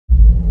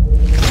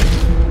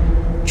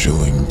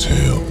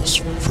Tales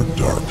for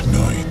Dark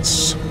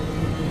Nights.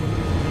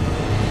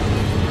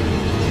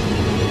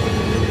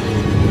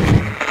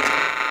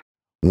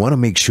 Want to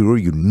make sure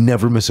you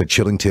never miss a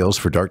Chilling Tales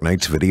for Dark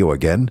Nights video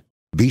again?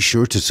 Be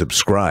sure to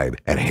subscribe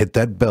and hit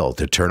that bell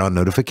to turn on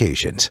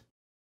notifications.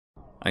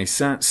 I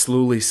sat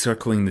slowly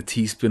circling the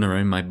teaspoon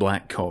around my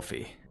black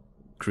coffee,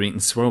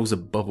 creating swirls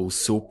of bubbles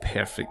so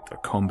perfect their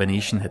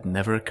combination had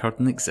never occurred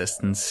in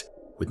existence,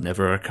 would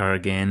never occur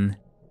again,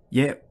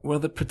 yet were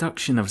the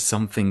production of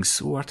something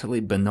so utterly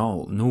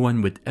banal no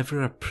one would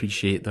ever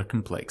appreciate their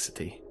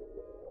complexity.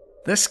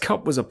 This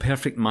cup was a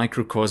perfect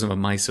microcosm of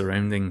my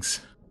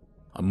surroundings.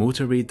 A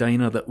motorway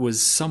diner that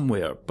was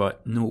somewhere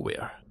but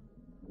nowhere.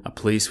 A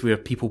place where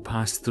people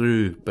passed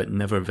through but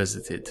never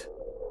visited.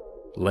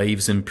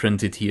 Lives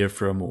imprinted here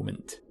for a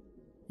moment.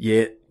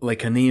 Yet,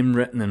 like a name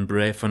written in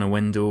breath on a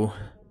window,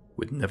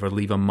 would never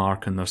leave a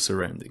mark on their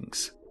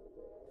surroundings.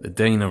 The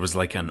diner was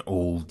like an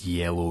old,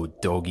 yellow,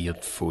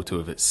 dog-eared photo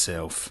of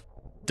itself.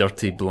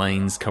 Dirty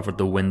blinds covered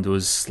the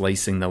windows,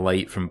 slicing the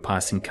light from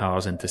passing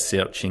cars into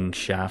searching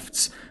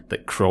shafts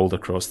that crawled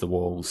across the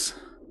walls.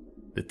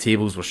 The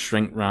tables were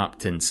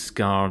shrink-wrapped in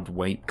scarred,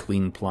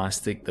 wipe-clean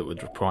plastic that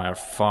would require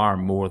far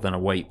more than a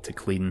wipe to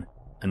clean,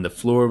 and the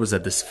floor was a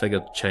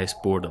disfigured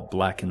chessboard of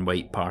black and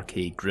white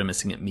parquet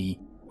grimacing at me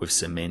with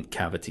cement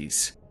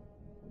cavities.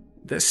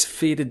 This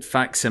faded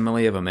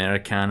facsimile of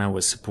Americana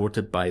was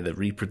supported by the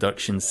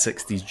reproduction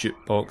 60s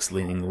jukebox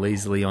leaning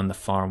lazily on the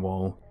far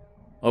wall,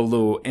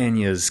 although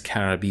Enya's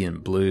Caribbean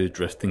Blue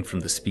drifting from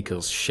the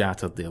speakers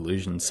shattered the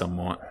illusion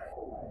somewhat.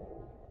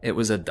 It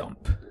was a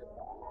dump.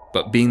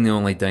 But being the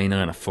only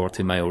diner in a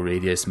 40-mile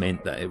radius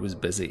meant that it was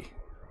busy.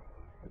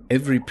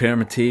 Every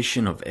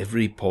permutation of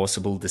every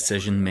possible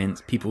decision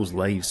meant people's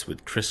lives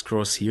would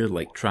crisscross here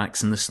like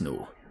tracks in the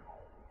snow.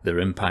 Their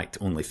impact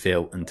only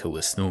felt until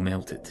the snow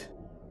melted.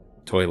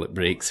 Toilet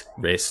breaks,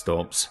 rest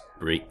stops,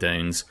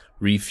 breakdowns,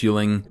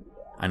 refueling,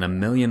 and a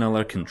million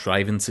other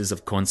contrivances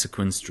of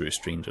consequence drew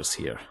strangers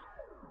here.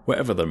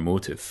 Whatever their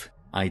motive,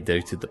 I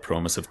doubted the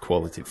promise of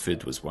quality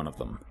food was one of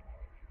them.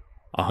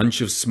 A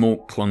hunch of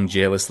smoke clung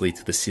jealously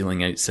to the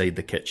ceiling outside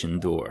the kitchen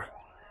door,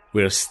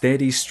 where a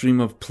steady stream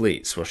of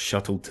plates were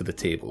shuttled to the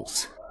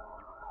tables.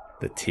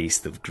 The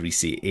taste of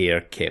greasy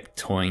air kept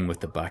toying with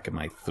the back of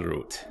my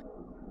throat.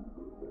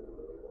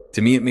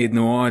 To me it made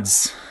no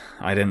odds.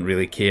 I didn't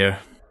really care.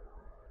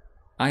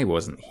 I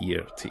wasn't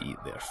here to eat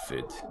their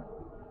food.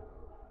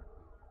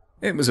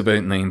 It was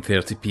about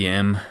 9:30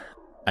 p.m.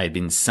 I'd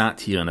been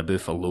sat here in a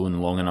booth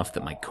alone long enough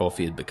that my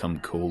coffee had become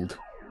cold,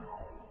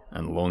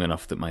 and long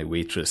enough that my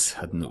waitress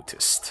had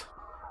noticed.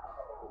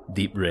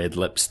 Deep red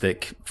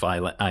lipstick,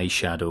 violet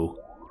eyeshadow,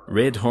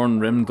 red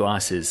horn-rimmed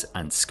glasses,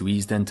 and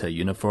squeezed into a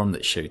uniform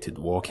that shouted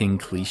walking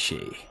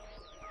cliché.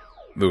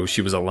 Though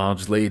she was a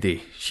large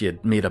lady, she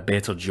had made a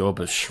better job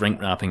of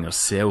shrink-wrapping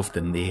herself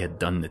than they had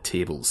done the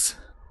tables.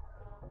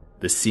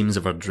 The seams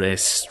of her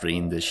dress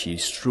strained as she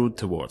strode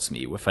towards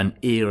me with an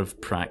air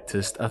of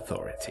practiced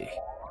authority.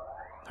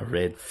 Her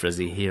red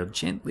frizzy hair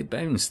gently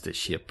bounced as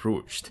she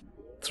approached,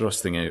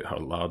 thrusting out her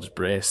large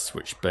breasts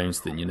which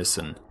bounced in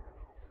unison,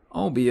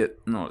 albeit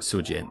not so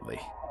gently.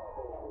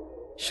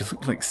 She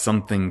looked like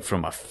something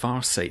from a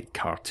Far Side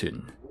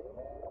cartoon.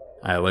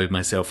 I allowed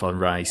myself a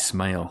wry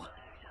smile,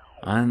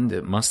 and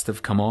it must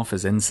have come off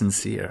as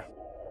insincere.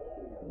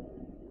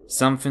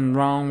 "Something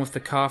wrong with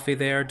the coffee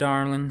there,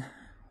 darling?"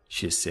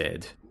 she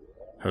said,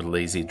 her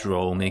lazy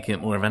drawl making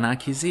it more of an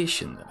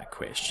accusation than a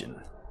question.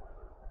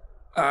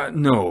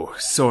 No,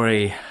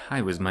 sorry,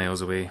 I was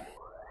miles away."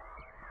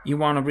 "You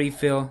want a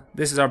refill?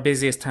 This is our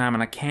busiest time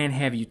and I can't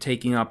have you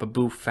taking up a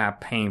booth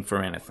fat paying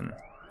for anything,"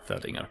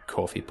 thudding her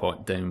coffee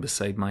pot down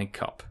beside my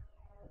cup.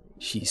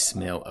 She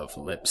smelled of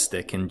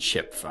lipstick and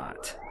chip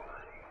fat.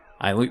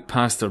 I looked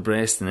past her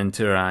breast and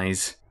into her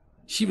eyes.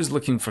 She was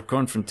looking for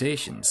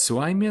confrontation, so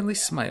I merely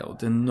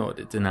smiled and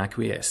nodded in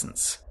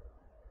acquiescence.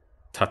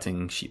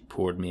 Tutting, she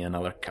poured me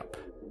another cup,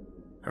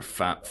 her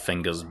fat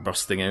fingers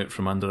bursting out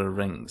from under her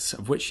rings,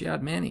 of which she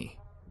had many.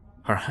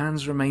 Her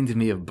hands reminded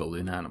me of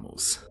balloon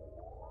animals.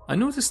 I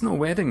noticed no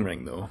wedding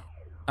ring though,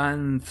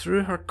 and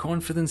through her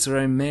confidence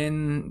around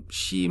men,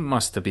 she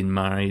must have been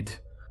married.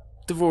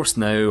 Divorced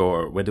now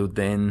or widowed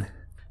then,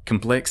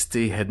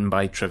 complexity hidden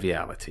by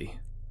triviality,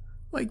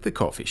 like the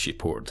coffee she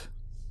poured.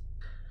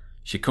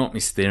 She caught me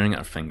staring at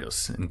her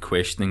fingers, and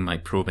questioning my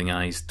probing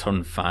eyes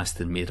turned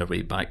fast and made her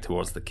way back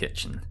towards the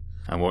kitchen.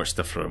 I watched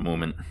her for a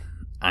moment,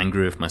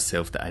 angry with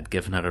myself that I'd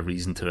given her a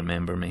reason to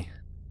remember me.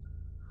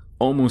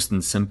 Almost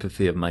in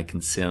sympathy of my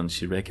concerns,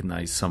 she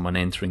recognised someone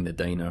entering the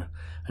diner,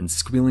 and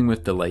squealing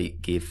with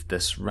delight gave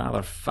this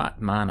rather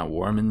fat man a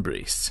warm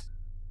embrace.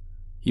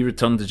 He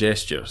returned the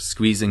gesture,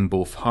 squeezing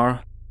both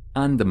her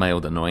and the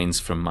mild annoyance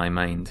from my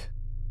mind.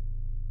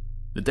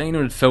 The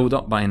diner had filled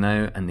up by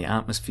now, and the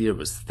atmosphere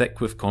was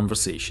thick with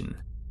conversation.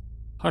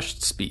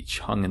 Hushed speech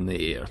hung in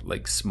the air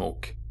like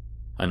smoke.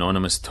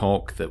 Anonymous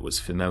talk that was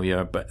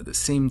familiar, but at the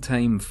same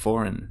time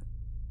foreign.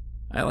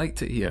 I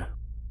liked it here.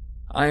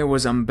 I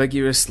was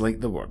ambiguous like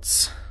the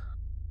words.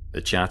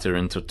 The chatter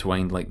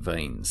intertwined like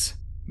vines,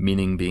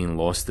 meaning being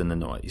lost in the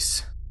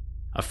noise.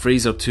 A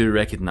phrase or two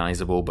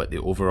recognisable, but the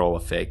overall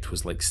effect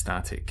was like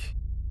static.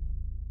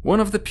 One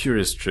of the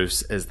purest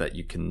truths is that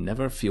you can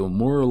never feel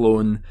more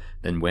alone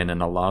than when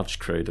in a large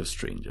crowd of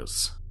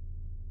strangers.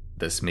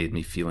 This made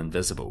me feel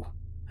invisible,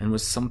 and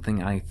was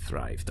something I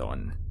thrived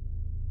on.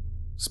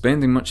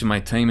 Spending much of my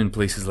time in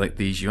places like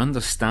these, you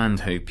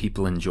understand how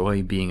people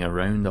enjoy being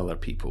around other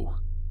people,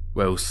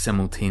 while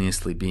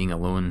simultaneously being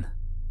alone.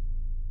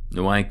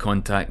 No eye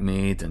contact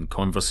made and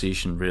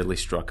conversation rarely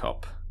struck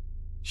up,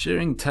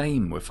 sharing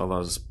time with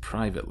others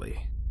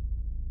privately.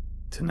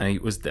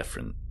 Tonight was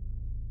different.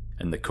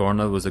 In the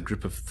corner was a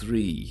group of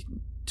 3,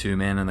 2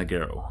 men and a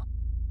girl.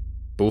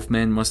 Both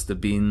men must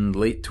have been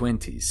late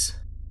 20s.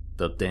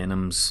 Their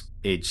denims,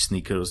 edged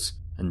sneakers,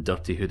 and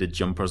dirty hooded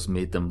jumpers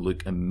made them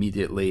look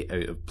immediately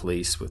out of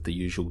place with the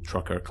usual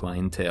trucker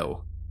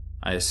clientele.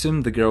 I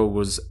assumed the girl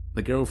was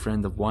the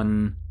girlfriend of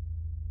one,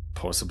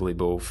 possibly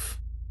both.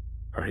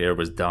 Her hair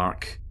was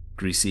dark,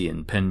 greasy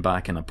and pinned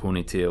back in a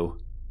ponytail.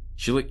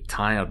 She looked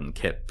tired and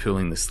kept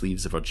pulling the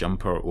sleeves of her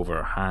jumper over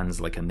her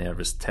hands like a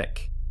nervous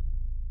tick.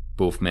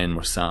 Both men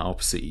were sat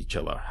opposite each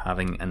other,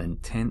 having an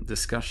intent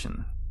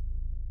discussion.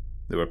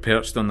 They were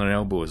perched on their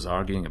elbows,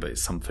 arguing about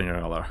something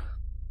or other.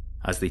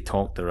 As they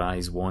talked, their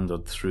eyes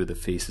wandered through the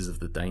faces of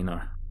the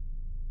diner.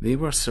 They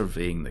were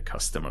surveying the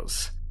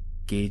customers,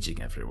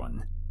 gauging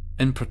everyone,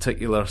 in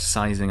particular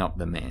sizing up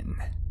the men.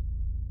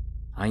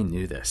 I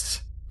knew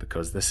this,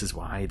 because this is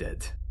what I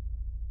did.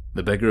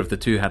 The bigger of the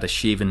two had a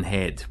shaven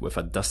head with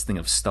a dusting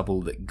of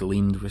stubble that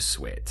gleamed with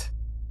sweat.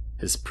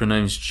 His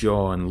pronounced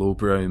jaw and low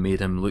brow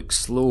made him look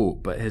slow,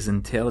 but his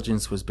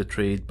intelligence was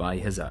betrayed by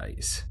his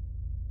eyes.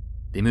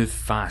 They moved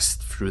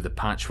fast through the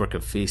patchwork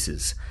of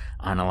faces,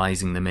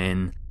 analysing the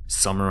men,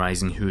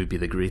 summarising who would be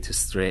the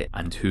greatest threat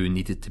and who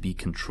needed to be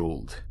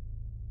controlled.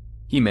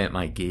 He met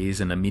my gaze,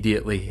 and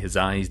immediately his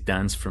eyes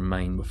danced from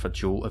mine with a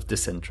jolt of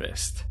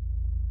disinterest.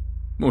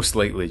 Most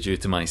likely due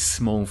to my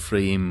small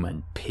frame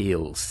and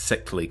pale,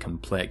 sickly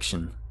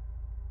complexion.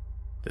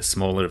 The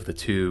smaller of the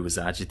two was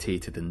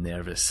agitated and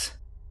nervous.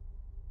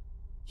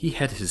 He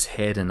hid his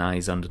head and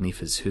eyes underneath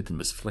his hood and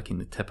was flicking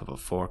the tip of a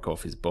fork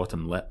off his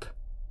bottom lip,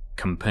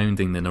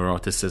 compounding the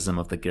neuroticism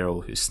of the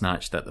girl who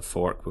snatched at the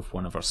fork with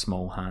one of her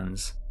small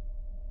hands.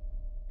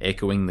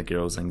 Echoing the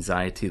girl's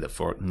anxiety, the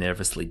fork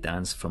nervously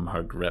danced from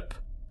her grip,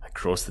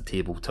 across the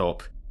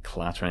tabletop,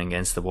 clattering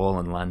against the wall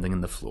and landing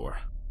on the floor.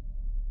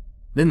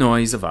 The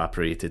noise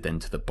evaporated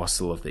into the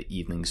bustle of the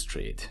evening's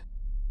trade.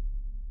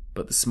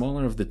 But the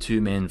smaller of the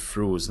 2 men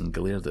froze and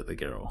glared at the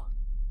girl.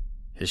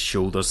 His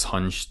shoulders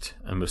hunched,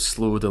 and with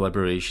slow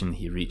deliberation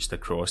he reached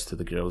across to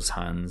the girl's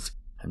hands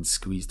and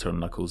squeezed her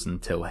knuckles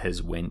until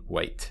his went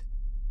white.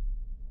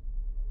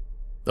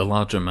 The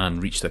larger man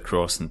reached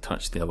across and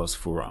touched the other's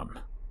forearm,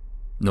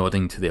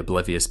 nodding to the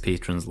oblivious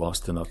patrons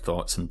lost in their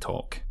thoughts and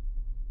talk.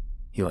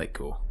 He let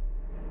go.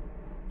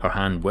 Her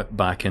hand whipped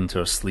back into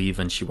her sleeve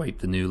and she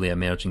wiped the newly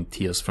emerging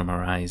tears from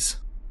her eyes.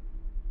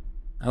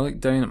 I looked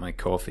down at my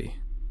coffee.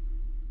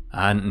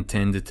 I hadn't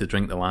intended to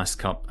drink the last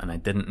cup, and I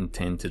didn't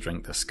intend to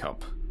drink this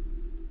cup.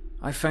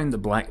 I found the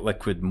black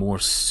liquid more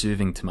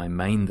soothing to my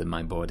mind than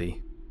my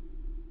body.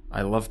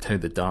 I loved how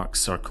the dark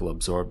circle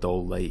absorbed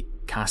all light,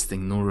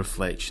 casting no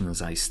reflection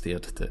as I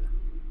stared at it.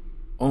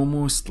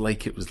 Almost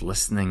like it was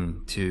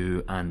listening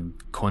to and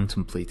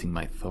contemplating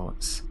my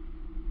thoughts.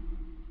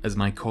 As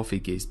my coffee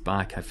gazed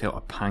back, I felt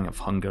a pang of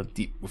hunger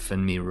deep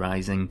within me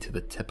rising to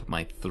the tip of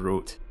my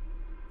throat.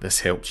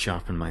 This helped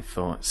sharpen my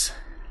thoughts.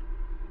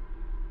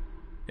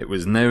 It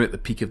was now at the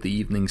peak of the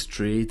evening's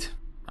trade.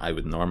 I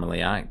would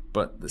normally act,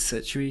 but the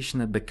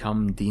situation had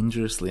become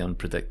dangerously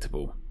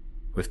unpredictable,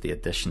 with the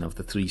addition of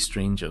the 3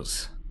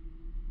 strangers.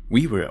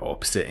 We were at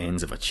opposite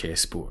ends of a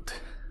chessboard,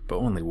 but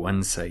only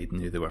one side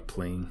knew they were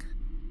playing.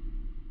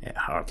 It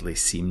hardly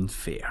seemed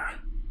fair.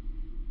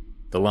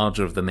 The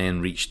larger of the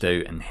men reached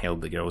out and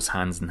held the girl's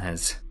hands in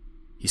his.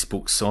 He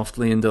spoke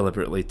softly and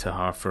deliberately to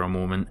her for a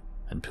moment,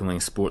 and pulling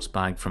a sports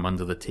bag from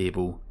under the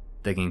table,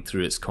 digging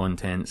through its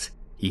contents,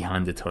 he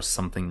handed her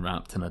something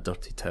wrapped in a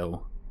dirty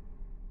towel.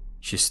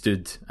 She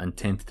stood and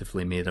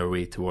tentatively made her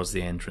way towards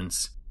the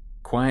entrance,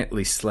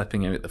 quietly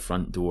slipping out the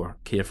front door,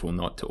 careful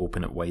not to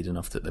open it wide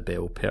enough that the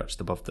bell perched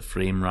above the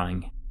frame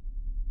rang.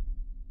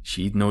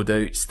 She'd no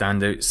doubt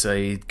stand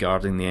outside,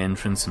 guarding the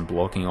entrance and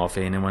blocking off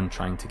anyone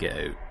trying to get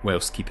out,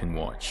 whilst keeping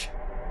watch.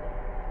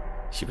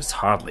 She was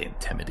hardly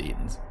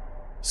intimidating,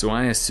 so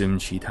I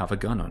assumed she'd have a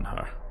gun on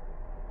her.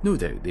 No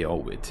doubt they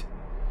all would.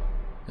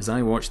 As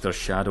I watched her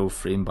shadow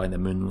framed by the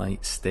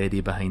moonlight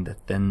steady behind the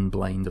thin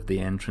blind of the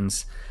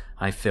entrance,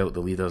 I felt the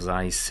leader's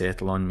eyes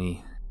settle on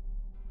me.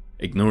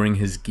 Ignoring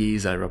his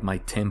gaze, I rubbed my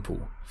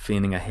temple,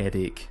 feigning a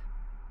headache.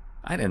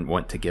 I didn't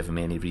want to give him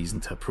any reason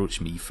to approach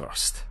me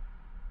first.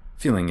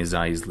 Feeling his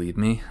eyes leave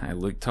me, I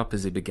looked up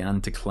as he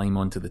began to climb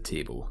onto the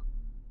table.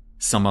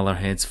 Some other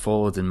heads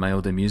followed in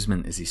mild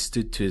amusement as he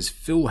stood to his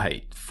full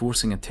height,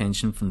 forcing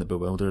attention from the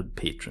bewildered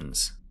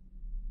patrons.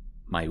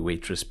 My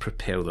waitress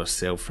propelled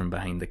herself from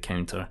behind the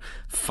counter,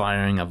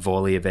 firing a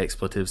volley of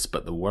expletives,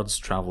 but the words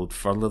travelled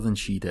further than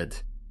she did,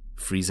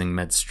 freezing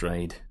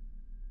mid-stride.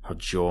 Her her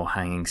jaw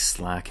hanging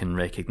slack in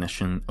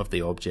recognition of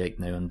the object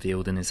now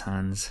unveiled in his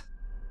hands.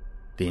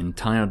 The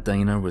entire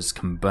diner was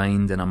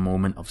combined in a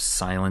moment of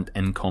silent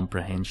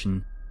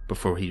incomprehension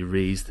before he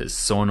raised his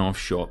sawn-off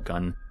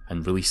shotgun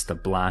and released a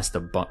blast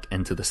of buck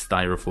into the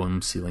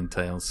styrofoam ceiling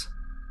tiles.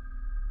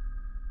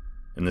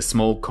 In the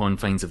small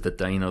confines of the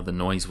diner, the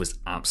noise was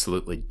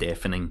absolutely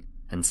deafening,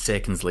 and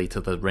seconds later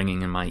the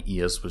ringing in my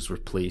ears was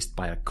replaced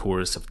by a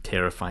chorus of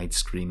terrified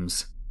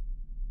screams.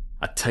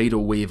 A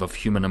tidal wave of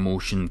human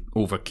emotion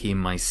overcame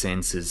my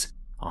senses,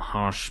 a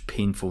harsh,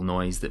 painful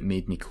noise that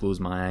made me close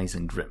my eyes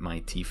and grit my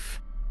teeth.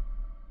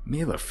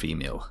 Male or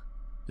female?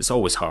 It's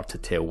always hard to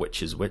tell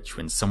which is which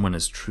when someone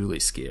is truly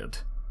scared.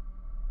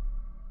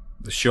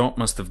 The shot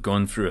must have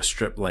gone through a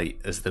strip light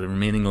as the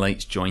remaining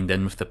lights joined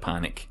in with the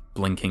panic,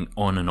 blinking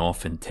on and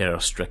off in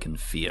terror-stricken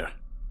fear.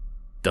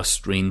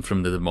 Dust rained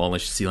from the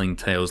demolished ceiling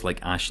tiles like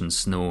ashen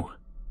snow,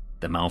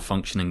 the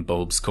malfunctioning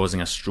bulbs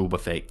causing a strobe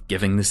effect,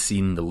 giving the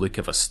scene the look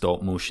of a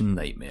stop-motion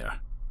nightmare.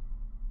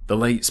 The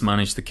lights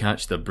managed to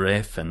catch their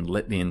breath and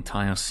lit the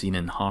entire scene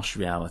in harsh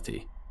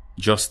reality,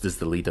 just as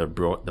the leader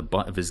brought the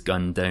butt of his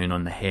gun down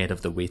on the head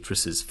of the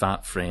waitress's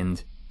fat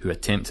friend, who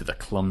attempted a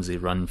clumsy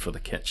run for the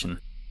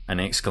kitchen. An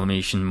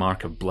exclamation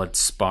mark of blood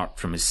sparked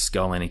from his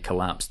skull and he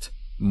collapsed,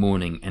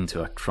 moaning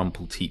into a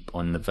crumpled heap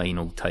on the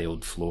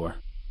vinyl-tiled floor.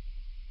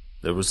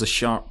 There was a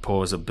sharp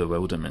pause of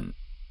bewilderment,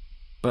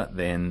 but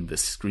then the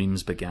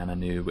screams began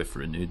anew with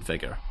renewed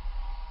vigour.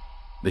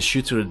 The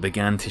shooter had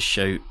begun to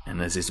shout, and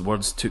as his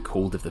words took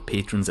hold of the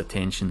patron's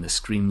attention, the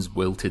screams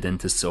wilted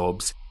into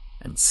sobs,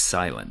 and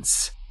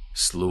silence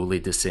slowly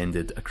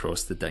descended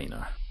across the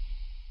diner.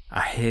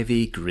 A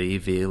heavy grey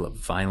veil of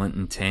violent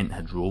intent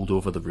had rolled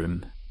over the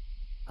room,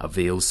 a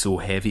veil so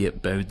heavy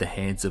it bowed the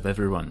heads of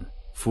everyone,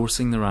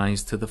 forcing their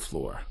eyes to the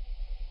floor.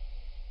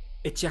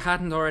 If you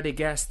hadn't already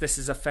guessed, this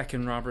is a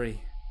feckin'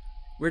 robbery.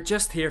 We're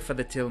just here for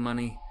the till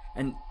money,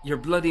 and your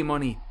bloody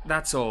money,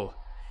 that's all.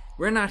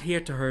 We're not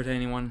here to hurt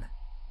anyone.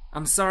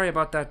 I'm sorry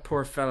about that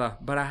poor fella,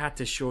 but I had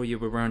to show you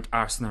we weren't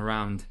arsing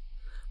around.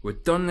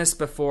 We've done this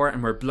before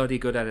and we're bloody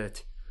good at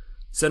it.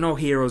 So no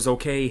heroes,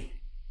 okay?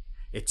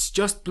 It's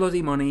just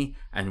bloody money,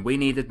 and we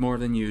need it more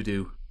than you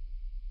do.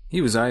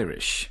 He was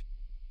Irish.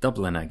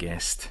 Dublin, I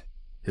guessed.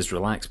 His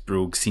relaxed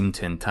brogue seemed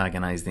to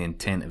antagonise the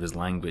intent of his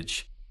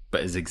language,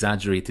 but his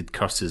exaggerated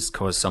curses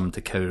caused some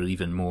to cower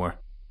even more,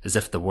 as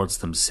if the words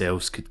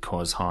themselves could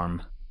cause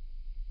harm.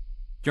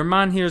 Your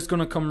man here's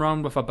gonna come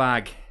round with a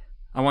bag.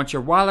 I want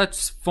your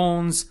wallets,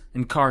 phones,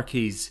 and car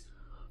keys.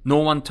 No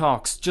one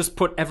talks, just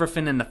put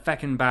everything in the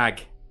feckin'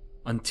 bag.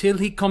 Until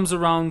he comes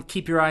around,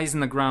 keep your eyes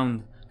on the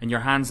ground and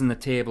your hands on the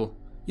table.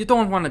 You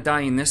don't want to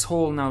die in this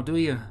hole now, do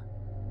you?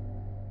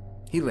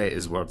 He let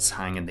his words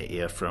hang in the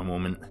air for a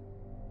moment,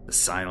 the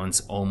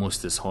silence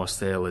almost as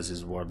hostile as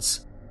his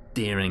words,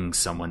 daring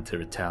someone to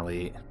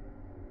retaliate.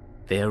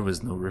 There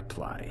was no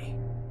reply.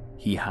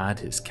 He had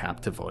his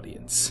captive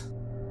audience.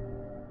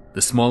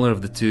 The smaller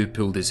of the two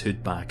pulled his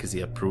hood back as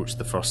he approached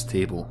the first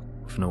table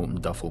with an open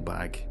duffel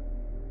bag.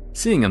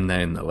 Seeing him now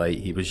in the light,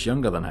 he was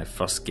younger than I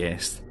first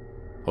guessed,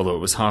 although it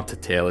was hard to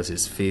tell as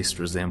his face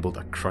resembled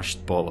a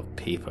crushed ball of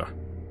paper.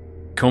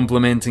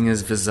 Complementing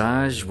his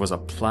visage was a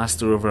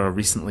plaster over a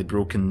recently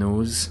broken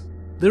nose,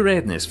 the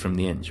redness from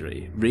the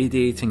injury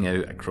radiating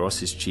out across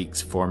his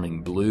cheeks,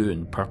 forming blue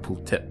and purple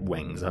tipped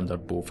wings under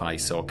both eye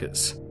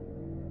sockets.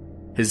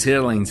 His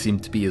hairline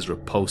seemed to be as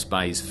repulsed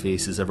by his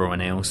face as everyone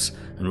else,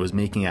 and was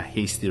making a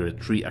hasty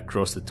retreat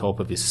across the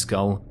top of his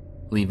skull,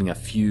 leaving a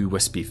few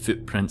wispy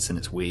footprints in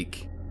its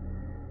wake.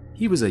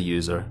 He was a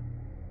user,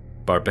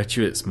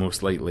 barbiturates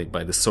most likely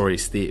by the sorry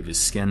state of his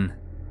skin,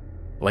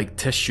 like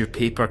tissue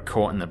paper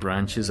caught in the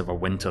branches of a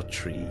winter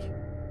tree.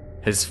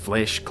 His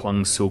flesh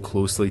clung so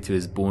closely to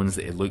his bones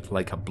that he looked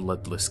like a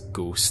bloodless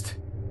ghost.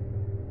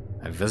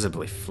 I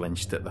visibly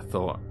flinched at the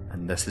thought,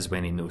 and this is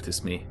when he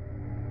noticed me.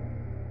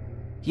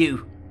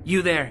 You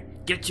there,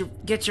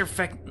 get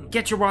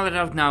your wallet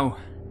out now.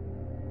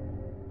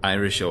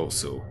 Irish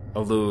also,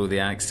 although the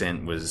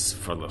accent was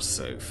further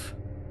south.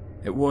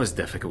 It was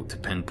difficult to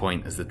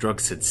pinpoint as the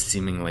drugs had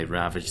seemingly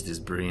ravaged his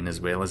brain as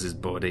well as his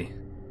body.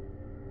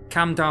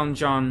 Calm down,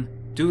 John.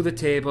 Do the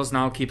tables and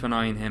I'll keep an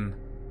eye on him.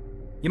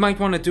 You might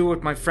want to do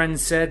what my friend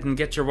said and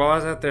get your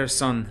wallet out there,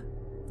 son.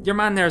 Your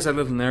man there's a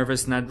little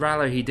nervous and I'd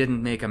rather he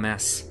didn't make a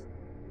mess.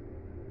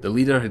 The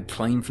leader had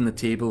climbed from the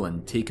table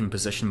and taken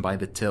position by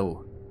the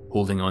till,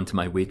 holding on to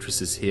my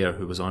waitress's hair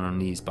who was on her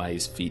knees by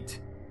his feet.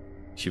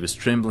 She was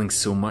trembling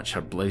so much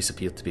her blouse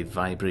appeared to be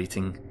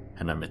vibrating,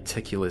 and her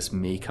meticulous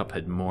makeup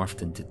had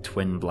morphed into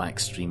twin black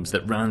streams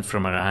that ran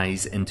from her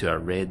eyes into a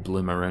red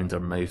bloom around her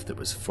mouth that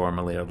was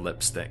formerly her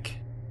lipstick.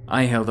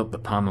 I held up the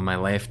palm of my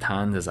left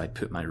hand as I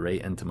put my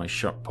right into my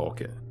shirt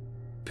pocket,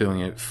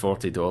 pulling out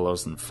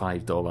 $40 and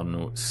 $5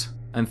 notes,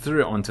 and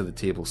threw it onto the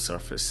table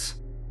surface.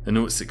 The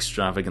notes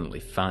extravagantly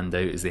fanned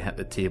out as they hit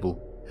the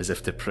table, as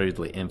if to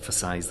proudly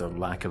emphasise their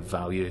lack of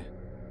value.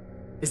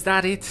 Is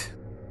that it?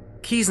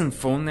 Keys and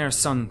phone there,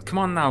 son. Come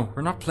on now,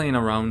 we're not playing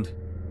around.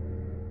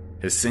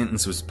 His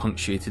sentence was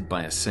punctuated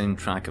by a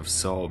soundtrack of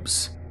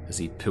sobs, as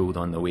he pulled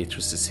on the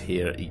waitress's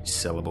hair at each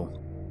syllable.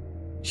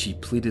 She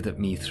pleaded at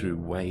me through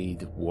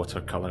wide,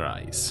 watercolour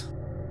eyes.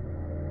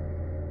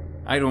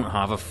 I don't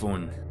have a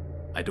phone.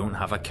 I don't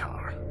have a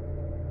car.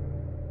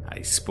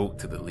 I spoke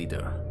to the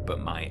leader, but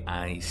my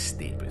eyes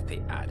stayed with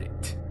the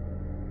addict.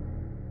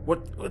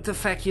 What the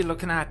feck you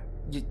looking at?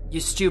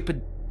 You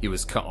stupid... He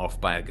was cut off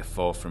by a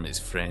guffaw from his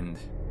friend.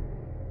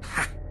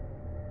 Ha!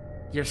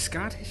 You're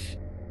Scottish?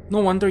 No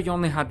wonder you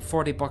only had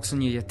 $40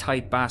 on you, you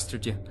tight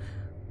bastard, you.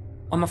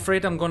 I'm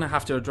afraid I'm gonna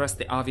have to address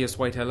the obvious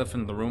white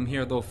elephant in the room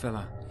here though,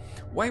 fella.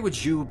 Why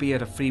would you be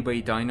at a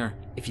freeway diner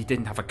if you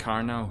didn't have a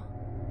car now?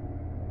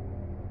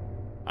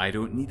 I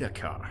don't need a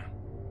car.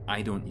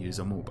 I don't use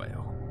a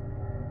mobile.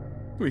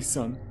 Please,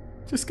 son,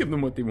 just give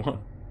them what they want.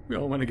 We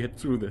all want to get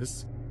through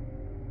this.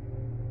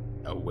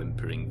 A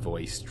whimpering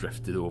voice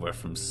drifted over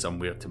from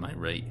somewhere to my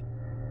right.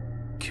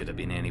 Could have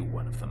been any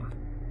one of them.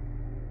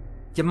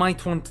 You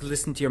might want to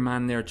listen to your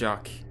man there,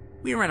 Jock.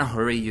 We're in a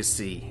hurry, you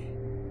see.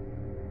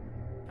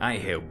 I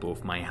held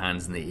both my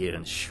hands in the air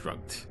and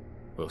shrugged,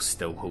 while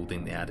still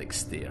holding the addict's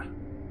stare.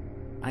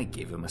 I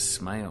gave him a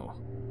smile.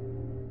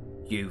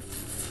 He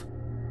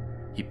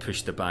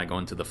pushed the bag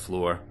onto the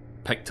floor,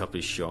 picked up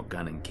his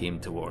shotgun and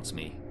came towards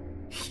me.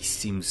 He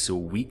seemed so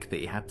weak that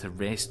he had to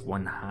rest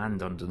one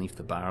hand underneath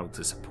the barrel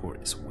to support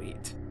his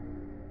weight.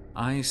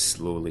 I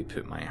slowly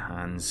put my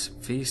hands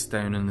face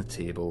down on the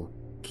table,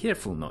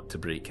 careful not to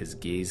break his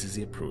gaze as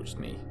he approached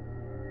me.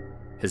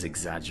 His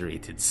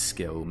exaggerated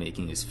skill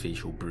making his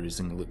facial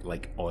bruising look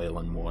like oil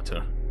and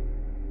water.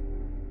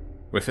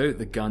 Without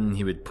the gun,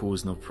 he would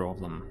pose no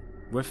problem.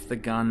 With the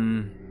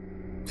gun,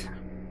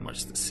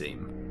 much the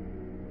same.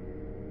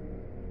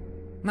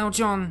 Now,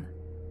 John,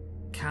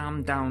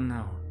 calm down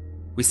now.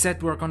 We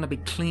said we were going to be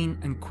clean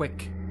and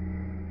quick.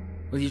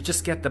 Will you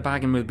just get the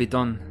bag and we'll be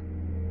done?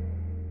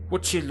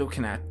 What you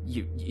looking at,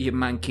 you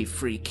manky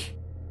freak?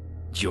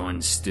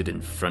 John stood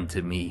in front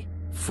of me,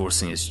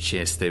 forcing his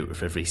chest out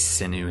with every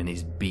sinew in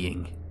his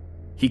being.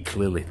 He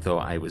clearly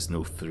thought I was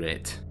no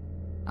threat.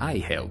 I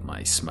held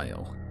my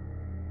smile.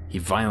 He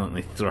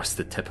violently thrust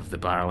the tip of the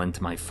barrel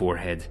into my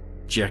forehead,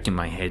 jerking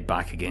my head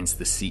back against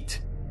the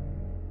seat.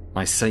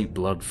 My sight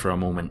blurred for a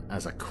moment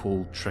as a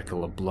cold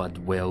trickle of blood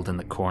welled in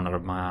the corner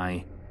of my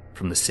eye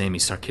from the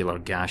semicircular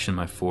gash in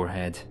my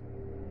forehead.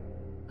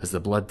 As the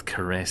blood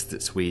caressed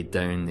its way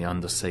down the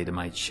underside of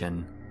my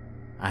chin,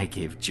 I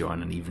gave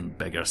John an even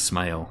bigger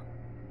smile,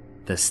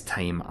 this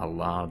time a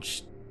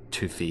large,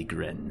 toothy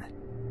grin.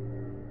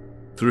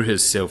 Through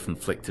his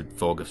self-inflicted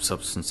fog of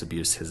substance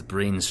abuse, his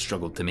brain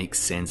struggled to make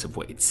sense of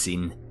what he'd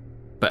seen,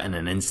 but in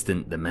an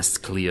instant the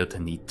mist cleared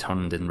and he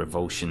turned in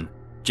revulsion,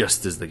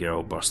 just as the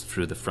girl burst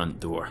through the front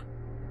door.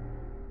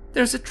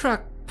 There's a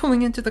truck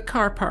pulling into the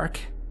car park.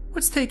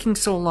 What's taking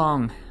so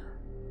long?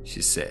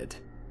 She said.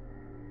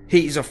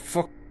 He's a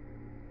fuck...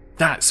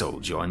 That's all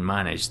John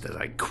managed as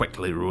I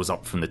quickly rose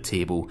up from the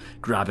table,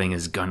 grabbing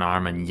his gun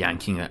arm and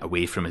yanking it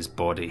away from his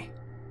body.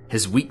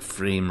 His weak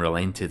frame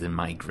relented in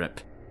my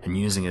grip, and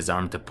using his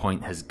arm to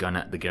point his gun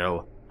at the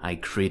girl, I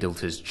cradled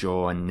his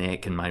jaw and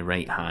neck in my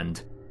right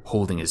hand,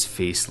 holding his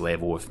face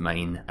level with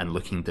mine and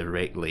looking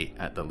directly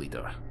at the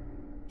leader.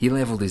 He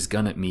levelled his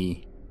gun at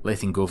me,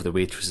 letting go of the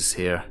waitress's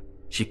hair.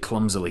 She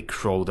clumsily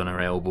crawled on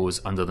her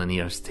elbows under the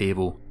nearest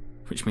table,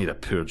 which made a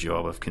poor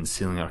job of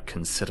concealing her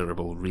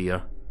considerable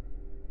rear.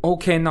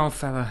 Okay now,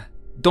 fella.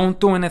 Don't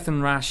do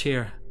anything rash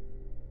here.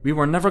 We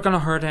were never gonna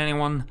hurt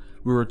anyone.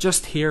 We were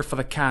just here for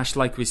the cash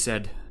like we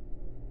said.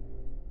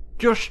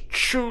 Just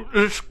shoot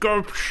this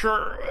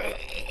sculpture.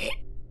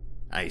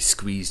 I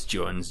squeezed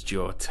John's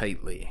jaw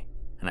tightly,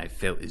 and I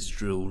felt his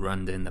drool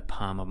run down the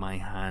palm of my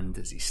hand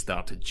as he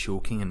started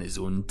choking in his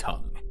own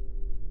tongue.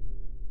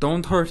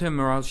 Don't hurt him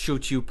or I'll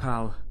shoot you,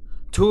 pal.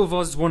 Two of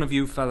us, one of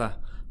you, fella.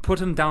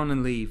 Put him down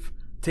and leave.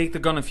 Take the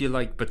gun if you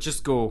like, but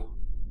just go.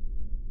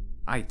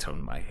 I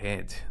turned my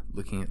head,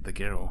 looking at the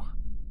girl.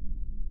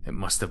 It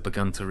must have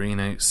begun to rain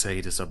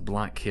outside as her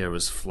black hair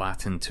was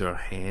flattened to her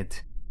head,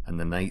 and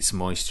the night's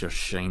moisture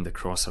shined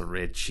across her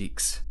red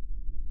cheeks.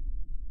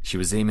 She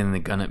was aiming the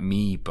gun at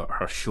me, but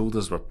her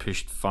shoulders were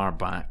pushed far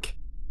back,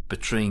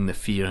 betraying the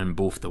fear in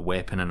both the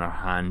weapon in her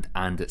hand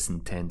and its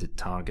intended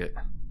target.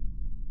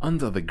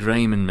 Under the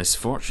grime and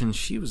misfortune,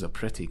 she was a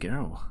pretty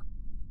girl.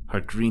 Her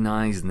green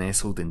eyes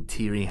nestled in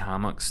teary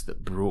hammocks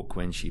that broke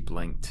when she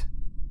blinked.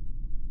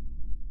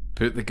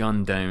 Put the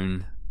gun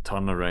down,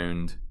 turn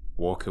around,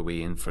 walk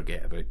away and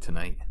forget about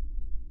tonight.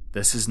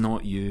 This is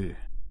not you.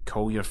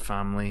 Call your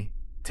family,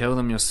 tell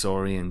them you're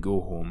sorry and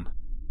go home.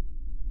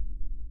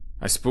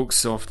 I spoke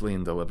softly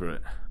and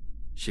deliberate.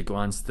 She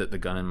glanced at the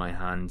gun in my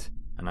hand,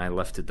 and I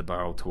lifted the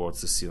barrel towards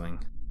the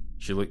ceiling.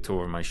 She looked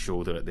over my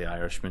shoulder at the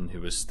Irishman,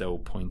 who was still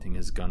pointing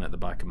his gun at the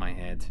back of my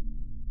head.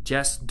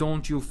 Jess,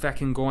 don't you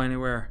feckin' go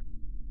anywhere.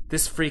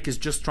 This freak is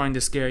just trying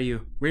to scare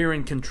you. We're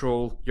in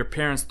control. Your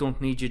parents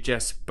don't need you,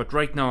 Jess, but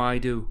right now I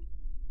do.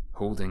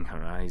 Holding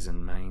her eyes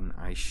in mine,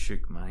 I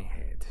shook my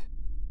head.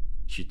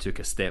 She took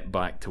a step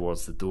back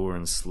towards the door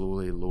and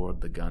slowly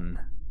lowered the gun.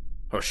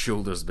 Her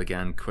shoulders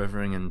began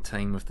quivering in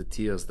time with the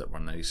tears that were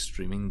now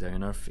streaming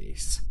down her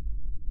face.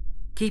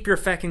 Keep your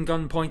feckin'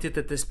 gun pointed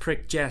at this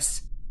prick,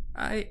 Jess.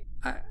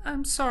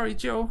 I'm sorry,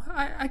 Joe.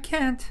 I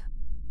can't.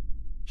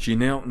 She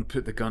knelt and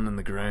put the gun on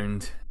the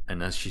ground,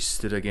 and as she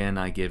stood again,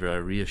 I gave her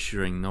a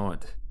reassuring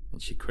nod,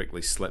 and she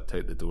quickly slipped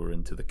out the door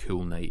into the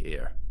cool night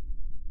air.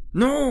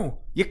 No,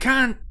 you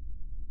can't!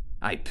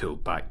 I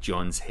pulled back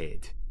John's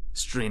head,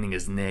 straining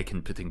his neck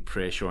and putting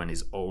pressure on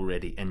his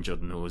already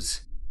injured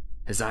nose.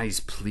 His eyes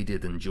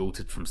pleaded and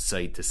jolted from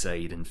side to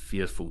side in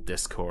fearful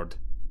discord.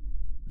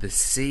 The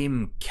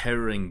same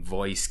cowering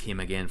voice came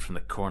again from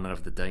the corner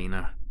of the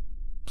diner.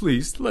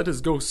 Please, let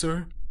us go,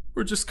 sir.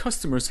 We're just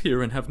customers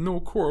here and have no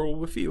quarrel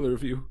with either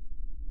of you.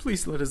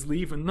 Please let us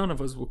leave and none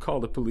of us will call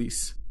the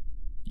police.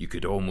 You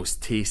could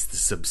almost taste the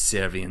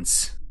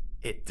subservience.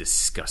 It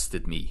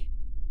disgusted me.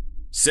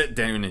 Sit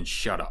down and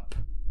shut up.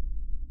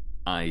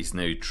 Eyes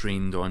now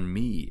trained on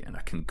me in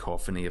a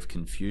cacophony of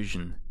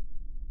confusion.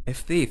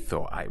 If they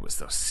thought I was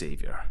their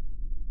saviour,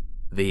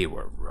 they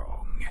were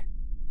wrong.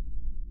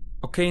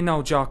 Okay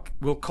now, Jock,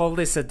 we'll call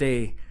this a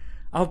day.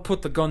 I'll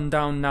put the gun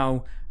down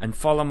now and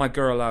follow my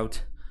girl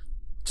out.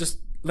 Just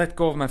let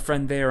go of my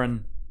friend there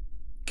and...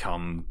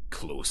 Come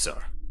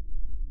closer.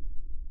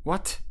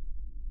 What?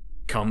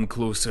 Come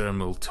closer and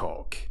we'll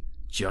talk.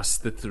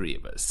 Just the three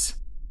of us.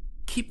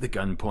 Keep the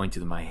gun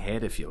pointed at my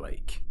head if you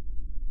like.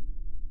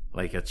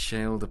 Like a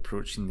child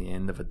approaching the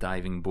end of a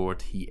diving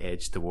board, he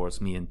edged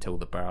towards me until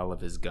the barrel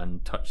of his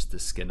gun touched the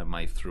skin of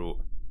my throat,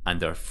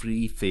 and our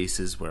free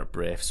faces were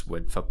breaths'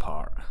 width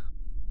apart.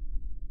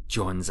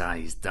 John's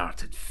eyes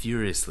darted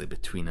furiously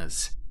between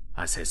us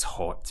as his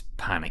hot,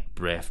 panicked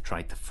breath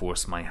tried to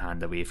force my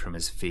hand away from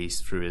his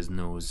face through his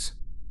nose.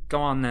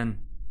 Go on then.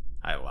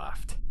 I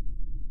laughed.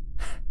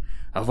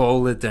 Of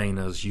all the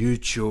diners, you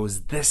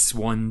chose this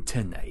one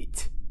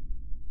tonight.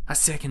 A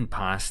second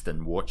passed,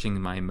 and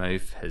watching my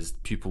mouth, his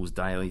pupils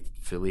dilated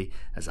fully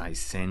as I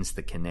sensed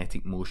the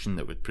kinetic motion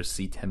that would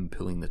precede him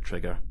pulling the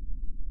trigger.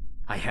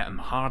 I hit him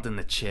hard in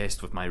the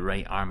chest with my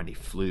right arm and he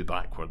flew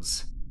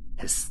backwards,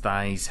 his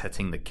thighs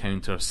hitting the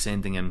counter,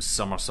 sending him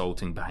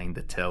somersaulting behind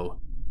the till.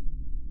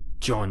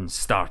 John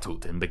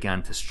startled and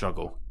began to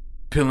struggle.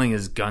 Pulling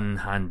his gun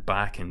hand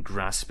back and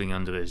grasping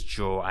under his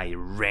jaw, I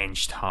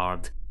wrenched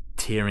hard,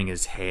 tearing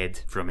his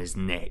head from his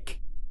neck,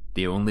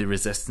 the only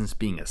resistance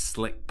being a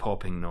slick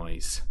popping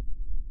noise.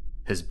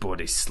 His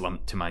body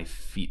slumped to my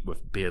feet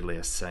with barely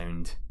a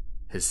sound,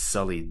 his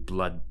sullied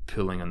blood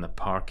pooling on the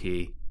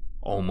parquet,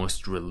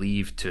 almost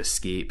relieved to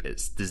escape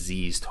its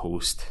diseased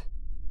host.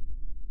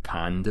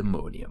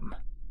 Pandemonium.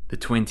 The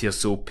 20 or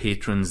so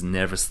patrons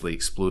nervously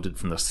exploded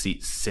from their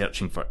seats,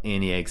 searching for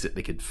any exit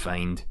they could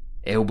find.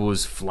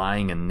 Elbows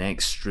flying and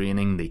necks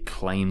straining, they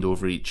climbed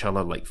over each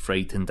other like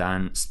frightened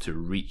ants to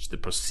reach the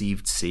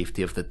perceived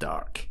safety of the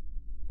dark.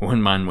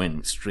 One man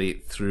went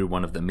straight through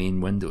one of the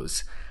main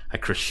windows. A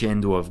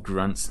crescendo of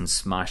grunts and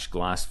smashed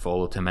glass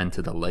followed him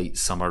into the light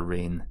summer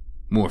rain.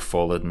 More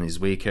followed in his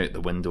wake out the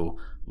window,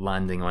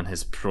 landing on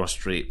his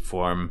prostrate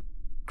form,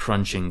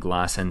 crunching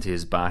glass into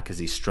his back as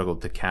he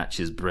struggled to catch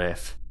his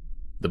breath.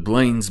 The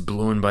blinds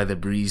blown by the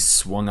breeze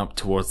swung up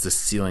towards the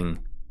ceiling,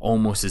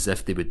 almost as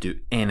if they would do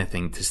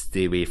anything to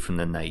stay away from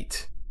the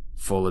night,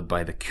 followed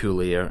by the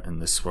cool air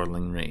and the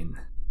swirling rain.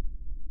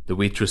 The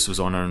waitress was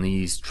on her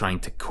knees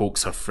trying to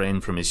coax her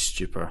friend from his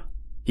stupor.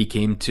 He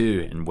came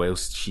to, and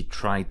whilst she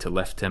tried to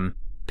lift him,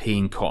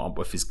 pain caught up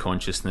with his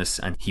consciousness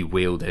and he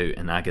wailed out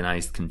in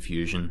agonised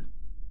confusion.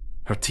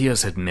 Her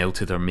tears had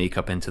melted her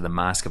makeup into the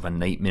mask of a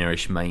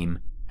nightmarish mime,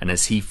 and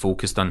as he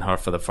focused on her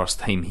for the first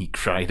time, he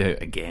cried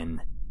out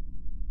again.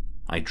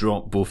 I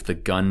dropped both the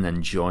gun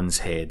and John's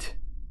head,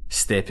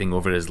 stepping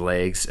over his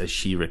legs as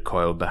she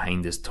recoiled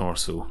behind his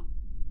torso.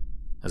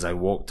 As I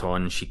walked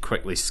on, she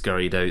quickly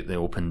scurried out the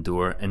open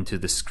door into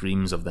the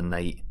screams of the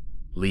night,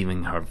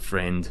 leaving her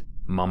friend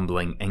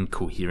mumbling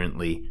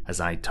incoherently as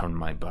I turned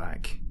my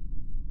back.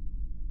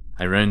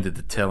 I rounded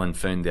the till and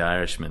found the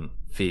Irishman,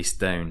 face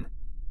down,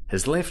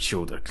 his left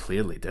shoulder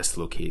clearly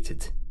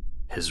dislocated,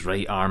 his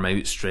right arm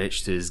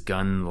outstretched to his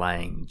gun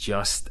lying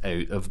just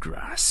out of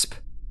grasp.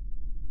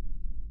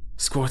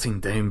 Squatting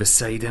down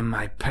beside him,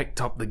 I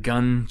picked up the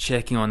gun,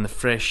 checking on the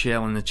fresh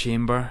shell in the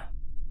chamber.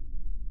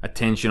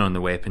 Attention on the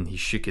weapon, he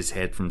shook his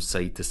head from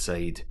side to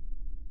side,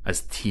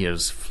 as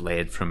tears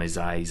fled from his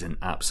eyes in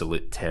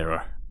absolute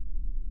terror.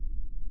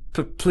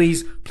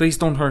 Please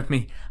don't hurt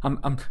me.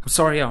 I'm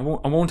sorry. I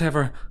won't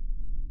ever.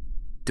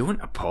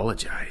 Don't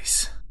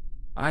apologise.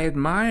 I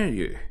admire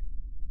you.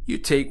 You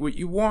take what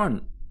you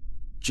want.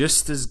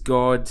 Just as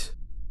God...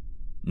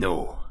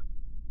 No.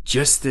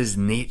 Just as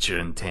nature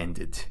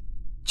intended.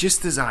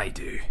 Just as I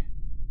do.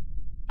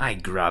 I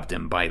grabbed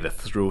him by the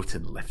throat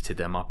and lifted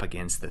him up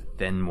against the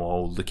thin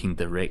wall, looking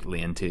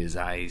directly into his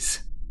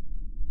eyes.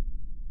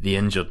 The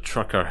injured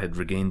trucker had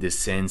regained his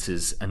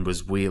senses and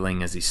was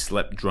wailing as he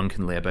slipped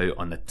drunkenly about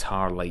on the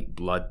tar-like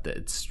blood that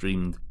had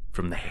streamed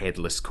from the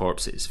headless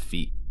corpse at his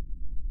feet.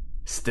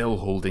 Still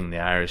holding the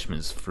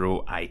Irishman's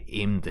throat, I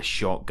aimed the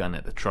shotgun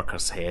at the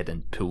trucker's head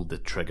and pulled the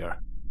trigger,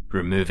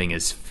 removing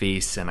his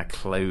face in a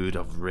cloud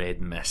of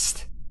red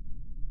mist.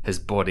 His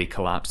body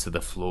collapsed to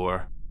the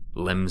floor,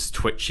 limbs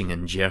twitching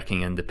and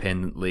jerking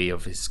independently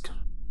of his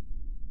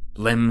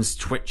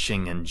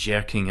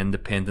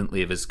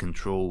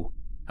control,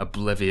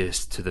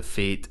 oblivious to the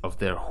fate of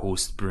their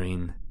host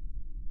brain.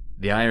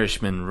 The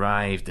Irishman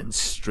writhed and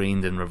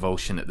strained in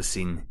revulsion at the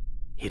scene.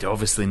 He'd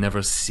obviously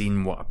never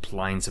seen what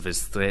appliance of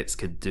his threats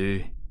could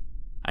do,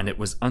 and it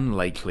was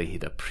unlikely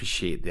he'd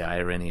appreciate the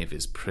irony of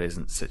his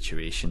present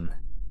situation.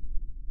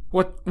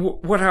 What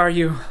are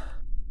you?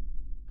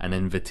 An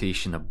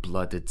invitation of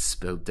blood had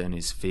spilled down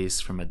his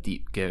face from a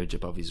deep gouge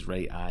above his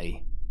right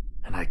eye,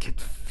 and I could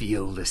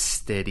feel the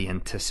steady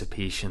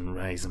anticipation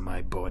rise in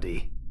my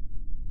body.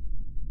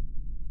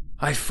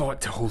 I fought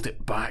to hold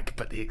it back,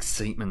 but the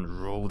excitement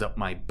rolled up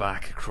my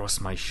back,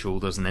 across my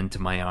shoulders and into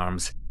my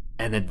arms,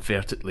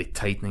 inadvertently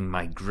tightening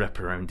my grip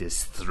around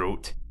his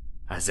throat,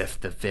 as if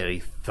the very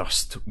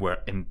thirst were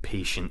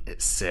impatient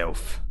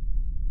itself.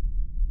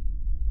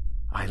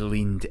 I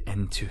leaned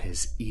into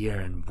his ear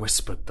and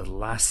whispered the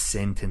last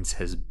sentence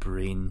his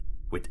brain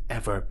would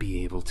ever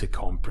be able to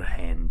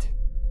comprehend.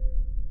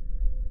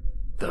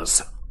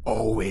 "There's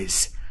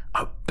always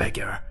a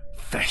bigger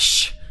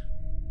fish."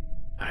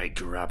 I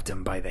grabbed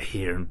him by the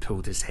hair and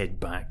pulled his head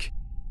back,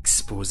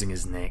 exposing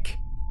his neck.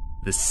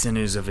 The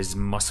sinews of his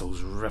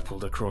muscles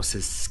rippled across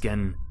his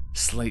skin,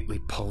 slightly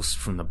pulsed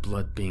from the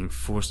blood being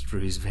forced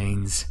through his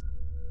veins.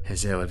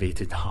 His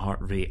elevated heart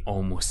rate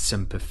almost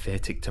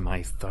sympathetic to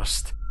my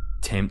thirst,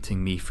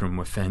 tempting me from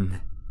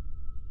within.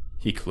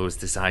 He closed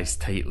his eyes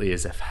tightly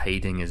as if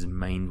hiding his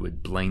mind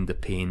would blind the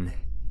pain.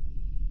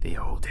 They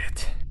all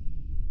did.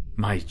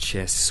 My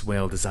chest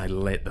swelled as I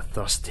let the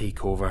thirst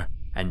take over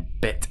and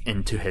bit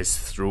into his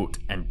throat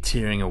and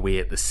tearing away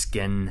at the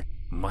skin,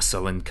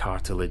 muscle and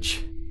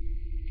cartilage.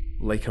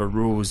 Like a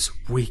rose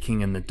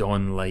waking in the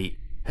dawn light,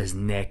 his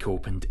neck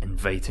opened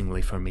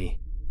invitingly for me,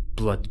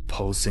 blood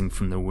pulsing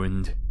from the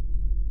wound.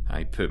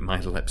 I put my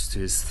lips to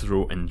his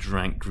throat and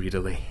drank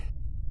greedily.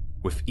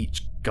 With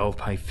each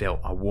gulp I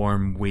felt a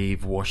warm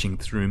wave washing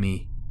through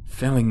me,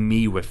 filling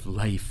me with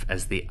life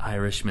as the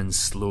Irishman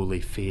slowly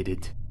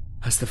faded.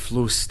 As the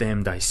flow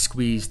stemmed, I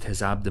squeezed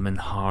his abdomen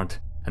hard,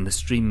 and the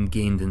stream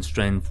gained in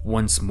strength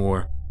once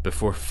more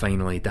before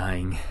finally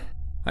dying.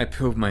 I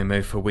pulled my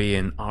mouth away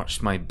and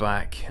arched my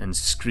back and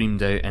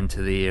screamed out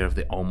into the air of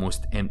the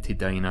almost empty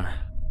diner.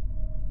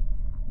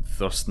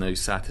 Thirst now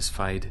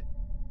satisfied,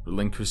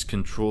 relinquished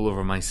control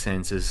over my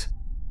senses,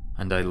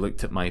 and I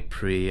looked at my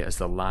prey as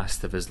the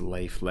last of his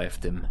life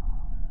left him.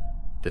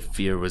 The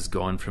fear was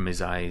gone from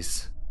his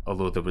eyes,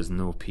 although there was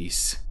no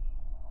peace.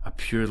 A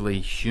purely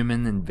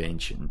human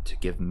invention to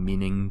give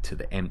meaning to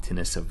the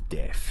emptiness of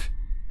death.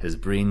 His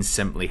brain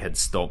simply had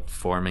stopped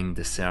forming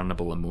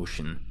discernible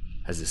emotion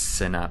as his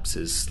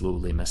synapses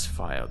slowly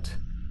misfired.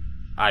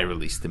 I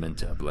released him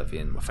into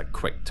oblivion with a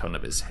quick turn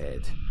of his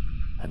head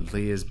and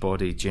lay his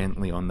body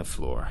gently on the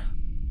floor.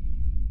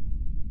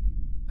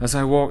 As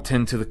I walked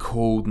into the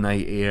cold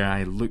night air,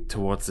 I looked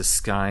towards the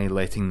sky,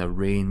 letting the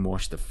rain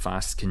wash the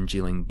fast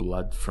congealing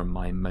blood from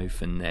my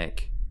mouth and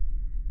neck.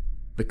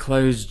 The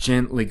clouds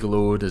gently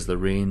glowed as the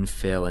rain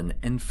fell in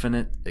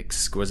infinite,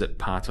 exquisite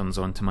patterns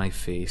onto my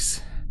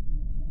face.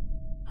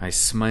 I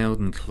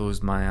smiled and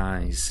closed my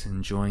eyes,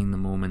 enjoying the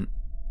moment.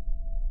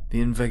 The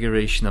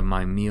invigoration of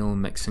my meal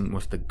mixing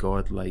with the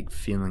godlike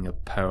feeling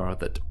of power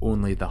that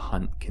only the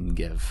hunt can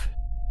give.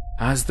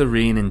 As the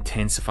rain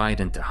intensified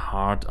into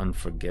hard,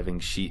 unforgiving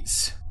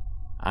sheets,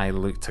 I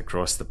looked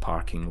across the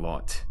parking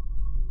lot,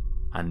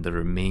 and the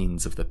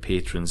remains of the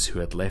patrons who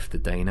had left the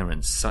diner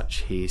in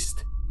such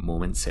haste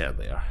moments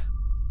earlier.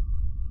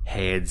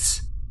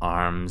 Heads,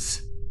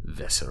 arms,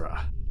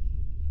 viscera.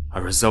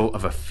 A result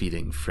of a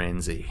feeding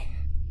frenzy.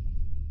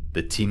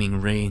 The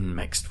teeming rain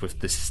mixed with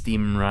the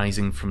steam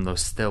rising from the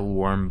still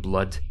warm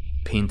blood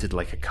painted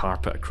like a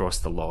carpet across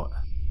the lot.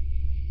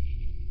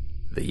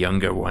 The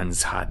younger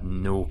ones had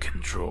no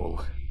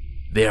control.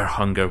 Their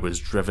hunger was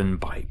driven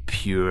by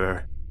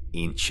pure,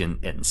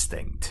 ancient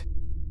instinct.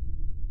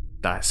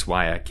 That's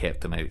why I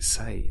kept them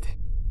outside,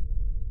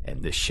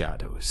 in the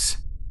shadows,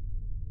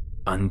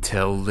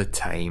 until the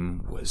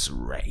time was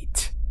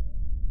right.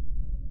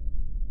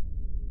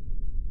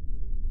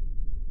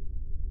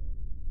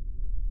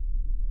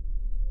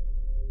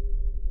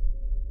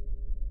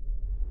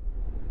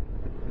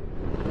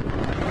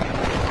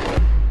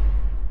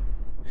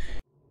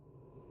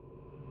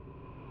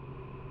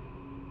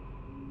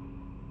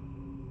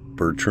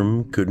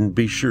 Bertram couldn't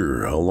be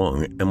sure how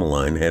long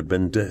Emmeline had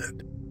been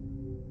dead.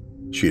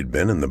 She had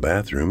been in the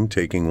bathroom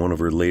taking one of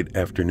her late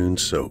afternoon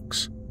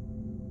soaks.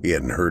 He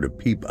hadn't heard a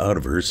peep out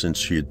of her since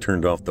she had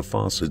turned off the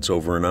faucets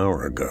over an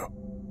hour ago.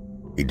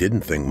 He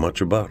didn't think much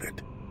about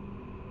it.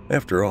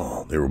 After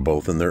all, they were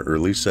both in their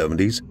early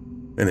 70s,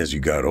 and as you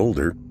got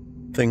older,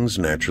 things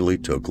naturally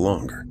took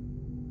longer.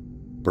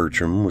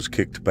 Bertram was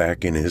kicked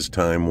back in his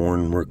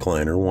time-worn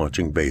recliner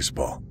watching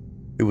baseball.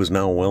 It was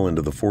now well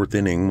into the fourth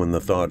inning when the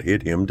thought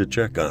hit him to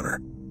check on her.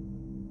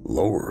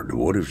 Lord,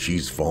 what if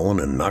she's fallen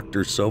and knocked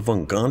herself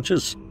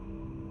unconscious?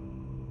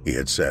 He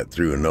had sat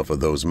through enough of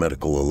those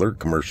medical alert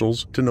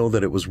commercials to know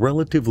that it was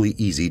relatively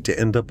easy to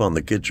end up on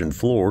the kitchen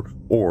floor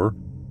or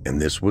And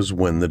this was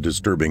when the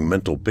disturbing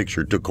mental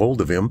picture took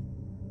hold of him,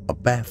 a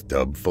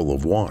bathtub full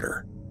of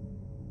water.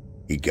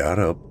 He got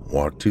up,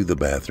 walked to the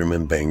bathroom,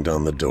 and banged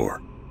on the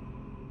door.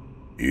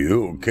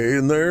 "You okay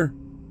in there?"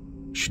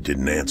 She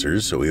didn't answer,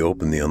 so he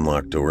opened the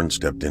unlocked door and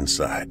stepped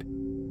inside.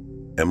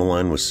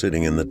 Emmeline was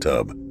sitting in the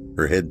tub,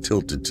 her head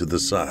tilted to the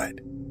side.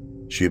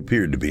 She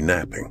appeared to be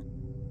napping.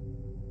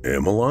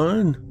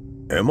 "Emmeline?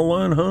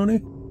 Emmeline,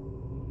 honey?"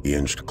 He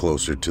inched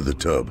closer to the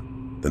tub.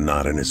 The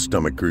knot in his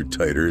stomach grew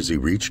tighter as he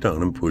reached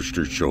down and pushed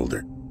her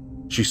shoulder.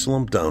 She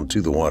slumped down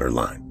to the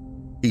waterline.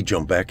 He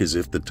jumped back as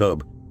if the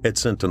tub had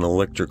sent an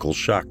electrical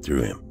shock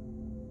through him.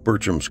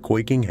 Bertram's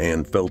quaking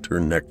hand felt her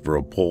neck for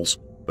a pulse,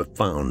 but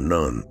found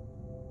none.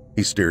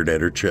 He stared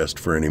at her chest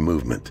for any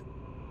movement.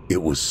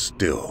 It was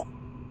still.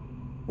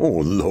 "Oh,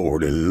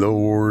 Lordy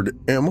Lord,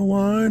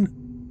 Emmeline?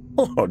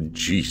 Oh,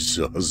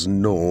 Jesus,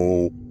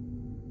 no."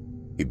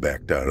 He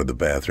backed out of the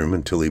bathroom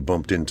until he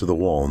bumped into the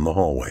wall in the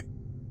hallway.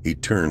 He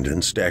turned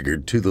and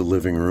staggered to the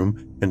living room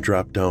and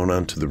dropped down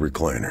onto the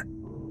recliner.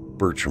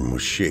 Bertram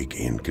was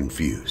shaky and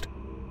confused.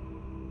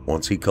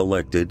 Once he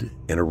collected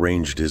and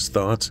arranged his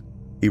thoughts,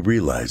 he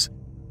realized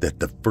that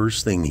the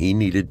first thing he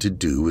needed to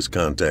do was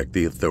contact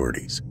the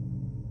authorities.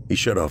 He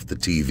shut off the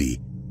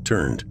TV,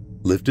 turned,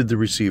 lifted the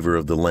receiver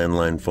of the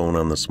landline phone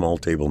on the small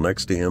table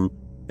next to him,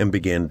 and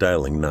began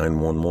dialing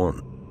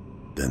 911.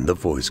 Then the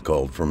voice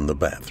called from the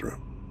bathroom.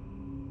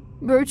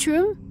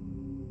 "Bertram?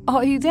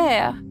 Are you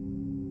there?"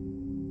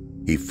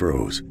 He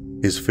froze,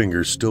 his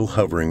fingers still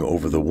hovering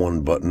over the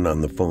one button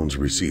on the phone's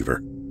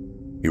receiver.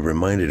 He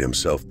reminded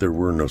himself there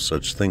were no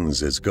such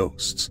things as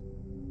ghosts.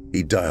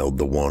 He dialed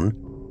the one,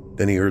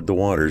 then he heard the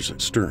waters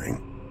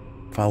stirring,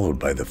 followed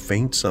by the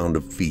faint sound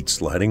of feet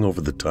sliding over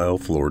the tile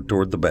floor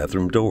toward the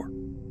bathroom door.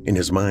 In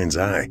his mind's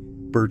eye,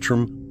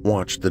 Bertram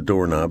watched the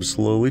doorknob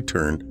slowly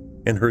turn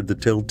and heard the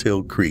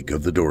telltale creak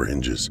of the door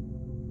hinges.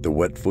 The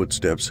wet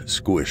footsteps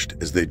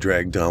squished as they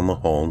dragged down the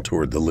hall and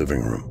toward the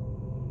living room.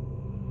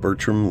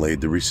 Bertram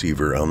laid the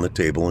receiver on the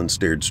table and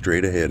stared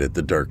straight ahead at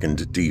the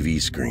darkened TV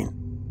screen.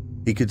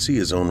 He could see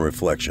his own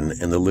reflection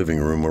and the living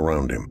room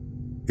around him.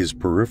 His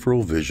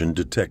peripheral vision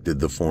detected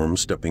the form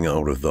stepping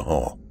out of the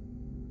hall.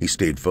 He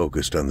stayed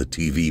focused on the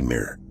TV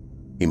mirror.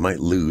 He might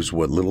lose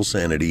what little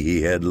sanity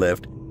he had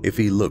left if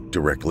he looked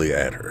directly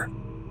at her.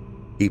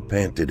 He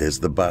panted as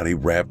the body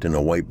wrapped in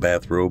a white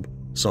bathrobe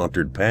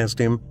sauntered past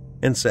him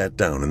and sat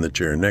down in the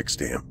chair next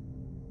to him.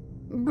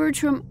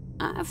 "Bertram,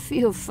 I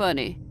feel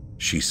funny,"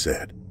 she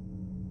said.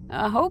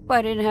 "I hope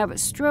I didn't have a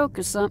stroke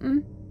or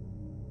something."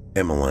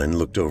 Emmeline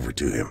looked over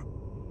to him.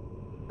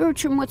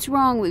 "Bertram, what's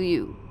wrong with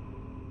you?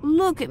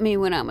 Look at me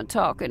when I'm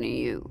a-talking to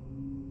you."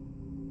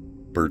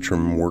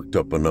 Bertram worked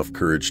up enough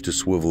courage to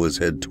swivel his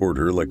head toward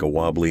her like a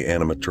wobbly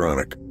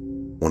animatronic.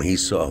 When he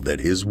saw that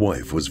his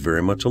wife was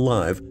very much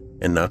alive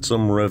and not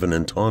some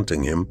revenant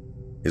haunting him,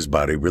 his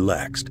body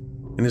relaxed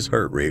and his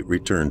heart rate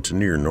returned to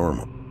near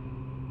normal.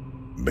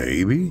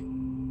 "Baby?"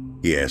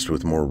 he asked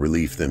with more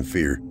relief than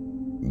fear.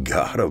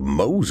 "God of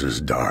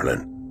Moses,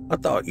 darling, I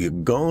thought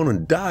you'd gone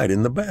and died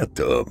in the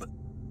bathtub."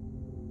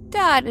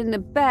 "Died in the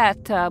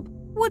bathtub?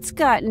 What's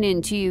gotten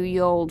into you,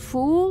 you old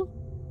fool?"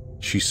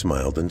 She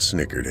smiled and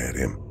snickered at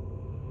him.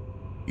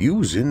 "You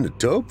was in the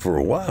tub for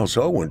a while,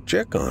 so I went to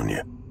check on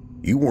you.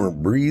 You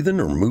weren't breathing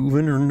or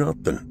moving or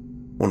nothing.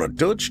 When I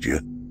touched you,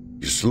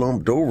 you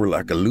slumped over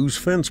like a loose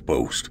fence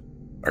post.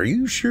 Are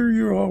you sure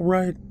you're all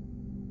right?"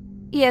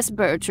 "Yes,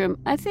 Bertram,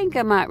 I think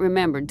I might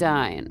remember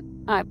dying.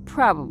 I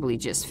probably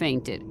just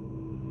fainted.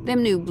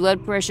 Them new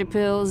blood pressure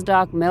pills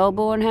Doc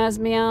Melbourne has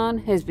me on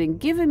has been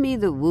giving me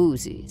the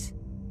woozies.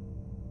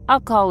 I'll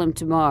call him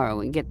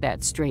tomorrow and get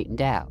that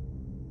straightened out."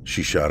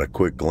 She shot a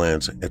quick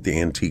glance at the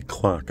antique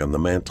clock on the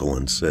mantel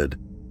and said,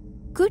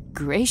 "Good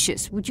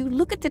gracious, would you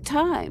look at the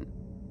time?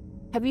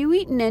 Have you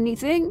eaten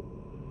anything?"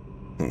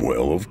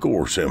 "Well, of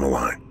course,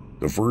 Emmeline.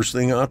 The first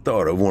thing I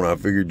thought of when I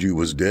figured you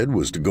was dead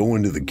was to go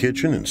into the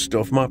kitchen and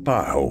stuff my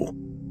pie hole."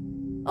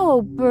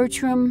 "Oh,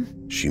 Bertram,"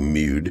 she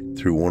mewed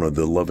through one of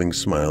the loving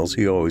smiles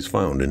he always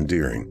found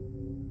endearing.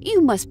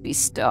 "you must be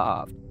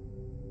starved.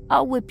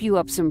 I'll whip you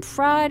up some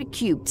fried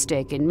cube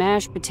steak and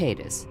mashed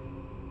potatoes."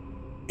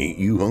 "Ain't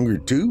you hungry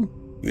too?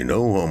 You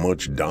know how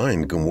much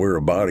dying can wear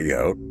a body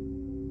out."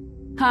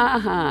 "Ha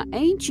ha,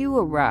 ain't you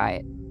a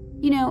riot?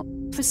 You know,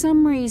 for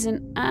some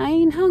reason, I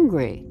ain't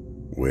hungry."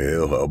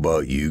 "Well, how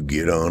about you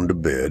get on to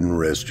bed and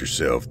rest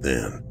yourself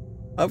then?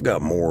 I've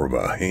got more of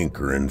a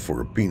hankering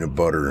for a peanut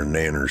butter and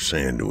nanner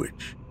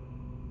sandwich."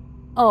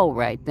 "All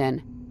right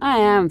then, I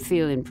am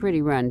feeling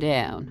pretty run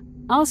down.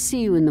 I'll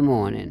see you in the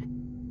morning."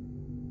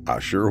 "I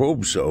sure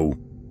hope so."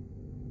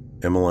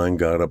 Emmeline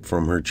got up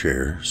from her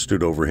chair,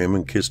 stood over him,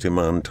 and kissed him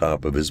on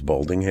top of his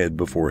balding head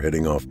before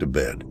heading off to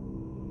bed.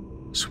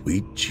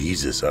 Sweet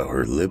Jesus, how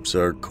her lips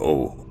are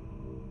cold.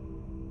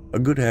 A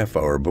good half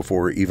hour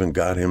before even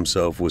God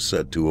himself was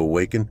set to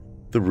awaken,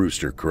 the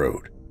rooster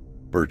crowed.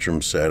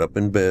 Bertram sat up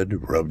in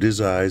bed, rubbed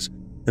his eyes,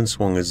 and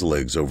swung his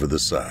legs over the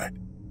side.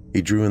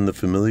 He drew in the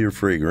familiar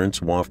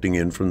fragrance wafting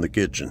in from the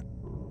kitchen.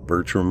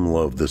 Bertram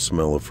loved the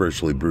smell of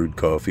freshly brewed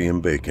coffee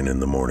and bacon in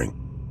the morning.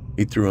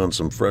 He threw on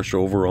some fresh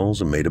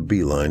overalls and made a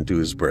beeline to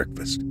his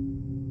breakfast.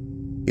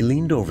 He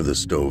leaned over the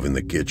stove in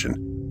the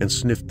kitchen and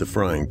sniffed the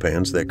frying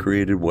pans that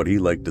created what he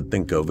liked to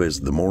think of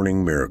as the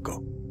morning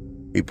miracle.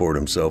 He poured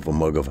himself a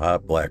mug of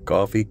hot black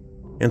coffee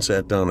and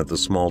sat down at the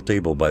small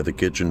table by the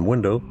kitchen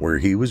window, where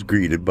he was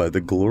greeted by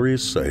the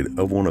glorious sight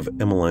of one of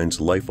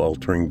Emmeline's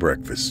life-altering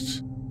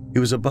breakfasts. He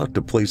was about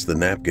to place the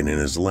napkin in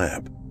his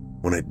lap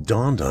when it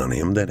dawned on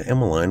him that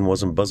Emmeline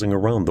wasn't buzzing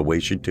around the way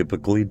she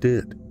typically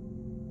did.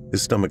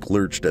 His stomach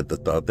lurched at the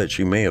thought that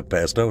she may have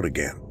passed out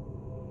again.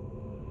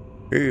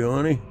 "Hey,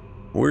 honey,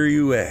 where are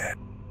you at?"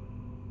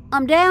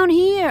 I'm down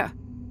here.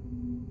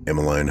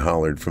 Emmeline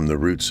hollered from the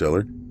root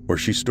cellar, where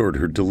she stored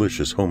her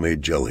delicious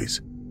homemade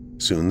jellies.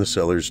 Soon the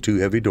cellar's 2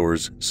 heavy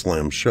doors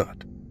slammed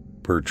shut.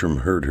 Bertram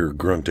heard her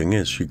grunting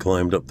as she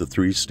climbed up the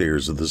 3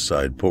 stairs of the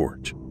side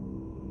porch.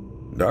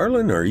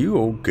 "Darling, are you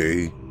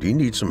okay? Do you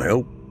need some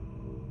help?"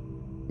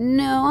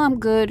 No, I'm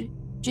good.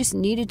 Just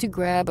needed to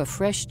grab a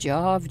fresh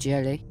jar of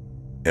jelly.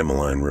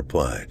 Emmeline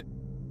replied.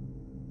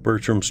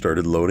 Bertram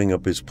started loading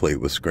up his plate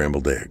with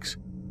scrambled eggs.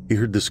 He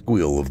heard the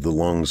squeal of the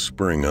long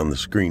spring on the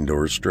screen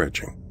door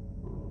stretching.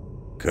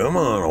 "Come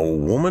on,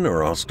 old woman,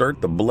 or I'll start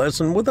the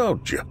blessing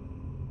without you."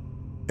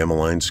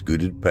 Emmeline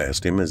scooted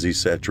past him as he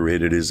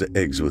saturated his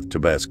eggs with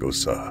Tabasco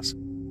sauce.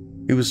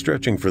 He was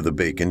stretching for the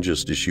bacon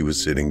just as she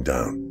was sitting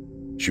down.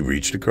 She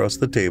reached across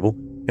the table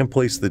and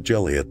placed the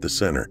jelly at the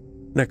center,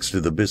 next to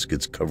the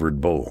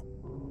biscuits-covered bowl.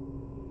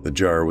 The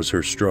jar was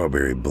her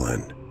strawberry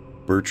blend.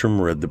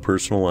 Bertram read the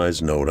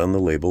personalized note on the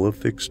label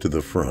affixed to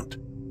the front.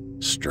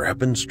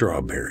 "Strappin'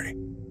 strawberry.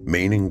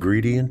 Main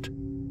ingredient,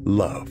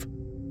 love."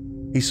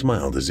 He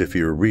smiled as if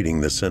he were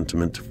reading the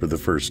sentiment for the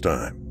first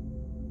time.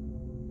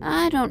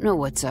 I don't know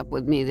what's up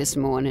with me this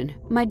morning.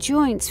 My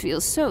joints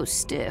feel so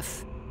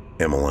stiff.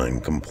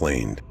 Emmeline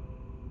complained.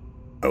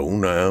 "Oh,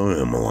 now,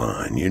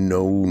 Emmeline, you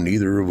know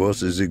neither of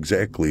us is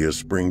exactly a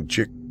spring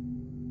chick."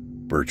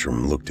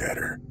 Bertram looked at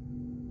her.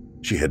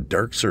 She had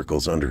dark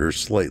circles under her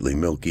slightly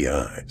milky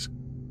eyes.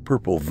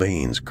 Purple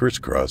veins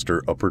crisscrossed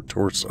her upper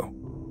torso.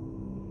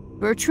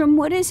 Bertram,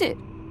 what is it?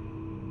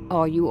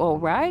 Are you all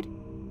right?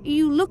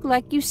 You look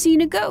like you've seen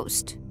a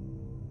ghost.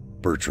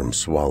 Bertram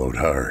swallowed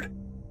hard.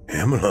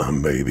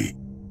 "Emmeline, baby,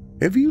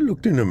 have you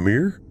looked in a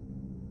mirror?"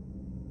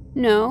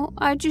 No,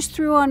 I just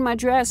threw on my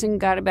dress and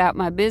got about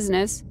my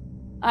business.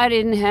 I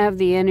didn't have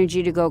the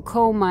energy to go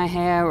comb my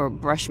hair or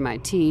brush my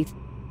teeth.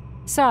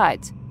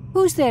 Besides,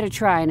 who's there to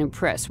try and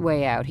impress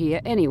way out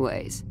here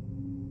anyways?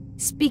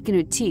 Speaking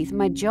of teeth,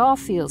 my jaw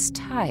feels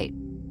tight.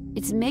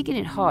 It's making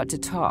it hard to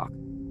talk.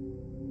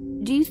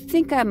 Do you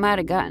think I might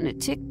have gotten a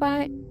tick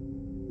bite?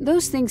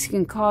 Those things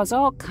can cause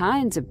all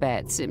kinds of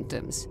bad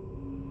symptoms.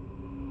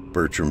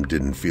 Bertram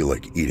didn't feel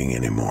like eating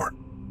anymore.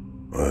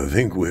 "I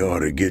think we ought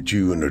to get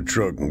you in the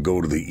truck and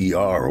go to the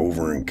ER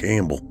over in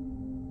Campbell."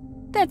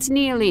 That's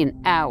nearly an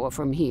hour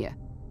from here.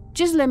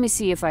 Just let me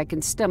see if I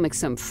can stomach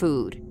some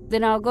food.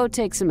 Then I'll go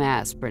take some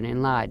aspirin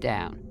and lie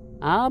down.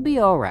 I'll be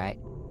all right.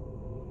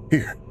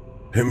 "Here,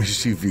 let me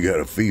see if you got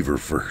a fever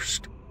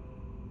first."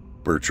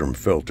 Bertram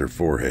felt her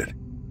forehead.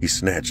 He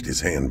snatched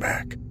his hand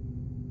back.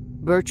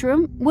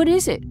 Bertram, what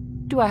is it?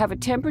 Do I have a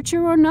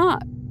temperature or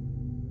not?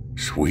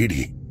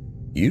 "Sweetie,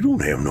 you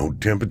don't have no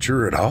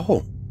temperature at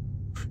all.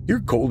 You're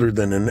colder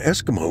than an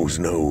Eskimo's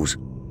nose.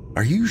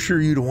 Are you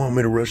sure you don't want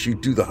me to rush you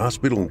to the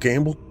hospital in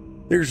Campbell?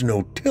 There's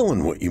no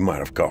telling what you might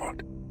have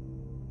caught."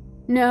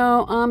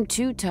 No, I'm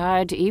too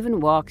tired to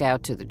even walk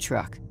out to the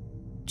truck.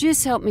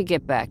 Just help me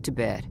get back to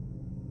bed.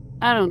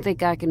 I don't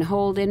think I can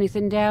hold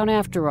anything down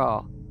after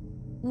all.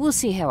 We'll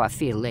see how I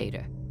feel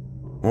later.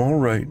 "All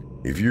right,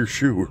 if you're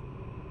sure."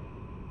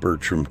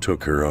 Bertram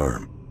took her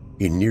arm.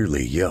 He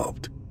nearly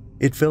yelped.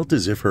 It felt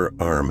as if her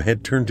arm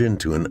had turned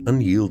into an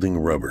unyielding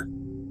rubber.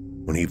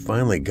 When he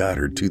finally got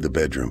her to the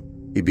bedroom,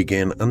 he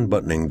began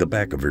unbuttoning the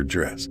back of her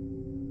dress.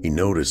 He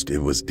noticed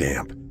it was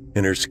damp,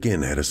 and her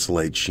skin had a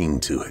slight sheen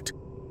to it.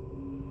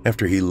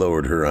 After he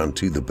lowered her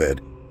onto the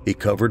bed, he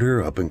covered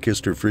her up and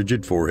kissed her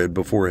frigid forehead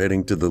before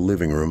heading to the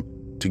living room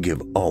to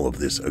give all of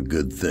this a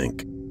good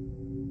think.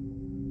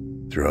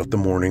 Throughout the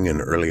morning and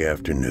early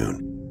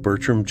afternoon,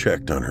 Bertram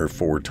checked on her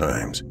 4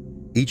 times.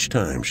 Each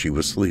time she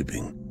was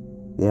sleeping.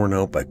 Worn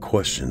out by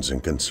questions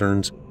and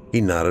concerns,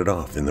 he nodded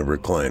off in the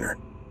recliner.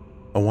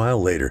 A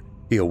while later,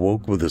 he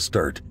awoke with a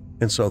start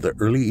and saw the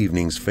early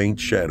evening's faint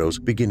shadows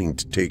beginning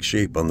to take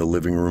shape on the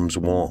living room's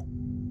wall.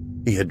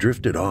 He had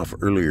drifted off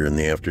earlier in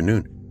the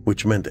afternoon,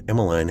 which meant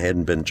Emmeline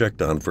hadn't been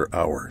checked on for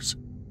hours.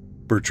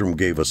 Bertram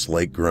gave a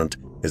slight grunt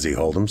as he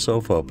hauled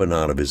himself up and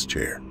out of his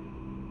chair.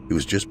 He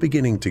was just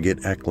beginning to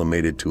get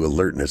acclimated to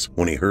alertness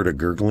when he heard a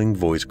gurgling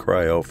voice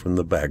cry out from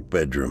the back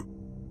bedroom.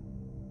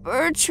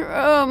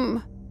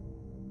 Bertram!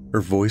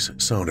 Her voice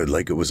sounded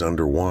like it was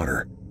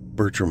underwater.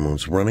 Bertram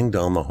was running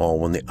down the hall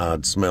when the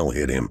odd smell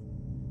hit him.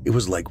 It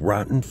was like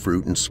rotten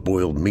fruit and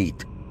spoiled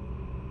meat.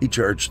 He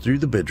charged through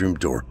the bedroom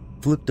door,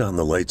 flipped on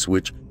the light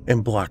switch,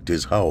 and blocked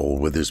his howl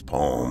with his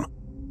palm.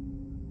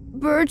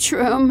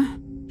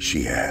 Bertram,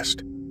 she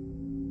asked.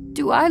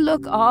 Do I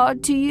look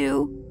odd to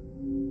you?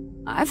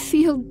 I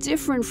feel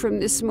different from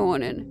this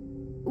morning.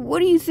 What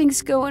do you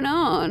think's going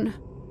on?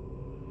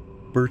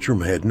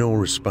 Bertram had no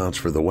response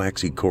for the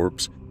waxy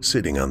corpse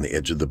sitting on the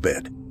edge of the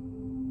bed.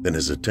 Then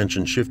his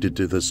attention shifted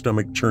to the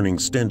stomach-churning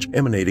stench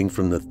emanating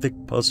from the thick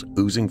pus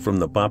oozing from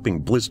the popping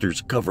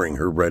blisters covering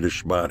her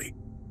reddish body.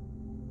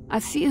 I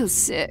feel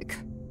sick.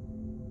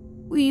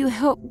 Will you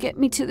help get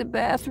me to the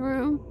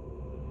bathroom?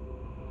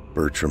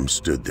 Bertram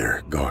stood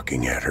there,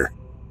 gawking at her.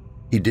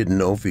 He didn't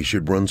know if he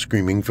should run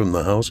screaming from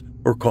the house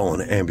or call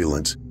an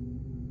ambulance.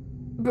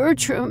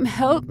 Bertram,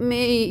 help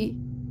me,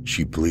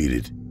 she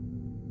pleaded.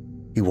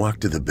 He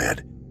walked to the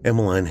bed.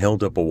 Emmeline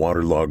held up a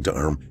waterlogged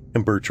arm,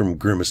 and Bertram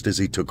grimaced as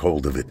he took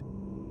hold of it.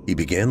 He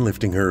began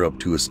lifting her up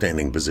to a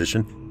standing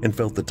position and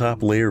felt the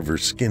top layer of her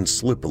skin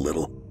slip a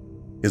little.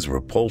 His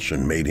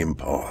repulsion made him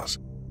pause.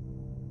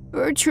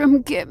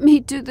 Bertram, get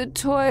me to the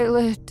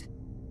toilet.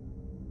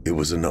 It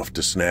was enough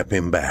to snap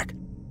him back.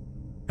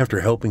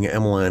 After helping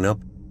Emmeline up,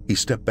 he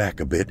stepped back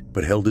a bit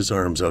but held his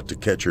arms out to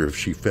catch her if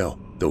she fell,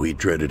 though he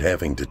dreaded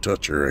having to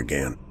touch her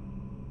again.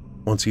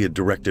 Once he had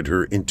directed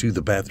her into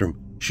the bathroom,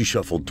 she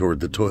shuffled toward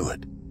the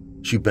toilet.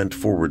 She bent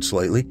forward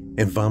slightly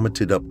and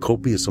vomited up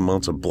copious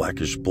amounts of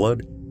blackish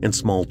blood and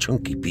small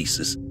chunky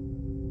pieces.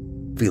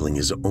 Feeling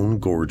his own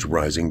gorge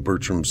rising,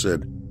 Bertram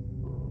said,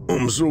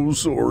 "I'm so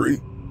sorry,"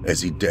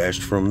 as he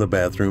dashed from the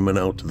bathroom and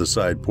out to the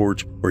side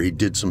porch where he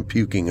did some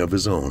puking of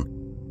his own.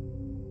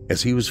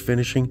 As he was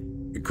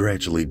finishing, it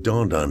gradually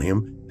dawned on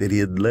him that he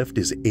had left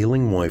his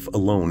ailing wife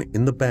alone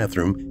in the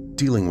bathroom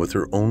dealing with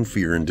her own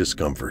fear and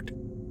discomfort.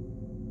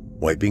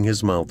 Wiping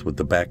his mouth with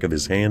the back of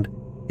his hand,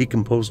 he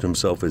composed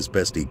himself as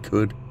best he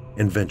could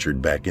and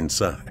ventured back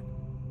inside.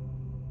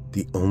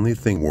 The only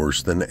thing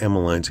worse than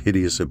Emmeline's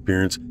hideous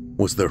appearance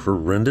was the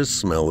horrendous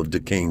smell of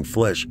decaying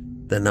flesh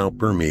that now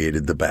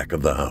permeated the back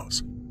of the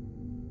house.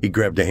 He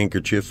grabbed a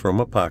handkerchief from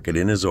a pocket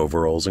in his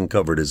overalls and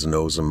covered his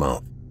nose and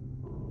mouth.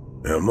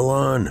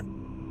 "Emmeline,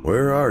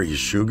 where are you,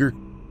 sugar?"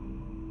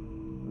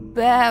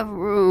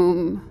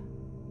 Bathroom,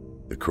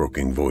 the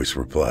croaking voice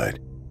replied.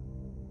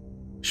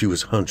 She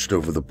was hunched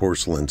over the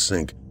porcelain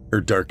sink,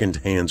 her darkened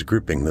hands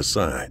gripping the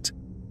sides.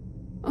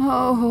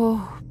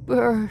 Oh,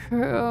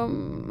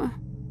 Bertram,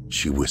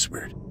 she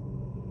whispered.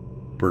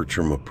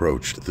 Bertram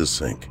approached the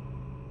sink.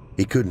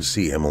 He couldn't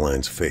see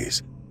Emmeline's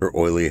face. Her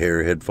oily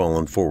hair had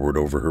fallen forward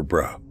over her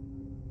brow.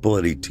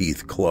 Bloody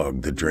teeth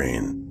clogged the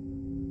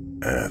drain.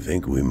 "I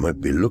think we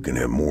might be looking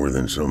at more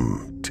than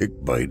some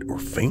tick bite or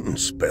fainting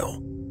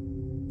spell."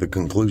 The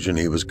conclusion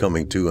he was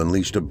coming to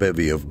unleashed a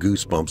bevy of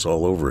goosebumps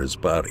all over his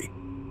body.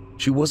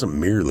 She wasn't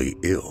merely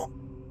ill.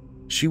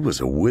 She was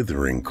a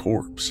withering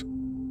corpse.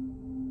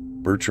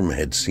 Bertram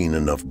had seen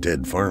enough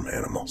dead farm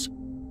animals.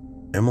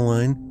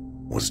 Emmeline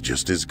was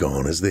just as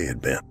gone as they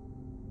had been.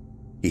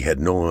 He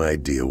had no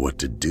idea what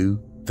to do,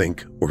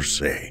 think, or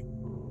say.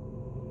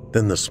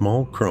 Then the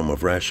small crumb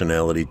of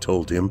rationality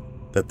told him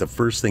that the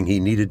first thing he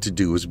needed to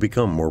do was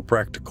become more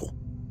practical.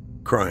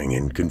 Crying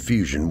in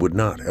confusion would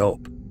not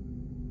help.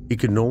 He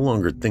could no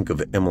longer think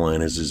of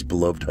Emmeline as his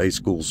beloved high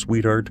school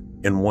sweetheart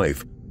and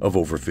wife of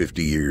over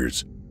 50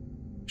 years.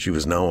 She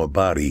was now a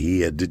body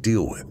he had to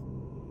deal with.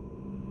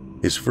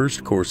 His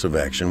first course of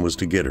action was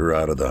to get her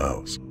out of the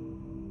house.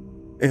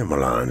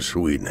 "Emmeline,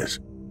 sweetness,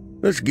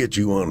 let's get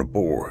you on the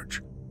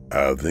porch.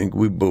 I think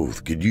we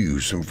both could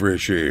use some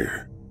fresh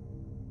air."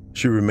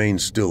 She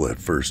remained still at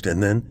first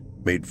and then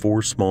made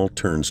 4 small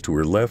turns to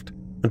her left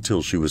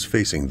until she was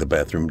facing the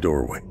bathroom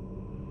doorway.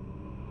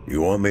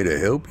 "You want me to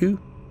help you?"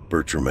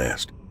 Bertram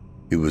asked.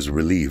 He was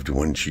relieved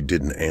when she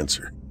didn't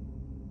answer.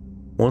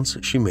 Once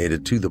she made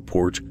it to the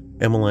porch,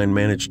 Emmeline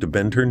managed to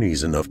bend her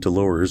knees enough to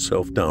lower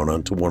herself down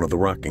onto one of the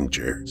rocking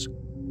chairs.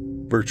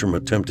 Bertram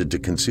attempted to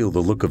conceal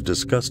the look of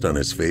disgust on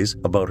his face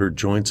about her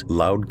joints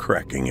loud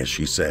cracking as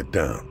she sat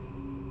down.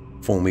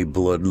 Foamy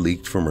blood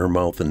leaked from her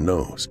mouth and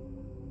nose.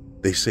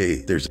 They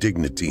say there's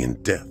dignity in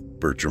death,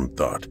 Bertram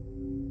thought,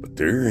 but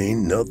there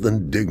ain't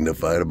nothing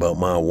dignified about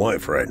my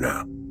wife right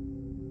now.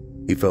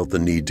 He felt the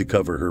need to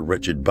cover her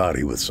wretched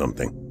body with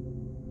something.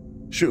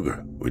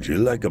 "Sugar, would you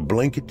like a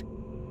blanket?"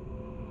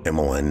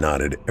 Emmeline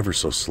nodded ever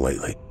so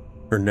slightly,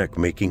 her neck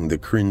making the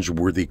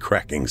cringe-worthy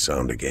cracking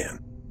sound again.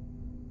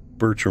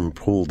 Bertram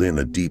pulled in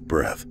a deep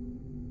breath.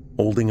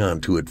 Holding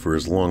on to it for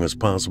as long as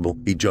possible,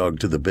 he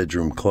jogged to the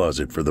bedroom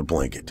closet for the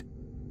blanket.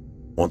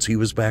 Once he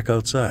was back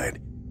outside,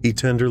 he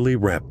tenderly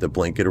wrapped the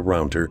blanket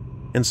around her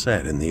and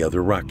sat in the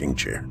other rocking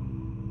chair.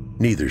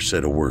 Neither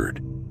said a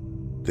word.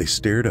 They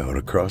stared out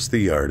across the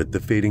yard at the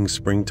fading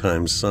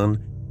springtime sun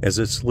as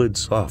it slid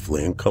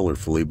softly and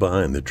colorfully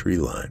behind the tree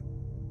line.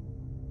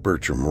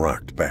 Bertram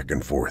rocked back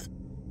and forth.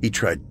 He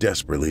tried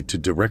desperately to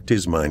direct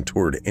his mind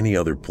toward any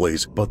other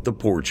place but the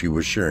porch he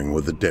was sharing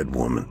with a dead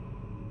woman.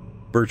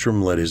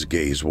 Bertram let his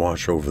gaze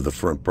wash over the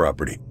front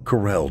property,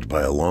 corralled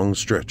by a long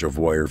stretch of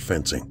wire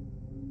fencing.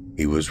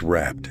 He was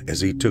rapt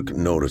as he took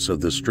notice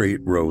of the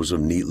straight rows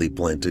of neatly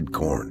planted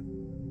corn.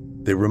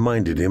 They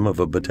reminded him of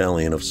a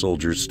battalion of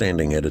soldiers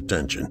standing at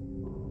attention.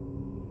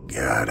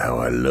 God, how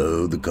I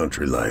love the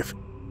country life.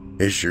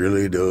 It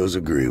surely does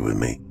agree with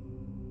me.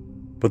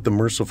 But the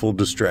merciful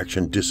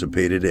distraction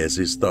dissipated as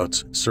his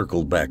thoughts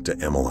circled back to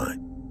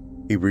Emmeline.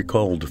 He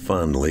recalled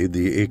fondly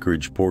the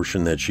acreage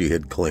portion that she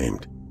had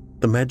claimed,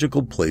 the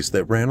magical place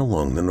that ran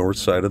along the north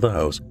side of the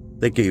house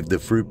that gave the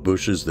fruit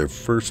bushes their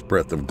first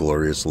breath of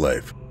glorious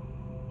life.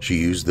 She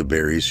used the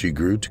berries she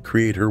grew to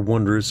create her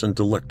wondrous and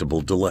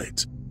delectable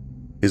delights.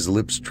 His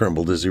lips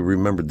trembled as he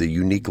remembered the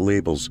unique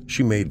labels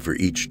she made for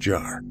each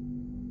jar.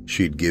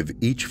 She'd give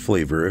each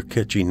flavor a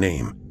catchy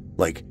name,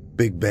 like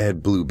Big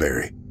Bad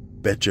Blueberry,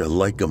 Betcha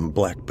Like'em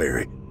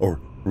Blackberry,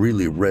 or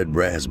Really Red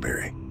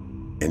Raspberry.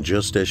 And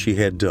just as she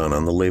had done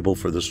on the label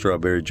for the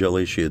strawberry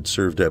jelly she had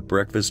served at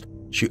breakfast,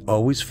 she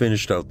always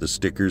finished out the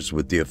stickers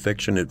with the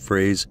affectionate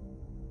phrase,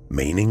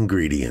 "Main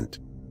ingredient,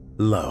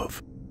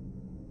 love."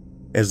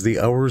 As the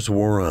hours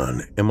wore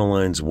on,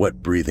 Emmeline's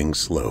wet breathing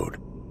slowed.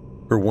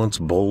 Her once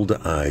bold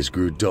eyes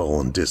grew dull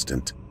and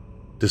distant.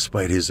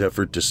 Despite his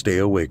effort to stay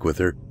awake with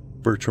her,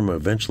 Bertram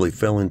eventually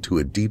fell into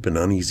a deep and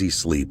uneasy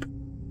sleep.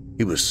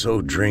 He was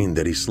so drained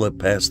that he slept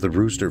past the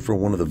rooster for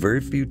one of the very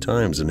few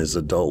times in his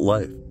adult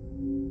life.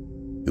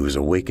 He was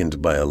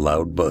awakened by a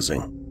loud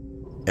buzzing.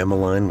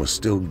 Emmeline was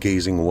still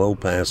gazing well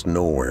past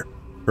nowhere.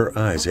 Her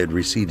eyes had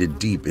receded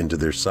deep into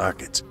their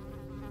sockets.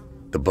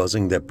 The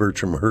buzzing that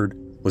Bertram heard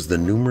was the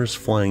numerous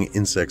flying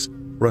insects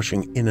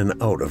rushing in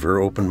and out of her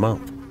open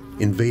mouth,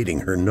 invading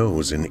her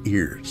nose and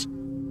ears.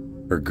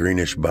 Her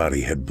greenish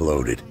body had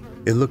bloated.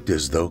 It looked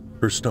as though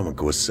her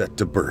stomach was set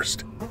to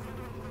burst.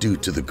 Due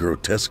to the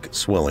grotesque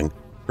swelling,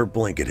 her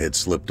blanket had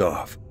slipped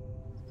off.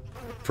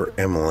 For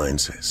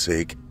Emmeline's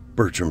sake,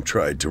 Bertram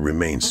tried to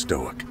remain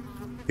stoic.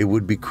 It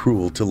would be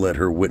cruel to let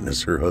her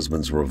witness her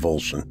husband's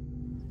revulsion.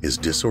 His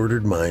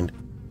disordered mind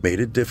made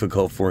it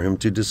difficult for him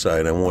to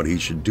decide on what he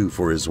should do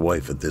for his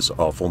wife at this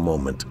awful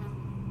moment.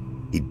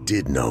 He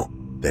did know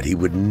that he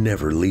would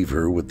never leave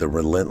her with the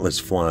relentless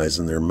flies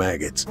and their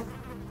maggots.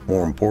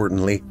 More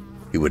importantly,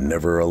 he would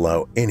never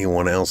allow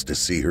anyone else to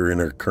see her in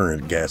her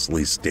current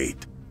ghastly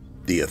state.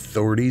 The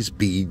authorities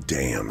be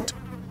damned.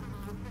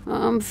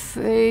 "I'm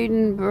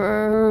fading,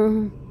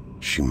 Burr,"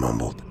 she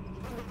mumbled.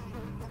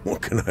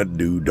 "What can I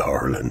do,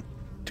 darling?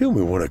 Tell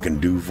me what I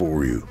can do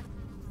for you."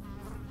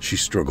 She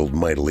struggled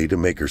mightily to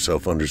make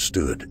herself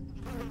understood.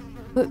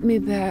 "Put me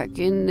back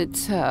in the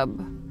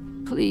tub,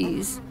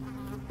 please.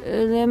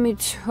 Let me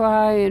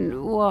try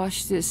and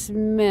wash this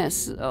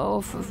mess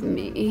off of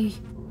me."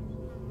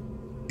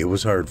 It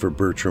was hard for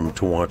Bertram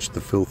to watch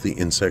the filthy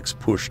insects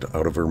pushed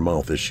out of her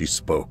mouth as she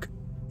spoke.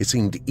 It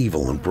seemed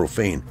evil and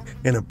profane,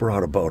 and it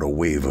brought about a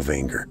wave of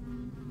anger.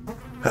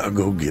 "I'll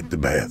go get the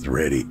bath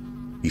ready,"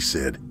 he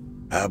said.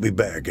 "I'll be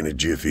back in a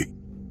jiffy."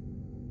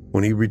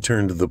 When he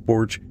returned to the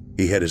porch,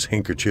 he had his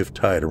handkerchief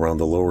tied around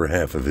the lower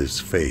half of his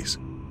face.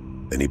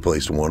 Then he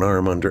placed one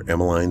arm under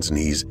Emmeline's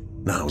knees,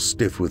 now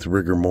stiff with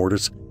rigor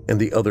mortis, and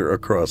the other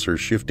across her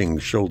shifting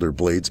shoulder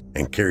blades,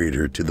 and carried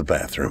her to the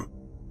bathroom.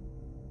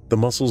 The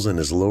muscles in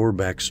his lower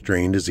back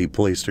strained as he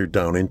placed her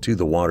down into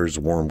the water's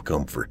warm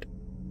comfort.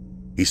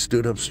 He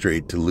stood up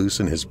straight to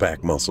loosen his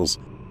back muscles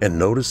and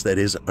noticed that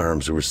his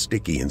arms were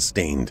sticky and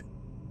stained.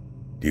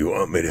 "Do you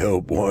want me to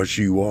help wash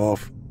you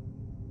off?"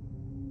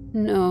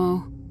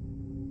 "No,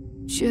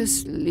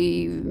 just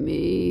leave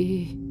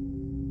me."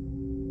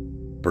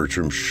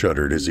 Bertram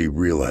shuddered as he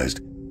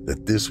realized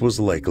that this was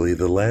likely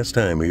the last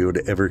time he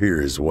would ever hear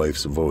his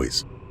wife's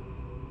voice.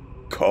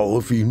 "Call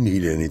if you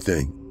need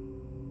anything."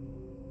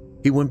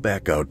 He went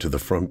back out to the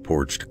front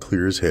porch to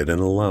clear his head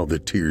and allow the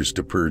tears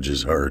to purge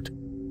his heart.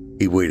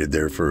 He waited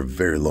there for a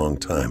very long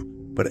time,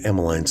 but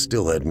Emmeline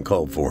still hadn't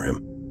called for him.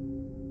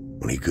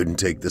 When he couldn't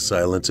take the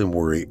silence and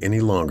worry any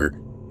longer,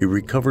 he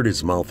recovered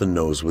his mouth and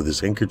nose with his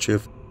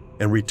handkerchief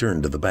and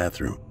returned to the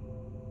bathroom.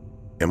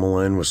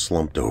 Emmeline was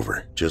slumped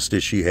over, just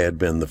as she had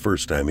been the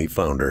first time he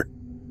found her.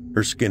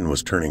 Her skin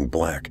was turning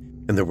black,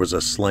 and there was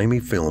a slimy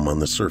film on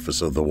the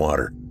surface of the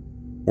water.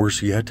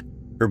 Worse yet,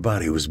 her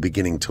body was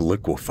beginning to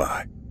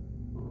liquefy.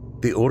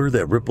 The odor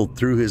that rippled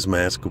through his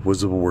mask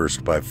was the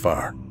worst by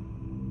far.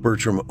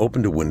 Bertram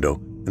opened a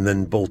window and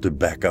then bolted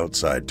back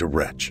outside to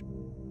retch.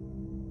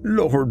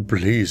 "Lord,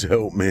 please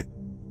help me.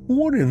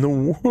 What in the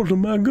world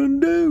am I gonna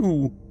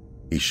do?"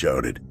 he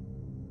shouted.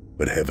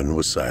 But heaven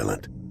was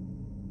silent.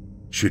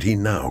 Should he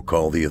now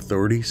call the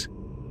authorities?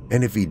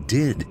 And if he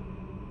did,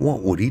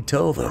 what would he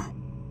tell them?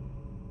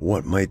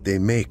 What might they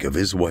make of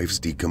his wife's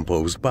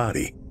decomposed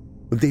body?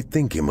 Would they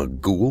think him a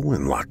ghoul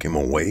and lock him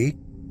away?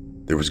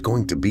 There was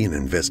going to be an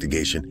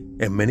investigation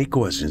and many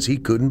questions he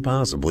couldn't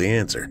possibly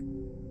answer.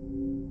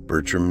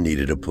 Bertram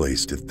needed a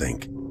place to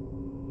think.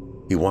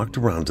 He walked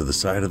around to the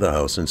side of the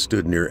house and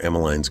stood near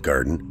Emmeline's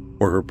garden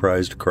where her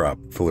prized crop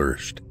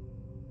flourished.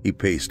 He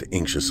paced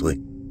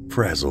anxiously,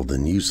 frazzled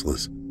and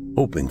useless,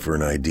 hoping for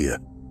an idea.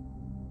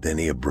 Then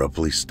he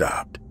abruptly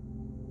stopped.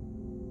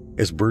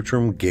 As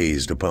Bertram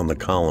gazed upon the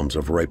columns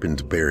of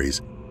ripened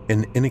berries,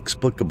 an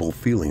inexplicable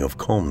feeling of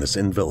calmness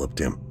enveloped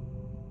him.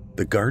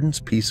 The garden's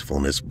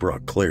peacefulness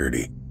brought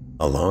clarity,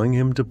 allowing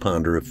him to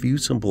ponder a few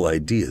simple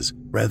ideas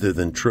rather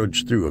than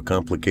trudge through a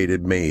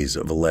complicated maze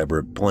of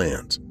elaborate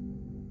plans.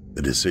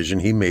 The decision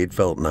he made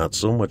felt not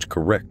so much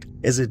correct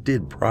as it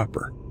did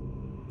proper.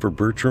 For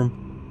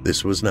Bertram,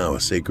 this was now a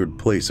sacred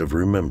place of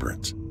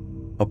remembrance,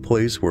 a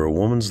place where a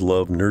woman's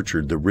love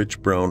nurtured the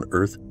rich brown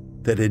earth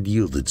that had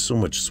yielded so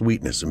much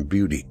sweetness and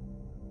beauty.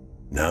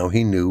 Now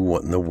he knew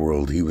what in the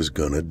world he was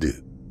gonna do.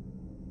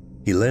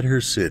 He let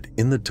her sit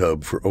in the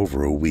tub for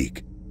over a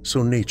week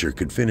so nature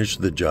could finish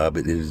the job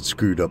it had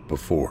screwed up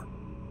before.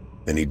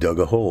 Then he dug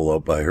a hole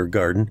out by her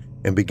garden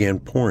and began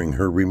pouring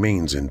her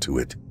remains into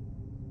it.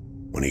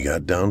 When he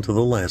got down to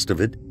the last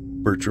of it,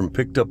 Bertram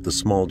picked up the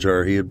small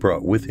jar he had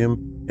brought with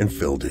him and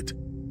filled it.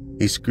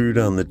 He screwed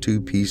on the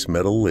two-piece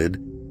metal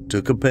lid,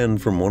 took a pen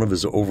from one of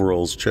his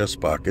overalls' chest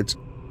pockets,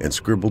 and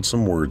scribbled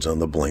some words on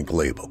the blank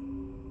label.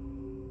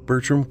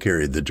 Bertram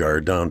carried the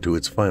jar down to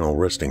its final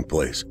resting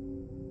place.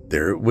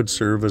 There it would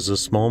serve as a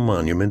small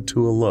monument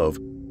to a love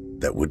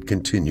that would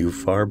continue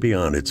far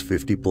beyond its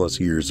 50-plus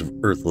years of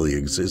earthly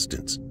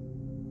existence.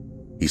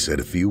 He said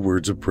a few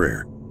words of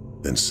prayer,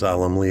 then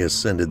solemnly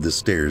ascended the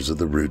stairs of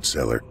the root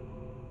cellar.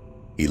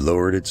 He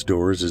lowered its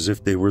doors as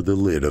if they were the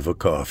lid of a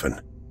coffin.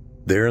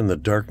 There in the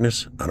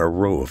darkness, on a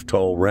row of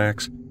tall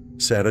racks,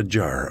 sat a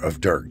jar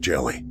of dark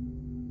jelly.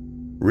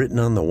 Written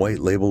on the white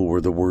label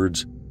were the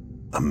words,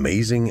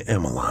 "Amazing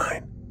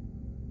Emmeline."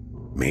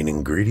 Main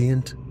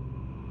ingredient?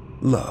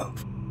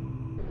 Love.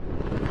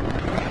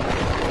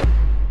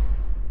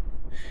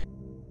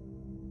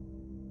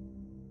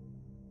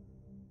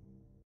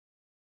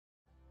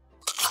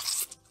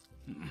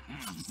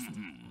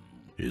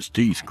 His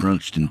teeth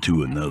crunched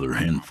into another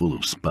handful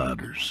of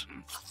spiders.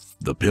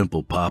 The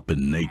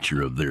pimple-popping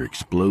nature of their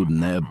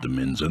exploding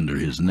abdomens under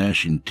his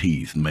gnashing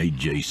teeth made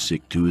Jay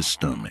sick to his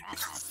stomach.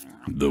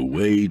 The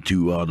way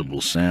too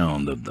audible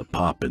sound of the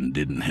popping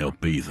didn't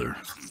help either.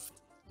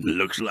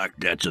 Looks like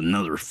that's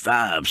another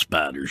 5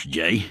 spiders,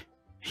 Jay.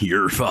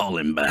 You're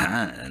falling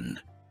behind.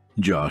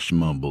 Josh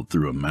mumbled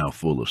through a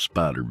mouthful of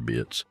spider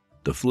bits,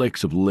 the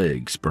flecks of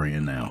legs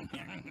spraying out.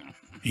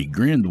 He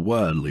grinned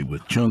widely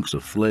with chunks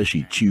of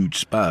fleshy chewed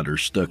spider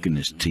stuck in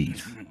his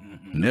teeth.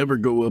 Never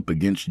go up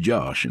against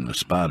Josh in a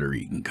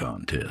spider-eating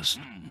contest.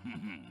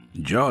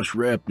 Josh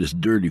wrapped his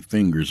dirty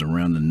fingers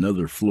around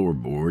another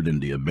floorboard in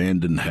the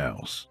abandoned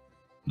house.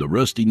 The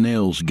rusty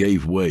nails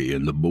gave way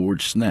and the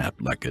board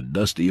snapped like a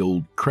dusty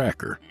old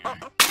cracker.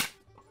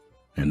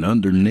 And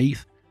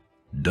underneath,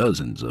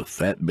 dozens of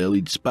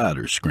fat-bellied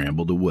spiders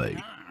scrambled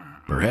away,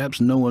 perhaps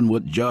knowing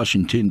what Josh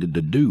intended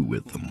to do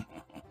with them.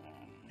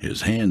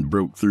 His hand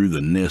broke through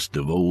the nest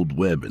of old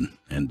webbing,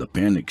 and the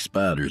panicked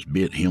spiders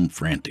bit him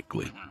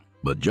frantically.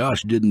 But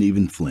Josh didn't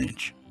even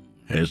flinch.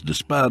 As the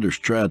spiders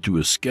tried to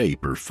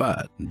escape or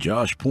fight,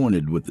 Josh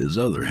pointed with his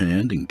other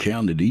hand and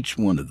counted each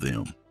one of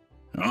them.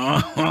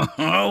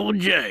 Oh,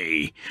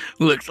 Jay,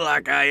 looks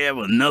like I have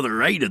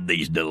another 8 of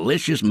these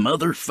delicious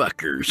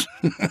motherfuckers.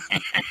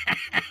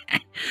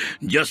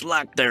 Just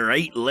like their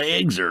 8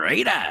 legs or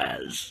 8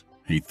 eyes.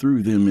 He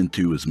threw them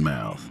into his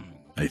mouth.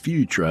 A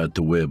few tried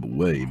to web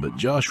away, but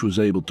Josh was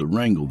able to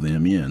wrangle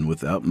them in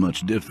without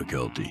much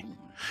difficulty.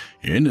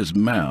 In his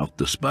mouth,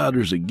 the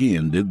spiders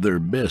again did their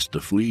best to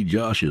flee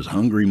Josh's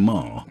hungry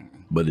maw,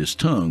 but his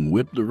tongue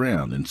whipped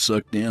around and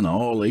sucked in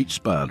all 8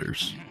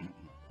 spiders.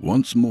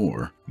 Once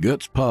more,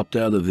 guts popped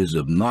out of his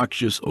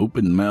obnoxious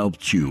open-mouthed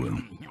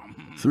chewing.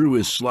 Through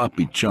his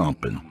sloppy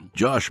chomping,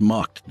 Josh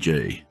mocked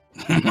Jay.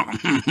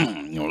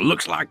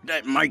 Looks like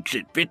that makes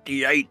it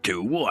 58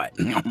 to what?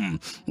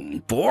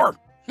 4?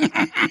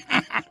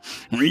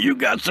 You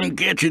got some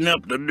catching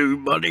up to do,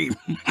 buddy.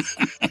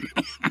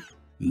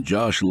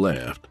 Josh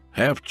laughed,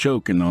 half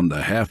choking on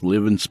the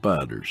half-living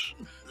spiders.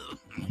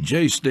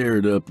 Jay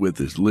stared up with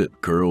his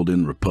lip curled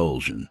in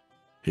repulsion.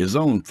 His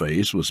own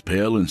face was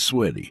pale and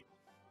sweaty.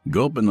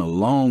 Gulping a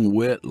long,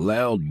 wet,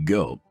 loud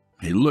gulp,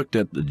 he looked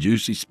at the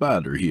juicy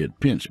spider he had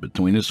pinched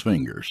between his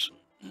fingers.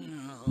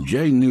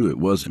 Jay knew it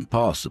wasn't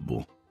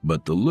possible,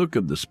 but the look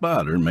of the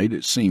spider made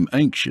it seem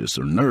anxious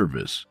or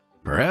nervous,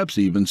 perhaps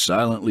even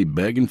silently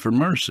begging for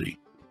mercy.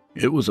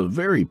 It was a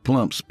very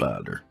plump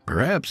spider,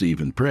 perhaps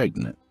even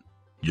pregnant.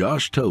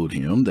 Josh told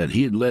him that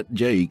he had let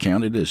Jay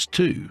count it as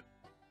 2.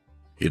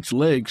 Its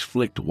legs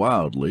flicked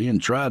wildly and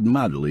tried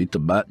mightily to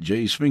bite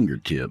Jay's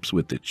fingertips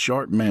with its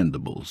sharp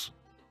mandibles.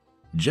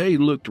 Jay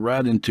looked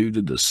right into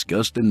the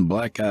disgusting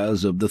black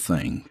eyes of the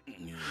thing.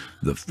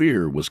 The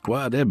fear was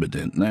quite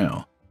evident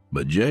now,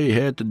 but Jay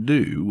had to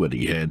do what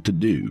he had to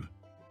do.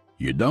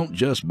 You don't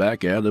just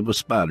back out of a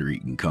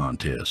spider-eating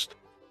contest.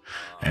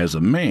 As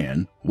a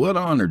man, what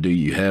honor do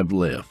you have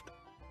left?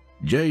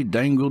 Jay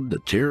dangled the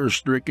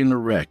terror-stricken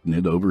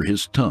arachnid over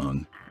his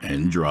tongue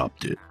and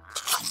dropped it.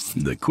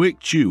 The quick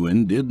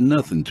chewing did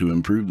nothing to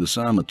improve the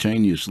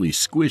simultaneously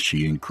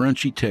squishy and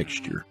crunchy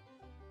texture.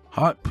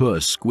 Hot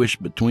pus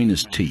squished between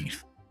his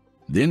teeth.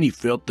 Then he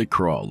felt the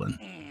crawling.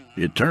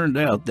 It turned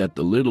out that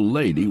the little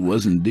lady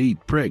was indeed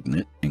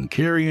pregnant and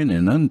carrying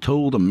an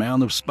untold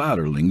amount of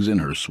spiderlings in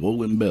her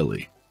swollen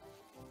belly.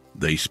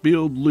 They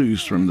spilled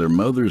loose from their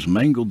mother's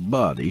mangled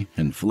body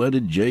and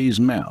flooded Jay's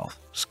mouth,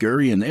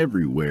 scurrying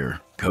everywhere,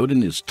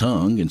 coating his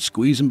tongue and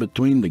squeezing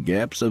between the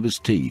gaps of his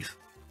teeth.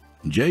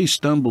 Jay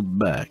stumbled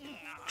back,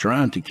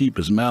 trying to keep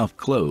his mouth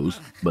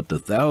closed, but the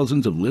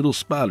thousands of little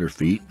spider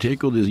feet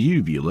tickled his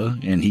uvula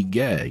and he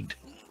gagged.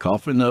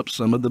 coughing up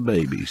some of the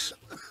babies.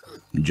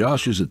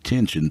 Josh's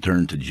attention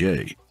turned to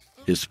Jay.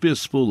 His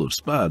fistful of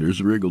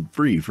spiders wriggled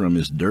free from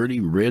his dirty,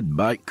 red,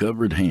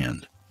 bite-covered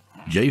hand.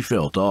 Jay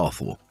felt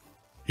awful.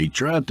 He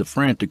tried to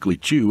frantically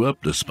chew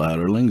up the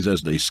spiderlings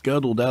as they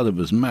scuttled out of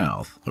his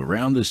mouth,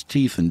 around his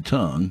teeth and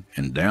tongue,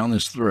 and down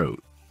his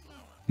throat.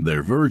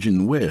 Their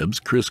virgin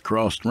webs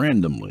crisscrossed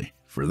randomly,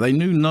 for they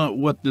knew not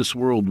what this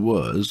world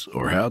was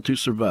or how to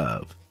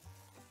survive.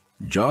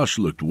 Josh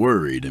looked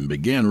worried and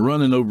began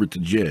running over to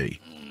Jay.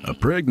 A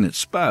pregnant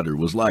spider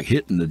was like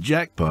hitting the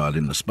jackpot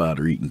in the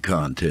spider-eating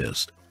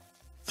contest.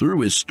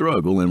 Through his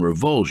struggle and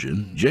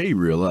revulsion, Jay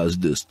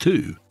realized this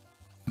too.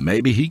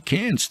 Maybe he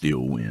can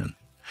still win.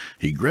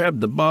 He grabbed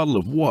the bottle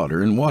of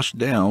water and washed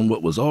down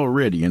what was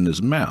already in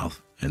his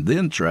mouth, and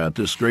then tried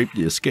to scrape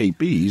the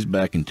escapees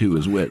back into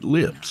his wet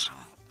lips.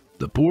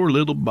 The poor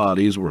little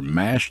bodies were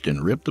mashed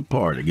and ripped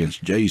apart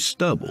against Jay's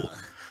stubble,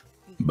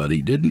 but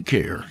he didn't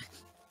care.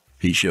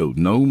 He showed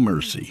no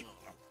mercy.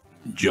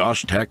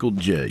 Josh tackled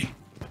Jay.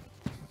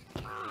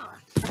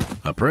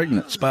 A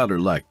pregnant spider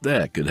like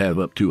that could have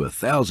up to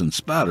 1,000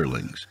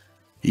 spiderlings.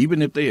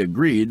 Even if they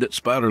agreed that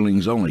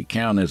spiderlings only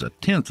count as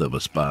 1/10 of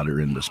a spider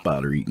in the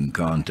spider-eating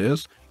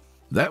contest,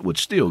 that would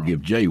still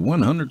give Jay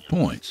 100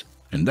 points,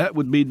 and that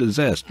would be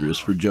disastrous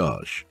for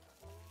Josh.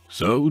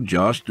 So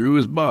Josh threw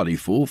his body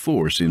full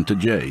force into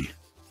Jay.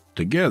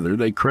 Together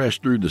they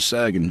crashed through the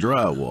sagging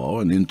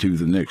drywall and into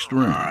the next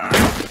room.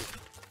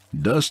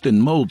 Dust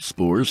and mold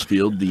spores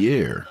filled the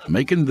air,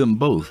 making them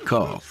both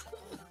cough.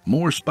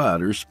 More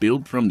spiders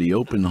spilled from the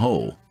open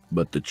hole,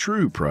 but the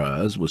true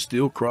prize was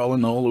still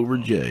crawling all over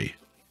Jay.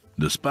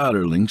 The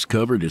spiderlings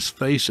covered his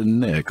face and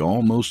neck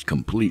almost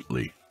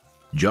completely.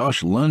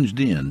 Josh lunged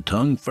in,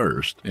 tongue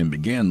first, and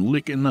began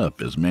licking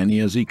up as many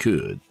as he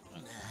could.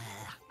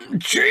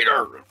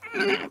 Cheater!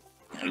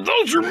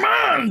 Those are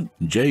mine!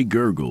 Jay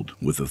gurgled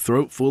with a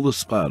throat full of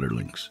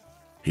spiderlings.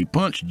 He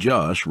punched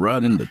Josh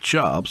right in the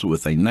chops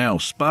with a now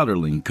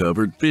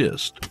spiderling-covered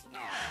fist.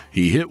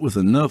 He hit with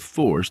enough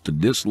force to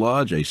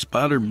dislodge a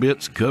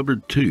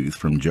spider-bits-covered tooth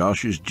from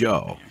Josh's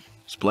jaw,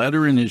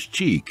 splattering his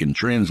cheek in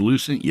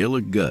translucent yellow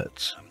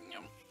guts.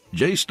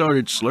 Jay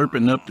started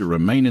slurping up the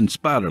remaining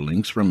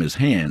spiderlings from his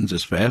hands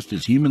as fast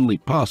as humanly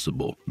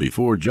possible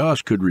before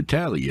Josh could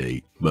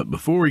retaliate, but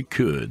before he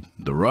could,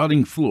 the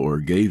rotting floor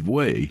gave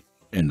way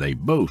and they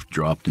both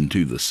dropped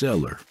into the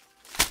cellar.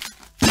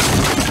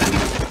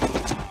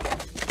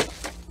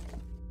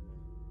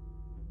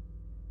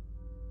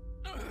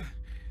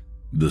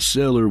 The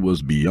cellar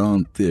was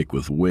beyond thick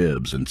with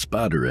webs and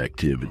spider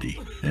activity,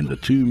 and the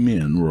two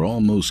men were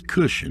almost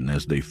cushioned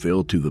as they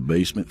fell to the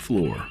basement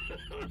floor.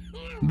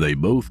 They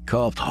both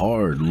coughed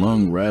hard,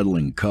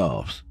 lung-rattling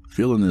coughs,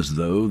 feeling as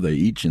though they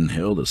each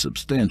inhaled a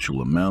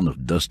substantial amount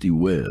of dusty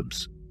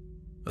webs.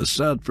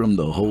 Aside from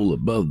the hole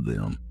above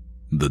them,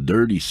 the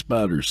dirty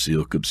spider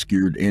silk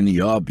obscured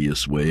any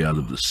obvious way out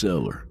of the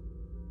cellar.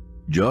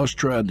 Josh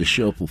tried to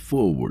shuffle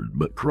forward,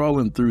 but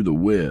crawling through the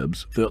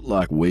webs felt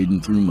like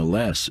wading through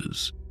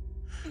molasses.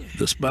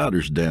 The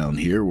spiders down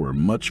here were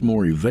much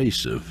more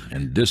evasive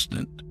and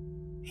distant.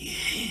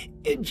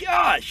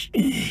 Josh!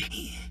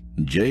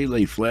 Jay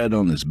lay flat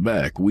on his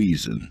back,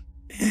 wheezing.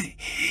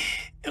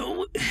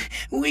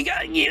 We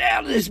gotta get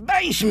out of this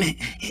basement.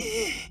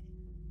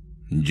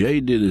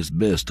 Jay did his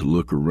best to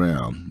look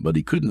around, but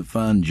he couldn't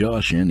find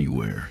Josh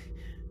anywhere.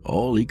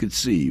 All he could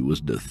see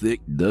was the thick,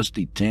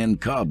 dusty tan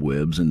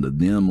cobwebs in the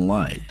dim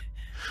light.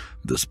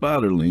 The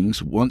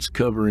spiderlings, once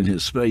covering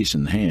his face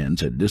and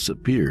hands, had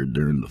disappeared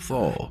during the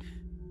fall.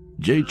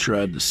 Jay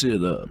tried to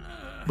sit up,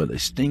 but a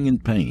stinging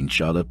pain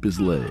shot up his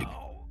leg.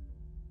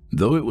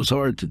 Though it was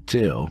hard to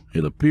tell,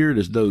 it appeared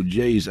as though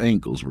Jay's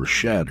ankles were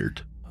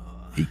shattered.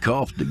 He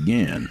coughed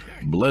again,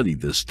 bloody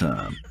this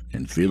time,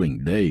 and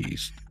feeling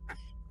dazed.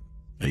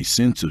 A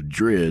sense of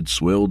dread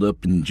swelled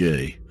up in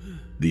Jay.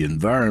 The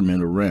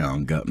environment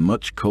around got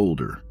much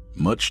colder,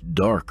 much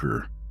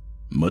darker,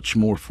 much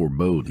more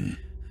foreboding.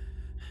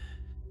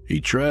 He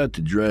tried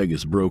to drag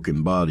his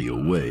broken body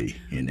away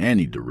in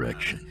any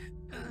direction.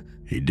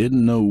 He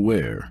didn't know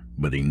where,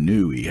 but he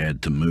knew he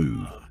had to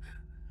move.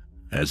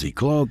 As he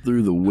clawed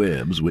through the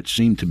webs, which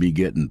seemed to be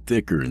getting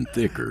thicker and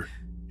thicker,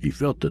 he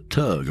felt a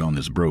tug on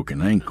his broken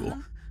ankle.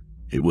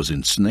 It was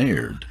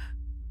ensnared.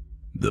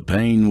 The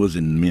pain was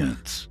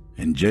immense,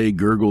 and Jay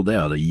gurgled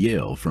out a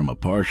yell from a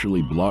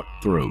partially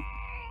blocked throat.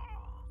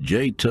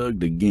 Jay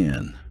tugged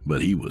again,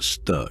 but he was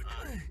stuck.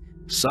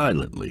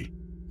 Silently,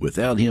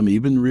 without him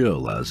even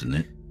realizing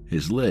it,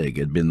 his leg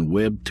had been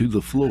webbed to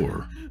the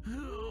floor.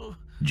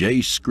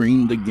 Jay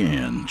screamed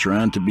again,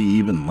 trying to be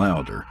even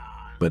louder,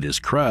 but his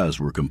cries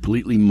were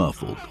completely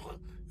muffled.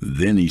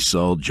 Then he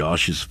saw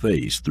Josh's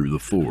face through the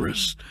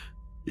forest.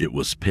 It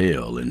was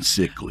pale and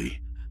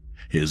sickly.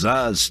 His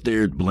eyes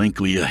stared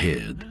blankly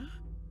ahead.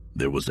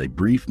 There was a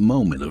brief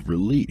moment of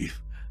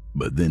relief,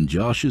 but then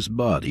Josh's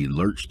body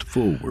lurched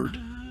forward,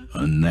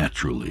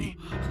 unnaturally.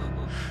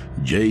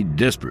 Jay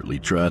desperately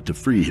tried to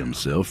free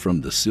himself from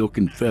the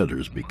silken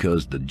feathers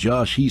because the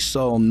Josh he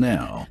saw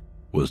now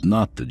was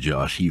not the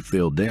Josh he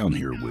fell down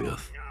here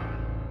with.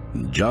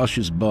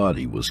 Josh's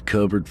body was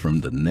covered from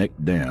the neck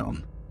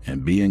down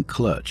and being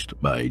clutched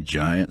by a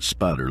giant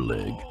spider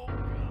leg.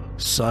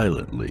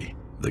 Silently,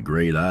 the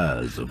great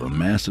eyes of a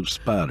massive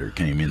spider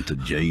came into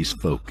Jay's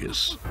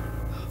focus.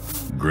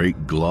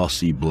 Great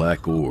glossy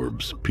black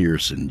orbs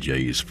piercing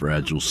Jay's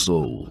fragile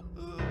soul.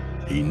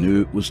 He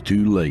knew it was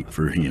too late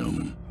for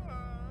him.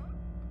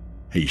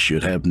 He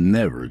should have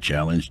never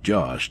challenged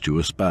Josh to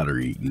a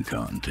spider-eating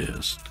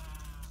contest.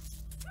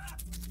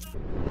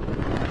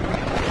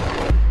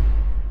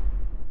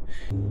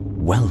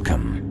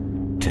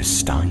 Welcome to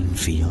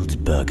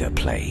Steinfeld Burger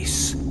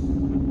Place.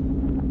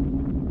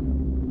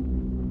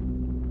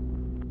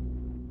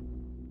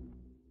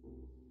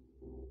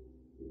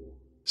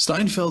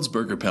 Steinfeld's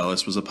Burger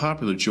Palace was a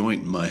popular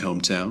joint in my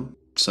hometown.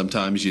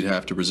 Sometimes you'd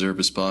have to reserve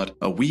a spot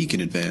a week in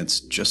advance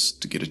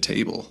just to get a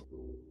table.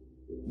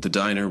 The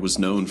diner was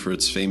known for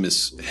its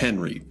famous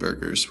Henry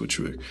burgers, which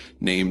were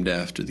named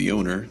after the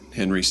owner,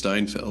 Henry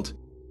Steinfeld.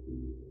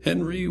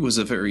 Henry was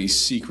a very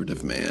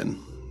secretive man,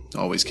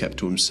 always kept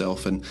to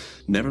himself and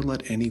never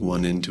let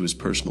anyone into his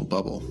personal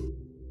bubble.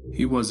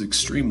 He was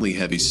extremely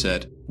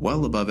heavy-set,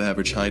 well above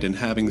average height, and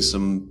having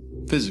some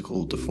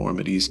physical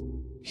deformities.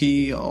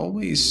 He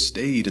always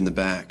stayed in the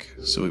back,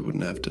 so he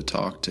wouldn't have to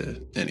talk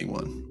to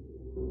anyone.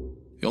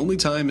 The only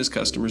time his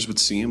customers would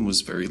see him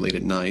was very late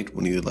at night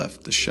when he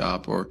left the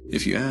shop or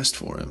if you asked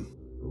for him.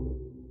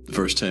 The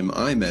first time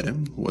I met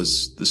him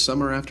was the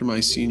summer after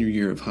my senior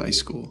year of high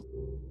school.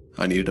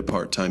 I needed a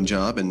part-time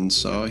job and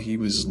saw he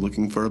was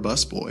looking for a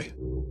busboy.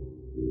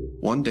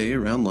 One day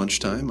around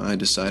lunchtime, I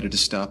decided to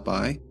stop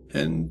by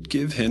and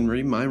give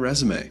Henry my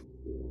resume.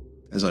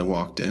 As I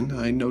walked in,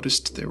 I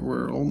noticed there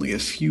were only a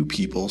few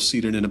people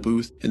seated in a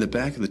booth in the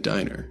back of the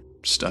diner,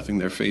 stuffing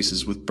their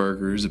faces with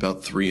burgers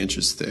about 3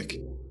 inches thick,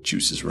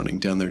 juices running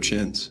down their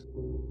chins.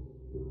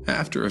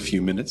 After a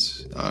few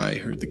minutes, I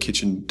heard the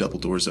kitchen double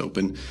doors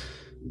open.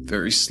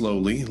 Very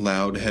slowly,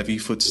 loud, heavy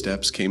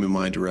footsteps came in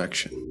my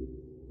direction.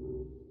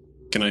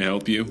 "Can I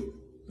help you?"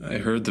 I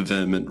heard the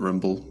vehement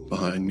rumble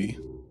behind me.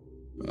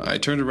 I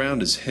turned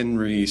around as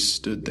Henry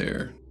stood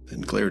there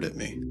and glared at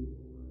me.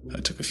 I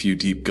took a few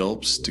deep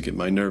gulps to get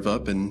my nerve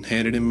up and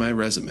handed him my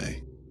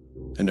resume.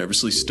 I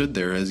nervously stood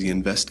there as he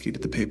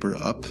investigated the paper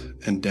up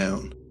and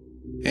down,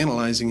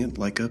 analyzing it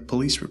like a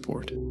police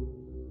report.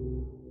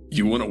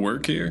 "You want to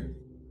work here?"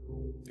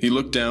 He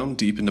looked down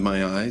deep into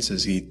my eyes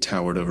as he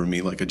towered over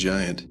me like a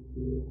giant.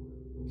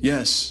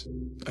 "Yes,"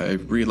 I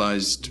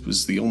realized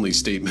was the only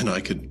statement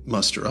I could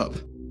muster up.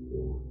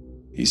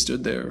 He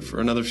stood there for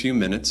another few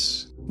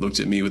minutes, looked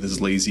at me with his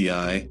lazy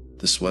eye.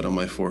 The sweat on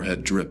my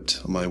forehead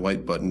dripped on my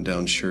white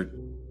button-down shirt.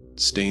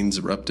 Stains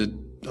erupted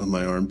on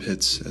my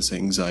armpits as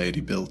anxiety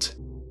built.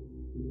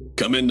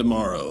 "Come in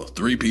tomorrow,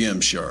 3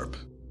 p.m. sharp."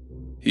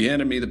 He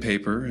handed me the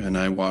paper, and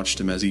I watched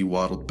him as he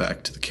waddled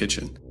back to the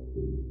kitchen.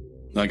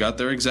 I got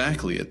there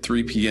exactly at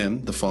 3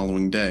 p.m. the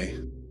following day.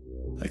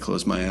 I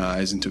closed my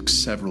eyes and took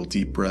several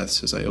deep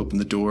breaths as I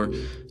opened the door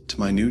to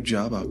my new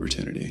job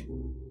opportunity.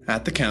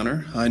 At the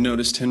counter, I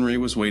noticed Henry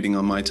was waiting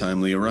on my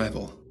timely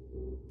arrival.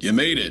 "You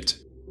made it,"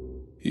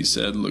 he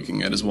said,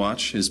 looking at his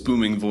watch. His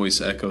booming voice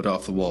echoed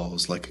off the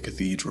walls like a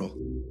cathedral.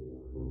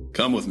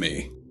 "Come with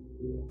me."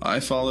 I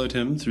followed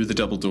him through the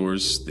double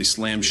doors. They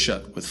slammed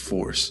shut with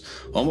force,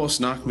 almost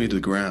knocked me to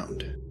the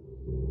ground.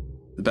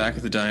 The back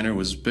of the diner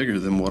was bigger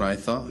than what I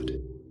thought.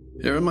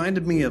 It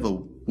reminded me of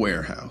a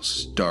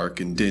warehouse, dark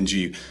and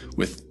dingy,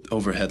 with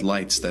overhead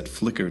lights that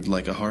flickered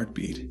like a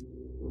heartbeat.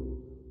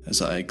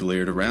 As I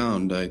glared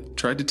around, I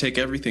tried to take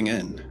everything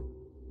in.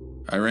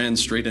 I ran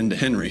straight into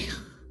Henry.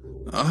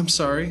 "I'm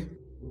sorry."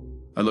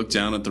 I looked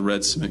down at the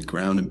red cement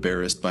ground,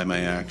 embarrassed by my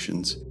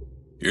actions.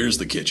 "Here's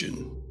the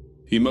kitchen."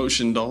 He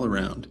motioned all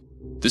around.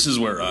 "This is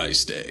where I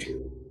stay."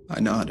 I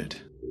nodded.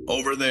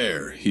 "Over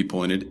there," he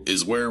pointed,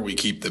 "is where we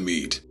keep the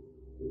meat."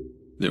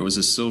 There was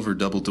a silver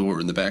double door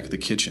in the back of the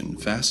kitchen,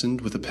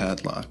 fastened with a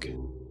padlock.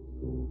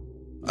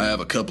 "I have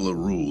a couple of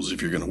rules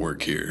if you're going to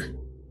work here."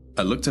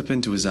 I looked up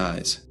into his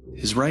eyes,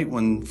 his right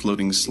one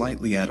floating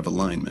slightly out of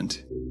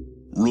alignment.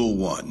 "Rule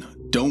 1,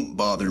 don't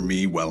bother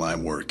me while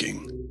I'm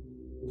working."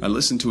 I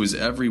listened to his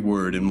every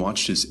word and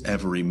watched his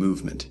every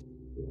movement.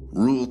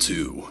 "Rule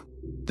 2,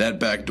 that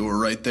back door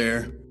right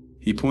there,"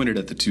 he pointed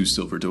at the 2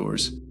 silver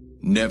doors,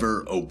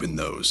 "never open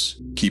those.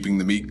 Keeping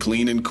the meat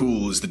clean and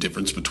cool is the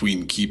difference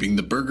between keeping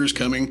the burgers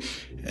coming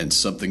and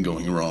something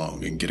going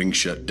wrong and getting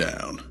shut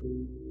down."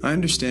 "I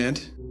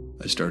understand,"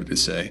 I started to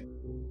say.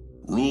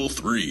 "Rule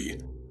 3,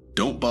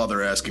 don't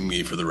bother asking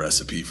me for the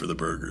recipe for the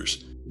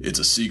burgers. It's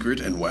a secret,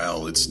 and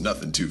while it's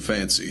nothing too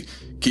fancy,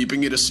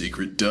 keeping it a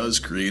secret does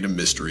create a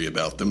mystery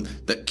about them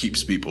that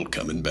keeps people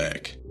coming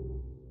back."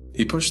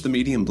 He pushed the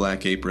medium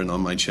black apron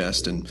on my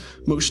chest and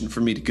motioned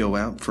for me to go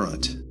out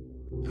front.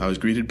 I was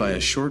greeted by a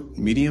short,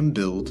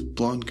 medium-build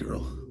blonde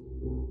girl.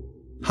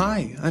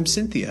 "Hi, I'm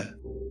Cynthia,"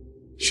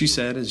 she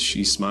said as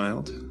she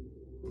smiled.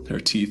 Her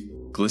teeth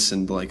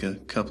glistened like a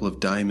couple of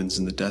diamonds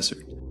in the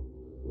desert.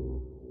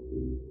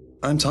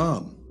 "I'm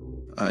Tom,"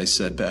 I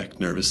said back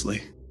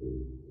nervously.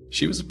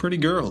 She was a pretty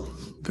girl,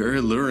 very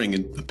alluring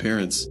in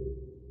appearance.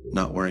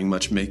 not wearing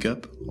much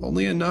makeup,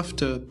 only enough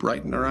to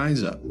brighten her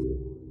eyes up.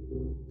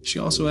 She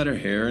also had her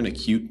hair in a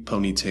cute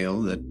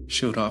ponytail that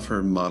showed off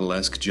her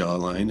model-esque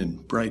jawline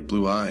and bright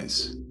blue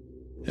eyes.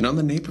 And on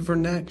the nape of her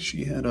neck,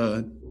 she had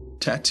a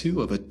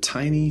tattoo of a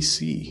tiny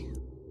C.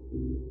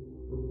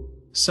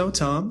 "So,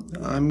 Tom,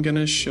 I'm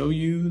gonna show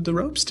you the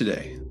ropes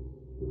today."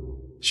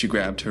 She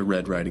grabbed her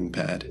red writing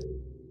pad.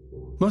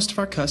 "Most of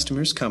our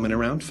customers come in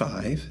around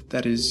 5.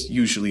 That is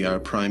usually our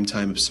prime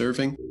time of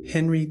serving.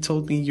 Henry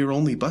told me you're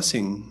only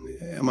bussing.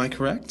 Am I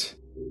correct?"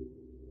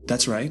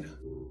 "That's right,"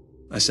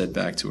 I said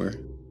back to her.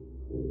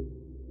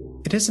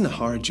 "It isn't a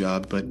hard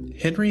job, but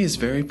Henry is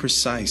very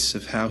precise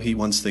of how he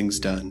wants things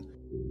done."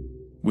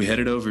 We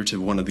headed over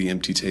to one of the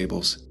empty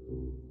tables.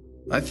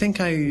 "I think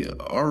I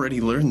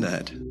already learned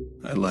that."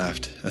 I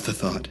laughed at the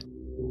thought.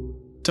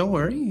 "Don't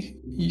worry,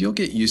 you'll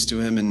get used to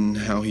him and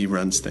how he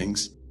runs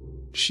things,"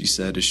 she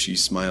said as she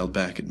smiled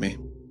back at me.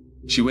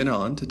 She went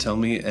on to tell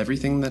me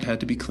everything that had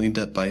to be cleaned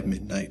up by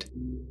midnight.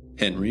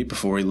 Henry,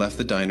 before he left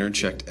the diner,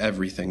 checked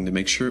everything to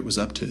make sure it was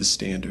up to his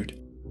standard.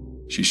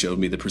 She showed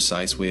me the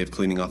precise way of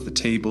cleaning off the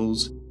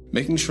tables,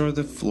 making sure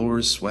the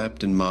floors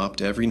swept and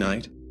mopped every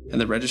night, and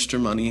the register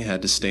money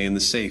had to stay in the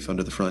safe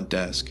under the front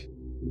desk.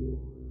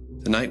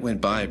 The night went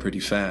by pretty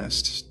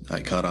fast.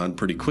 I caught on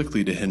pretty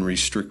quickly to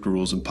Henry's strict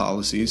rules and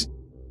policies.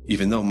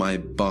 Even though my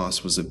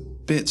boss was a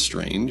bit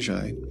strange,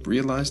 I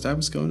realized I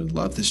was going to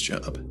love this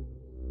job.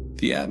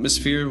 The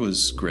atmosphere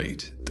was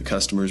great, the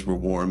customers were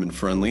warm and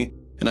friendly,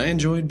 and I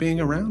enjoyed being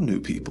around new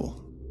people.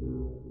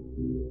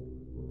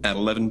 At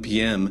 11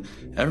 p.m.,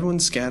 everyone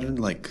scattered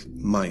like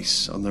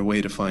mice on their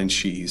way to find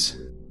cheese.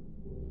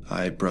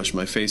 I brushed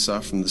my face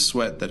off from the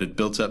sweat that had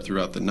built up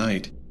throughout the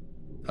night.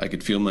 I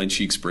could feel my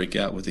cheeks break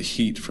out with the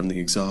heat from the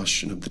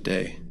exhaustion of the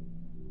day.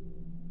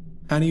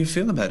 "How do you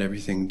feel about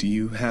everything? Do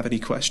you have any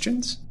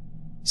questions?"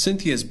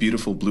 Cynthia's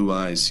beautiful blue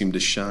eyes seemed to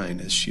shine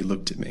as she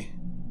looked at me.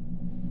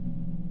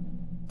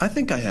 "I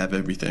think I have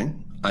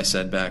everything," I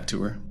said back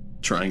to her,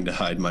 trying to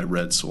hide my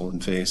red, swollen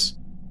face.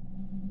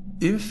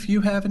 "If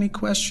you have any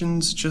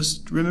questions,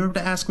 just remember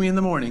to ask me in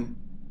the morning.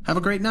 Have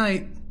a great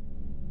night."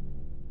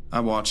 I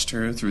watched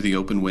her through the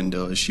open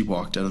window as she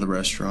walked out of the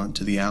restaurant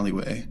to the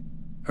alleyway.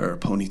 Her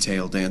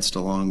ponytail danced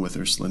along with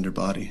her slender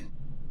body.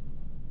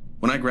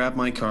 When I grabbed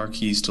my car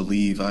keys to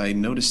leave, I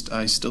noticed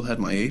I still had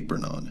my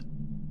apron on.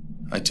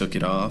 I took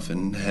it off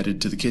and headed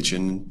to the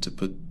kitchen to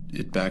put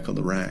it back on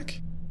the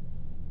rack.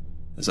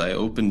 As I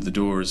opened the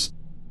doors,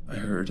 I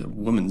heard a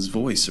woman's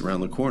voice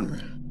around the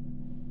corner.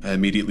 I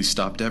immediately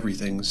stopped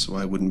everything so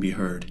I wouldn't be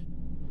heard.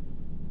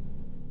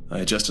 I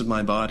adjusted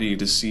my body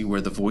to see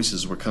where the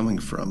voices were coming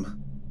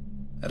from.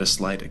 At a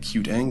slight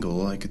acute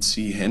angle, I could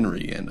see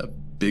Henry and a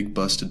big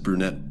busted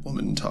brunette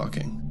woman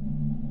talking.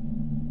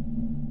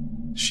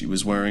 She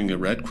was wearing a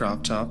red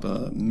crop top,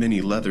 a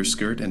mini leather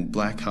skirt, and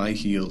black high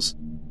heels.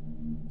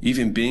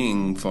 Even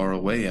being far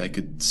away, I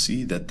could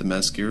see that the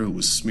mascara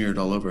was smeared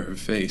all over her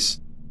face,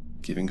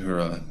 giving her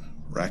a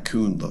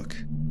raccoon look.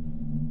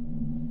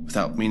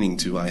 Without meaning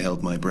to, I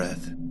held my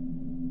breath.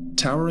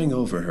 Towering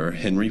over her,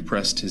 Henry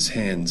pressed his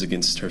hands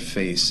against her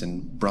face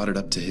and brought it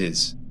up to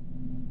his.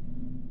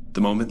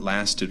 The moment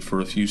lasted for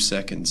a few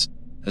seconds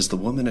as the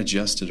woman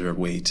adjusted her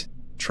weight,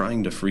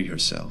 trying to free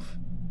herself.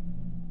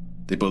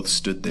 They both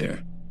stood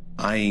there,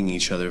 eyeing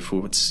each other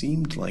for what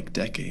seemed like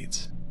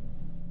decades.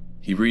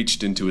 He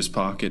reached into his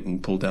pocket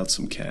and pulled out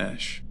some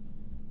cash.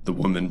 The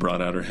woman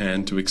brought out her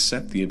hand to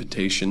accept the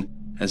invitation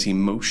as he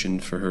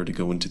motioned for her to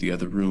go into the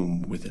other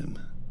room with him.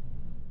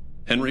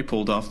 Henry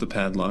pulled off the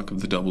padlock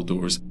of the double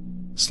doors,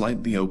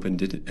 slightly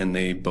opened it, and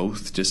they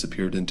both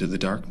disappeared into the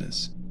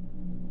darkness.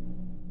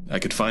 I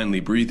could finally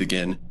breathe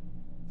again.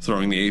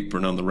 Throwing the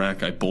apron on the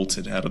rack, I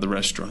bolted out of the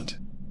restaurant.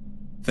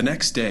 The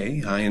next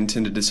day, I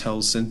intended to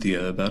tell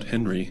Cynthia about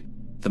Henry,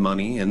 the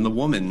money, and the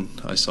woman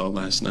I saw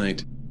last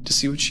night, to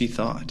see what she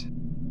thought.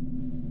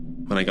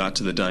 When I got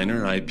to the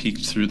diner, I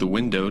peeked through the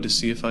window to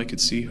see if I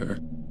could see her,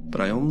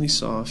 but I only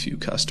saw a few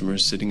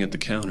customers sitting at the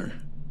counter.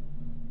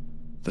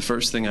 The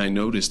first thing I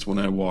noticed when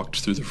I walked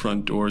through the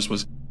front doors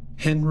was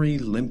Henry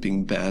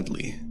limping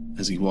badly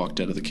as he walked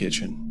out of the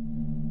kitchen.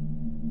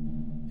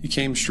 He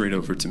came straight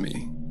over to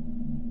me.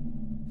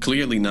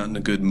 Clearly not in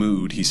a good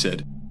mood, he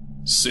said,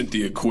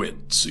 "Cynthia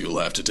quit, so you'll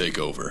have to take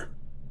over."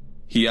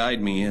 He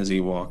eyed me as he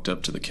walked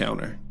up to the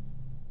counter.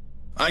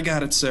 "I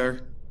got it,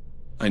 sir,"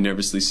 I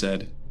nervously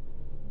said.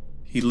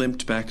 He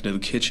limped back into the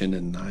kitchen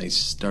and I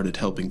started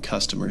helping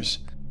customers.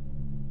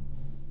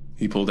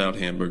 He pulled out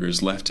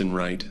hamburgers left and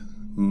right,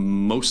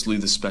 mostly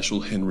the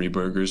special Henry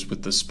burgers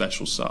with the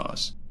special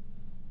sauce.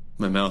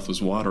 My mouth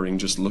was watering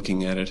just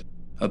looking at it.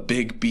 A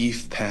big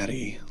beef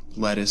patty,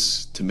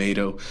 lettuce,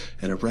 tomato,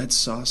 and a red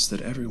sauce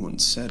that everyone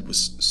said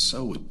was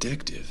so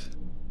addictive.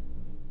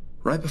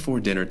 Right before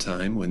dinner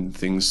time, when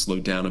things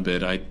slowed down a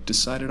bit, I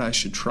decided I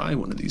should try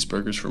one of these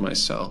burgers for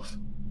myself.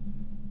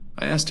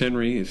 I asked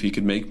Henry if he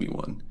could make me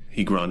one.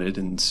 He grunted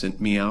and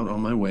sent me out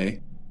on my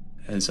way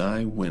as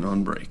I went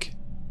on break.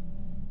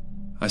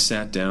 I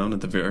sat down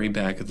at the very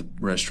back of the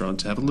restaurant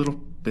to have a little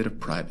bit of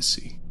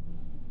privacy.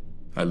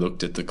 I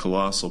looked at the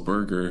colossal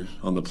burger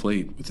on the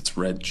plate with its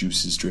red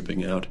juices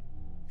dripping out.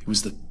 It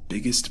was the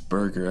biggest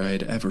burger I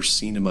had ever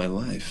seen in my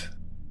life.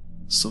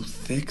 So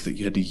thick that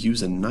you had to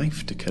use a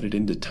knife to cut it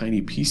into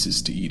tiny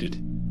pieces to eat it.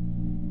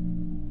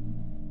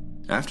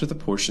 After the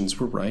portions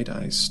were right,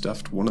 I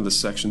stuffed one of the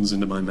sections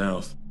into my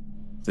mouth.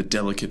 The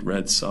delicate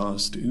red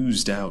sauce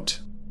oozed out,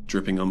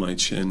 dripping on my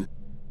chin,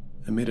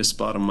 and made a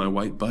spot on my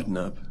white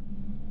button-up.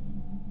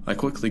 I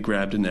quickly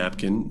grabbed a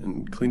napkin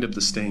and cleaned up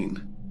the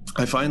stain.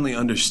 I finally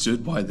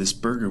understood why this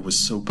burger was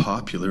so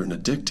popular and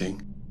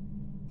addicting.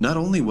 Not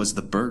only was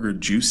the burger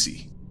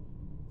juicy,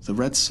 the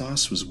red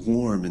sauce was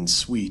warm and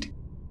sweet,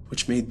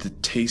 which made the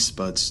taste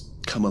buds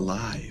come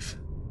alive.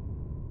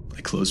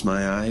 I closed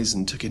my eyes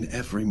and took in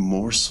every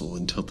morsel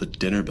until the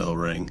dinner bell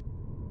rang.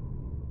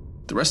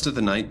 The rest of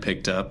the night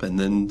picked up and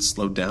then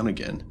slowed down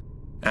again.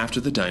 After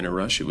the diner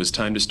rush, it was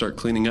time to start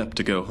cleaning up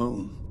to go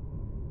home.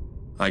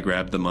 I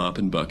grabbed the mop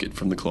and bucket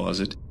from the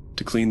closet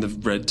to clean the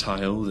red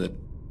tile that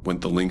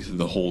went the length of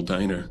the whole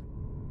diner.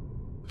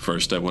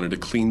 First, I wanted to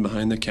clean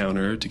behind the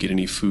counter to get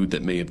any food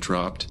that may have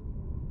dropped.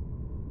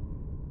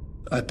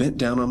 I bent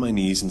down on my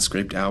knees and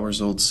scraped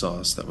hours-old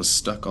sauce that was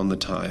stuck on the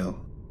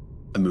tile.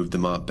 I moved the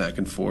mop back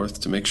and forth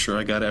to make sure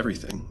I got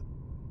everything.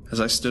 As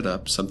I stood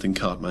up, something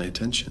caught my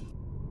attention.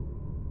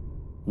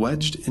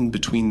 Wedged in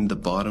between the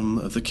bottom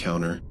of the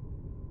counter,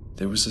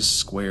 there was a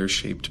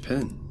square-shaped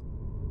pin.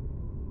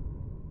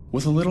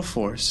 With a little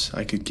force,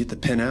 I could get the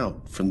pin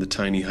out from the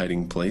tiny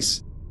hiding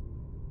place.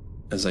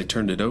 As I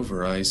turned it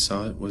over, I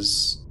saw it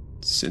was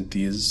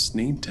Cynthia's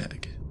name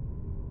tag.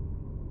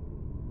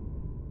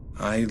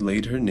 I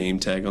laid her name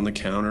tag on the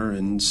counter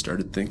and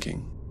started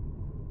thinking.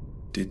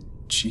 Did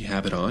she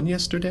have it on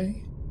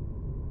yesterday?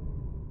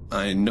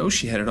 I know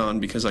she had it on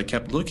because I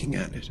kept looking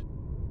at it.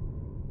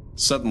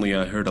 Suddenly,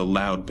 I heard a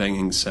loud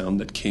banging sound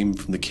that came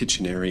from the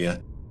kitchen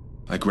area.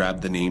 I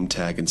grabbed the name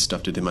tag and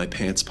stuffed it in my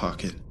pants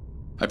pocket.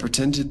 I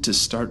pretended to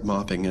start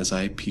mopping as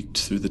I peeked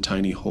through the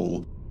tiny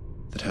hole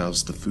that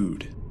housed the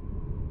food.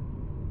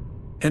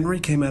 Henry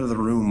came out of the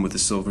room with the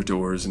silver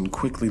doors and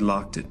quickly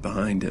locked it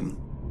behind him.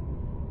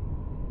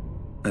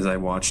 As I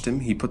watched him,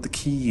 he put the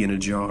key in a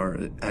jar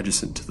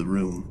adjacent to the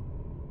room.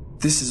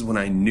 This is when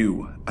I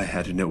knew I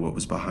had to know what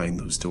was behind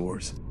those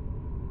doors.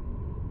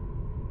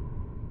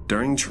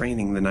 During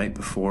training the night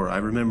before, I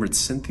remembered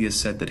Cynthia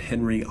said that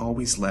Henry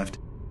always left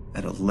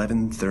at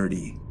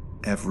 11:30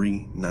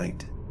 every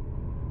night.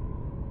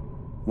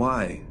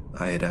 Why?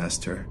 I had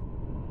asked her.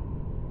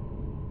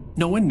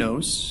 No one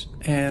knows,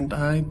 and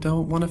I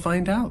don't want to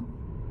find out,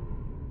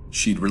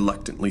 she'd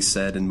reluctantly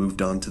said and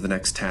moved on to the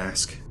next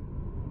task.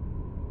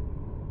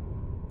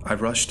 I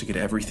rushed to get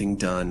everything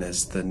done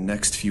as the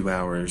next few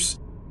hours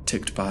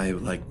ticked by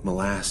like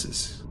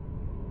molasses.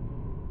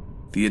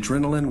 The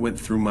adrenaline went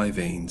through my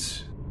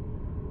veins.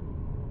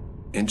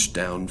 Inched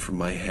down from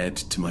my head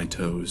to my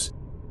toes,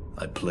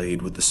 I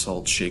played with the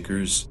salt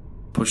shakers,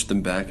 pushed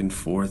them back and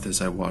forth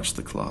as I watched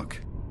the clock.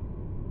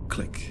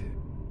 Click,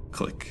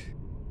 click,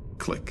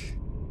 click.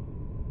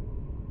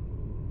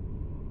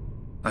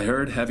 I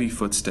heard heavy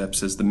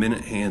footsteps as the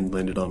minute hand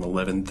landed on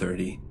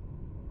 11:30.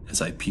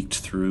 As I peeked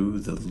through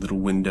the little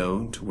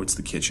window towards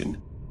the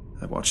kitchen,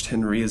 I watched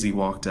Henry as he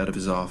walked out of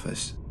his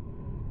office.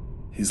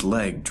 His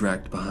leg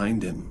dragged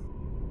behind him,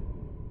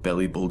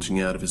 belly bulging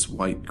out of his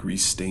white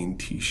grease-stained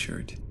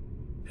t-shirt,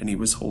 and he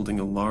was holding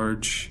a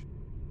large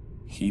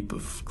heap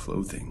of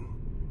clothing.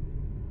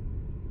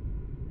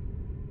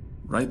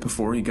 Right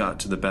before he got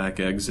to the back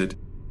exit,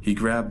 he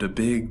grabbed a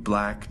big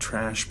black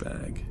trash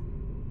bag.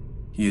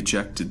 He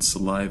ejected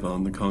saliva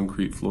on the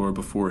concrete floor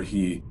before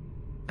he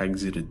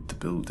exited the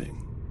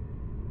building.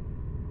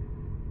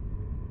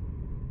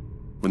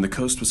 When the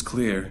coast was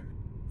clear,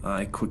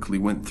 I quickly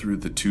went through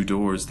the 2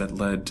 doors that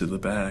led to the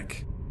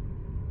back.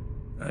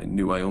 I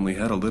knew I only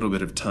had a little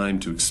bit of time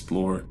to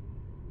explore.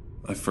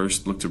 I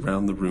first looked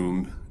around the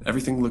room.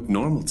 Everything looked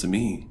normal to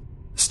me.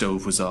 The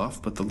stove was off,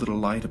 but the little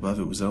light above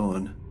it was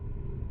on.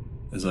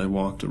 As I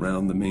walked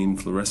around, the main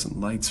fluorescent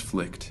lights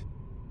flicked,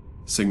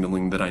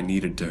 signaling that I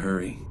needed to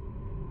hurry.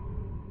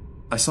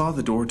 I saw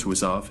the door to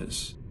his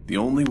office, the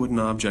only wooden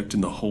object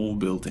in the whole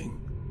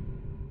building.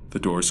 The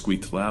door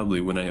squeaked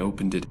loudly when I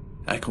opened it,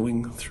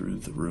 echoing through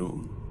the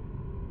room.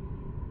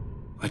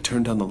 I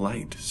turned on the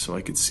light so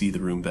I could see the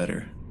room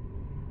better.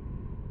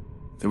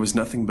 There was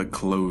nothing but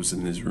clothes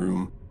in his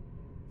room,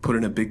 put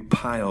in a big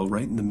pile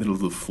right in the middle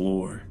of the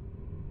floor.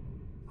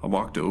 I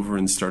walked over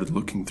and started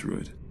looking through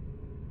it.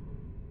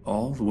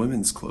 All the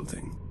women's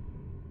clothing.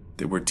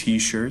 There were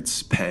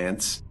t-shirts,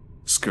 pants,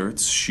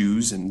 skirts,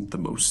 shoes, and the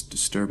most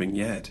disturbing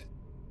yet,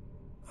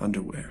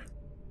 underwear.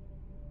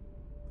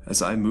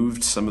 As I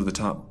moved some of the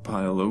top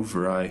pile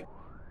over, I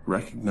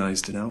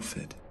recognized an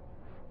outfit.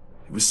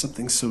 It was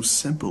something so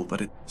simple,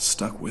 but it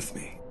stuck with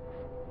me.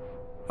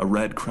 A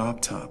red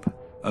crop top,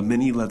 a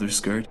mini leather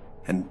skirt,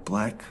 and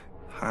black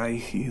high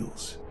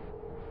heels.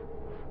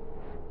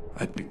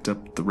 I picked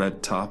up the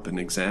red top and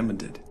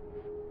examined it.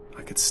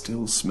 I could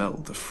still smell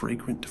the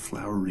fragrant,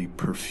 flowery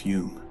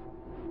perfume.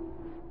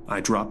 I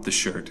dropped the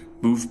shirt,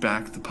 moved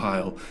back the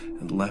pile,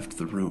 and left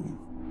the room.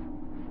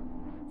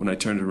 When I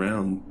turned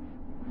around,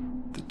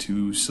 the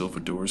two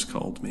silver doors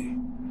called me.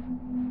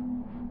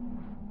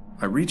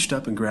 I reached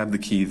up and grabbed the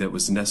key that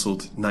was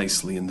nestled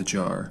nicely in the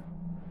jar.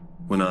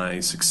 When I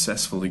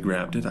successfully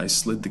grabbed it, I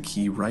slid the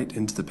key right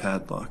into the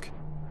padlock.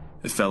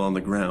 It fell on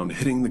the ground,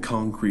 hitting the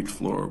concrete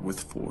floor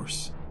with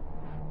force.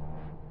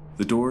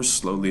 The doors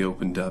slowly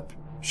opened up,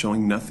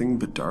 showing nothing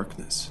but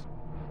darkness.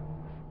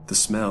 The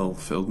smell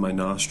filled my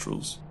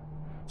nostrils,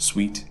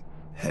 sweet,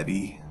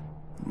 heavy,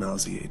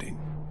 nauseating.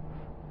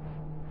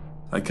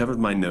 I covered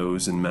my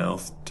nose and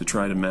mouth to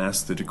try to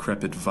mask the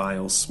decrepit,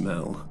 vile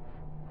smell.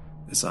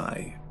 As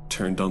I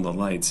turned on the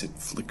lights, it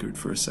flickered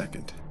for a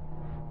second,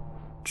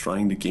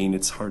 trying to gain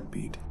its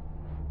heartbeat.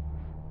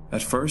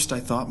 At first, I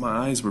thought my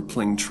eyes were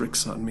playing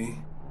tricks on me.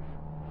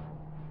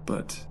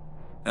 But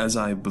as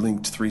I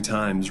blinked 3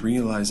 times,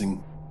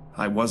 realizing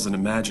I wasn't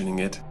imagining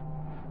it,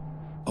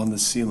 on the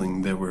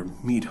ceiling there were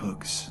meat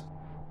hooks.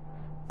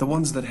 The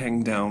ones that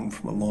hang down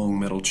from a long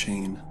metal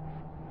chain.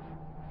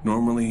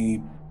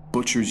 Normally,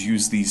 butchers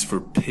use these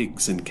for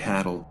pigs and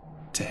cattle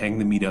to hang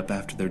the meat up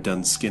after they're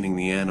done skinning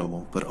the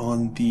animal, but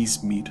on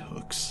these meat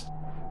hooks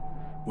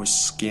were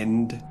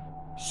skinned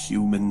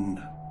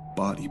human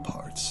body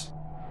parts.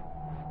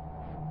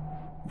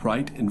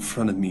 Right in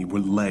front of me were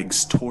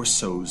legs,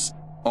 torsos,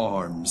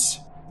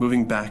 arms,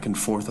 moving back and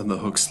forth on the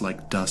hooks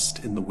like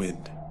dust in the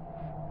wind.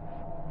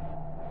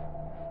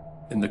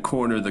 In the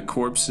corner, the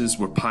corpses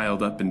were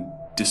piled up in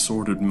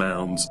disordered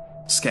mounds,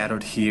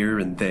 scattered here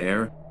and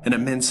there. An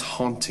immense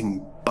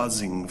haunting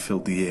buzzing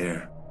filled the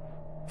air.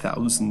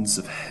 Thousands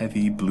of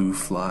heavy blue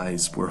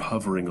flies were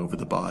hovering over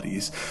the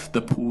bodies,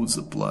 the pools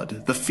of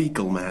blood, the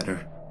fecal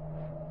matter.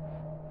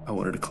 I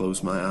wanted to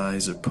close my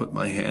eyes or put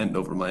my hand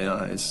over my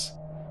eyes.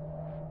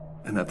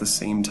 And at the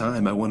same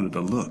time, I wanted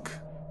to look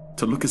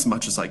as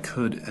much as I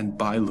could, and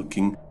by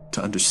looking,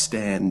 to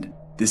understand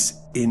this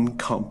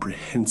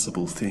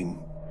incomprehensible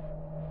thing.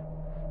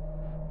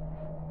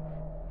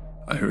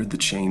 I heard the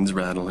chains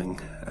rattling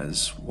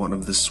as one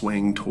of the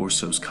swaying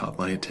torsos caught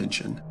my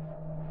attention.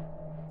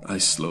 I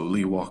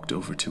slowly walked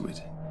over to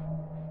it,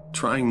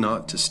 trying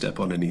not to step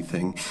on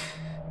anything.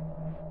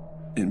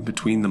 In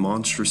between the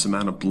monstrous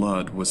amount of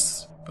blood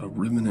was a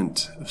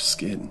remnant of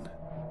skin.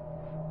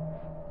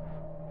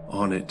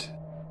 On it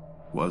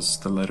was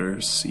the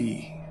letter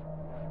C.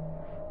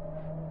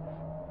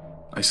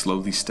 I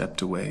slowly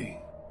stepped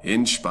away,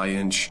 inch by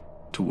inch,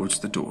 towards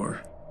the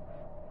door,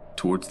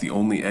 towards the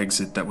only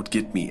exit that would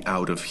get me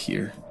out of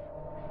here.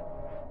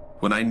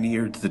 When I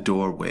neared the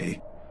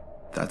doorway,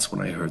 that's when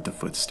I heard the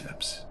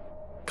footsteps,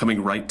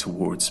 coming right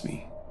towards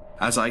me.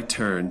 As I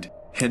turned,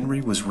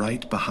 Henry was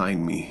right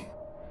behind me,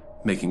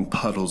 making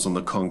puddles on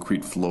the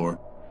concrete floor.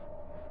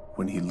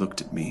 When he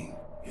looked at me,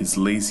 his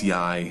lazy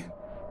eye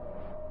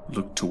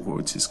looked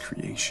towards his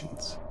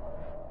creations,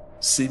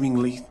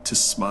 seemingly to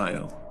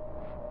smile.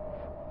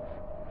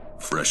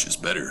 Fresh is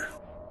better,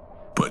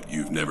 but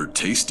you've never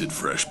tasted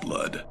fresh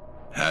blood,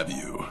 have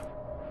you?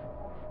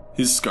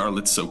 His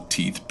scarlet-soaked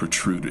teeth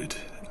protruded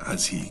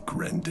as he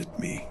grinned at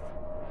me.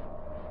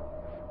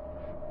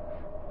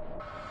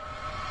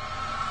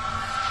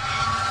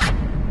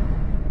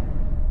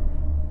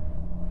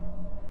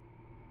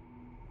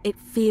 It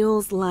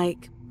feels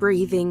like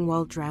breathing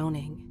while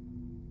drowning.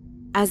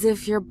 As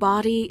if your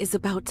body is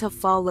about to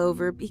fall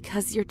over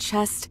because your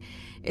chest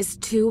is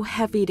too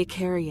heavy to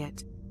carry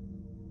it.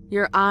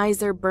 Your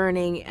eyes are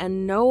burning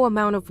and no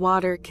amount of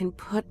water can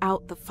put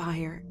out the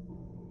fire.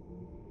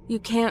 You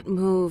can't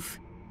move,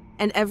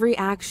 and every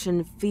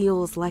action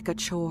feels like a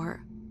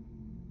chore.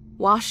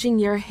 Washing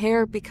your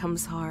hair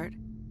becomes hard.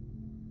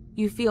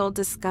 You feel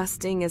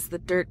disgusting as the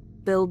dirt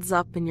builds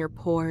up in your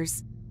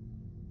pores.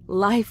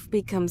 Life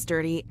becomes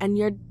dirty, and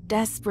you're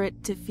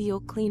desperate to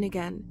feel clean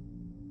again.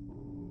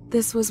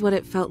 This was what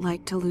it felt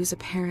like to lose a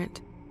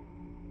parent.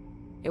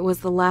 It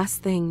was the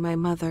last thing my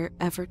mother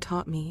ever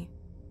taught me.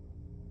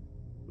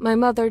 My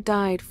mother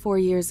died 4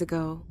 years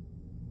ago,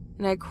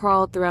 and I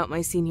crawled throughout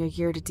my senior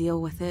year to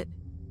deal with it.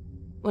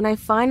 When I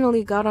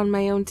finally got on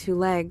my own 2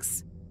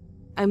 legs,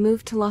 I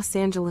moved to Los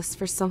Angeles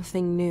for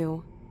something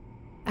new.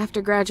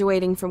 After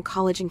graduating from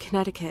college in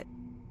Connecticut,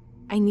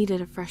 I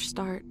needed a fresh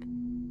start.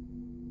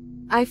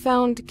 I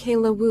found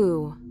Kayla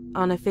Wu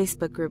on a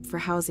Facebook group for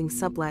housing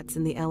sublets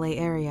in the LA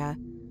area.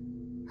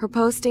 Her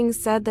posting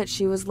said that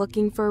she was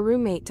looking for a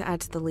roommate to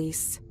add to the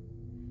lease.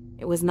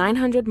 It was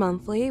 $900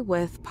 monthly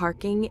with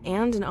parking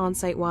and an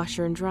on-site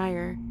washer and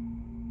dryer.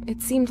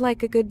 It seemed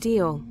like a good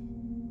deal.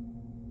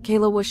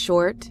 Kayla was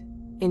short,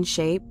 in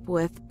shape,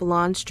 with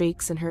blonde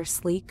streaks in her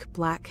sleek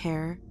black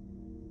hair.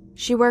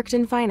 She worked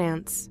in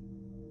finance.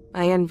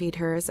 I envied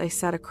her as I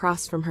sat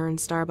across from her in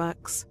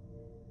Starbucks.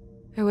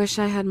 I wish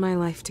I had my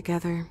life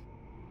together.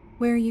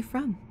 Where are you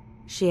from?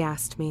 She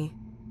asked me.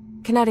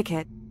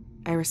 Connecticut,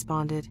 I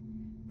responded,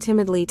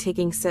 timidly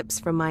taking sips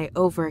from my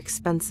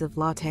over-expensive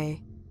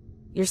latte.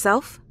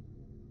 Yourself?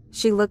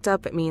 She looked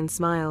up at me and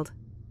smiled.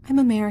 I'm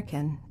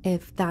American,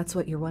 if that's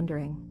what you're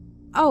wondering.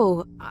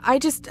 Oh, I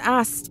just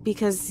asked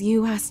because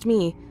you asked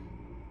me,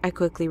 I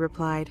quickly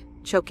replied,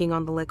 choking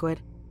on the liquid.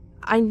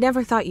 I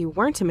never thought you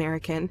weren't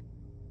American.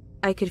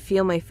 I could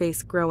feel my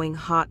face growing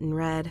hot and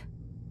red.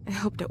 I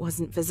hoped it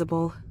wasn't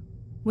visible.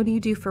 What do you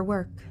do for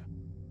work?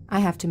 I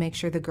have to make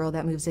sure the girl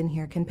that moves in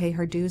here can pay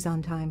her dues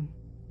on time.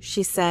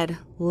 She said,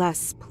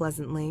 less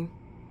pleasantly.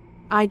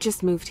 I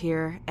just moved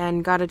here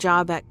and got a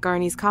job at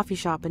Garney's coffee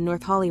shop in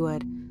North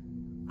Hollywood.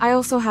 I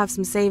also have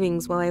some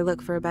savings while I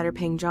look for a better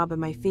paying job in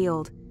my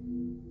field.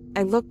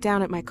 I looked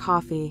down at my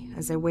coffee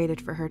as I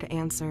waited for her to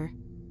answer.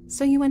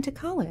 So you went to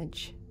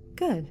college?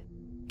 Good.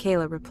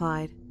 Kayla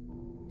replied.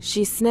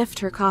 She sniffed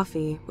her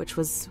coffee, which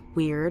was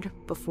weird,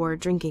 before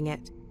drinking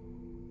it.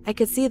 I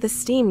could see the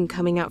steam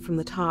coming out from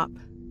the top.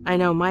 I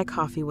know my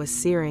coffee was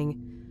searing,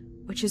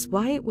 which is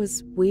why it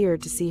was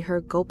weird to see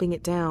her gulping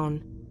it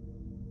down.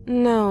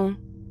 No,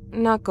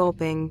 not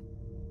gulping.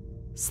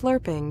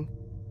 Slurping.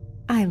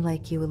 I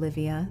like you,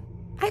 Olivia.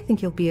 I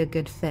think you'll be a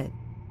good fit.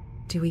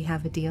 Do we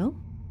have a deal?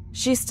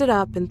 She stood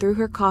up and threw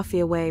her coffee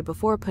away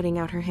before putting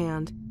out her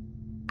hand.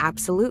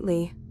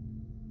 Absolutely.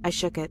 I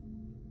shook it.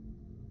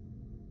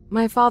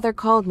 My father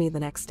called me the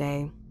next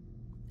day.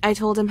 I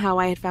told him how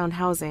I had found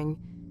housing.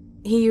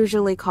 He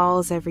usually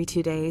calls every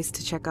 2 days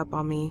to check up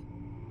on me.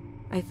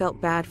 I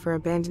felt bad for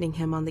abandoning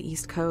him on the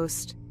East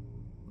Coast,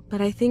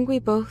 but I think we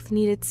both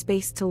needed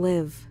space to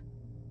live,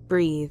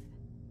 breathe,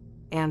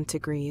 and to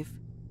grieve.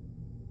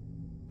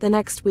 The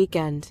next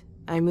weekend,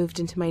 I moved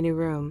into my new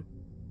room.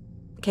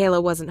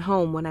 Kayla wasn't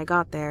home when I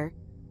got there.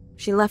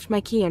 She left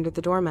my key under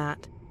the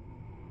doormat.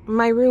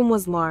 My room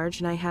was large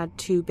and I had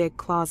 2 big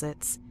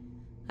closets.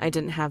 I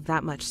didn't have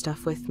that much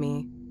stuff with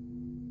me.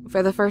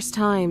 For the first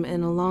time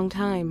in a long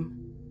time,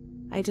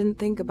 I didn't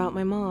think about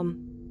my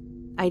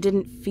mom. I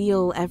didn't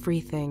feel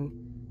everything.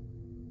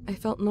 I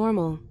felt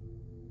normal,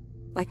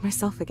 like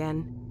myself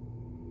again.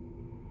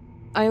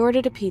 I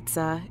ordered a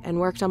pizza and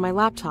worked on my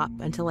laptop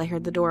until I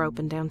heard the door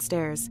open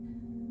downstairs.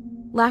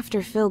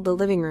 Laughter filled the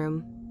living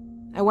room.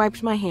 I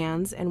wiped my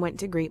hands and went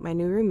to greet my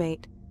new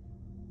roommate.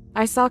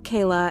 I saw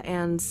Kayla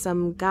and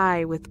some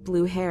guy with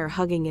blue hair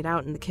hugging it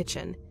out in the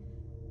kitchen.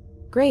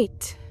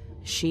 Great,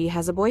 she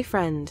has a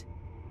boyfriend.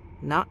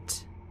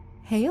 Not.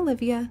 Hey,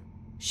 Olivia,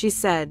 she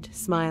said,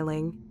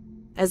 smiling,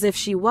 as if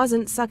she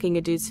wasn't sucking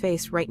a dude's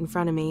face right in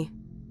front of me.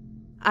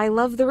 I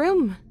love the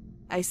room,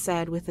 I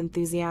said with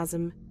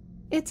enthusiasm.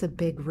 It's a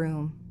big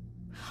room.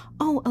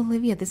 Oh,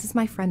 Olivia, this is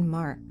my friend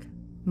Mark.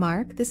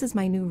 Mark, this is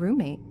my new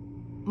roommate.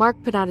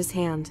 Mark put out his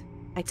hand.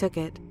 I took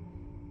it.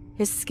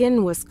 His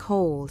skin was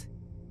cold.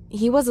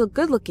 He was a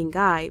good-looking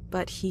guy,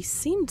 but he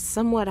seemed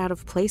somewhat out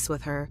of place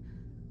with her.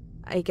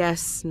 I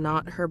guess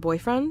not her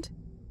boyfriend?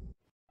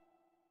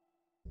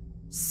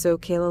 So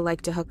Kayla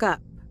liked to hook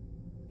up.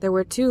 There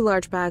were 2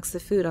 large bags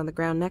of food on the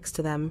ground next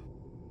to them.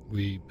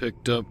 We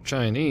picked up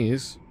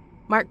Chinese.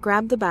 Mark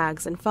grabbed the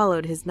bags and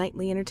followed his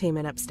nightly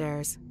entertainment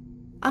upstairs.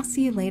 I'll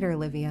see you later,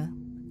 Olivia.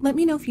 Let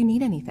me know if you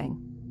need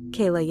anything.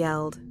 Kayla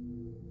yelled.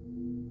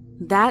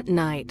 That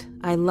night,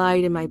 I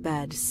lied in my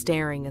bed,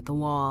 staring at the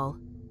wall.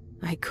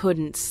 I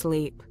couldn't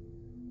sleep.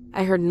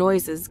 I heard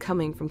noises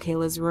coming from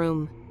Kayla's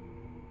room.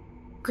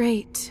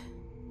 Great.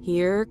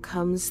 Here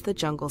comes the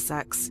jungle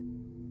sex.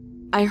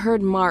 I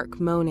heard Mark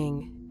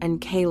moaning and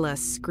Kayla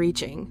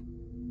screeching.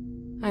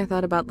 I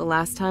thought about the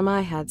last time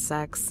I had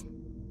sex.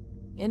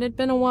 It had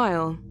been a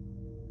while.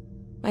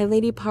 My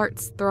lady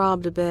parts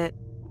throbbed a bit.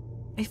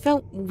 I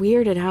felt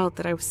weirded out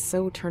that I was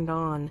so turned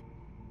on.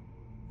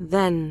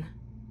 Then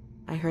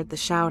I heard the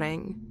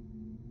shouting.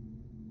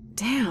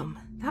 Damn,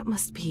 that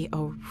must be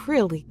a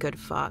really good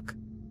fuck.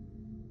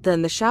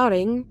 Then the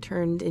shouting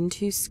turned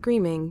into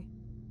screaming.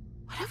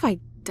 What have I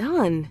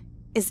done?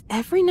 Is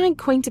every night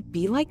going to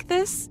be like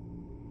this?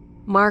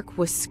 Mark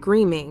was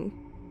screaming.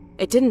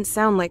 It didn't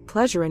sound like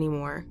pleasure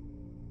anymore.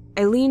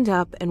 I leaned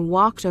up and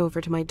walked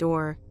over to my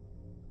door,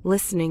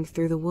 listening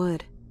through the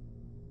wood.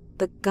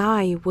 The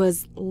guy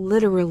was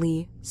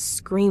literally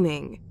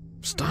screaming.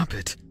 Stop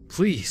it,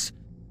 please,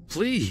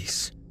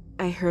 please,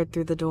 I heard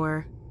through the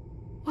door.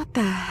 What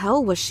the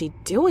hell was she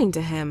doing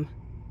to him?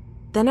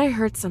 Then I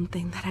heard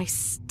something that I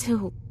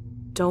still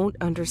don't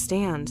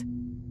understand.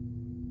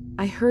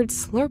 I heard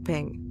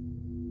slurping.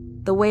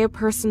 The way a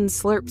person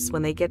slurps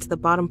when they get to the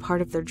bottom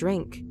part of their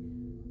drink.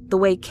 The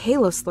way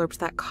Kayla slurps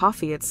that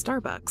coffee at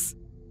Starbucks.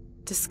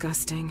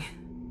 Disgusting.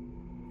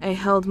 I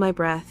held my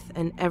breath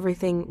and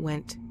everything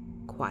went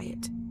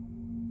quiet.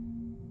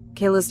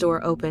 Kayla's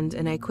door opened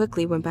and I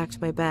quickly went back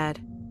to my bed.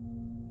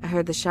 I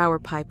heard the shower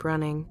pipe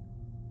running.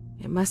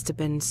 It must have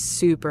been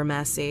super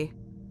messy.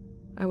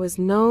 I was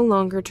no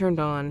longer turned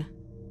on.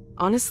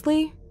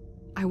 Honestly,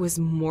 I was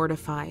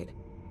mortified.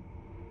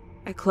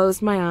 I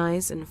closed my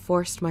eyes and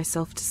forced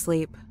myself to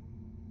sleep.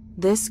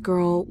 This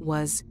girl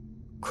was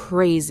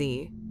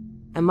crazy,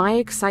 and my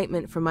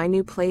excitement for my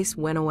new place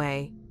went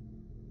away.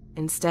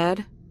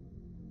 Instead,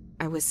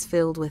 I was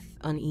filled with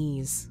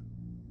unease.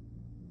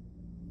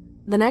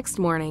 The next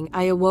morning,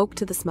 I awoke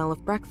to the smell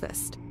of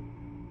breakfast.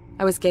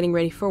 I was getting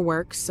ready for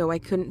work, so I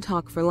couldn't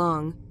talk for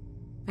long.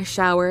 I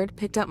showered,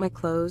 picked up my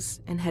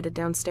clothes, and headed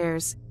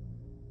downstairs.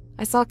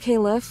 I saw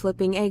Kayla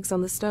flipping eggs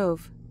on the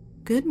stove.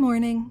 Good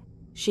morning,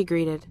 she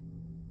greeted.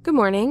 Good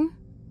morning.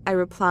 I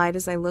replied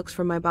as I looked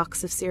for my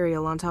box of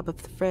cereal on top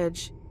of the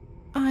fridge.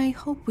 I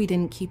hope we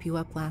didn't keep you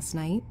up last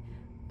night.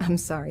 I'm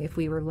sorry if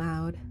we were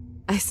loud.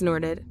 I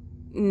snorted.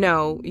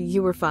 No,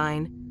 you were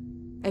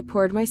fine. I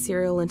poured my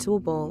cereal into a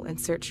bowl and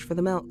searched for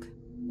the milk.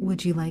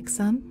 Would you like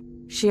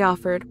some? She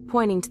offered,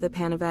 pointing to the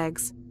pan of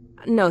eggs.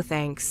 No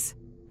thanks,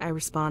 I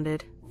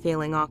responded,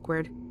 feeling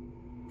awkward.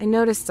 I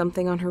noticed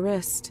something on her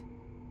wrist.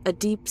 A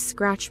deep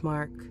scratch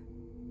mark.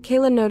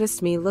 Kayla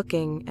noticed me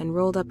looking and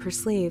rolled up her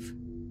sleeve,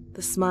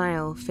 the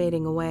smile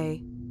fading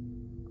away.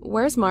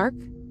 Where's Mark?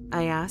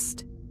 I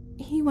asked.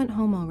 He went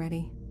home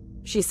already,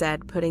 she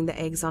said, putting the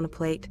eggs on a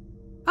plate.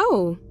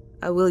 Oh,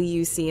 will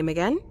you see him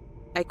again?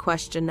 I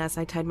questioned as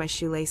I tied my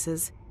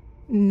shoelaces.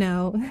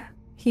 No,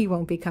 he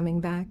won't be coming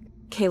back.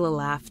 Kayla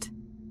laughed.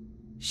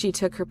 She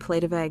took her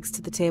plate of eggs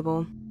to the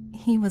table.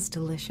 He was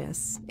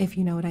delicious, if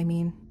you know what I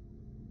mean.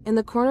 In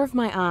the corner of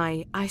my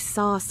eye, I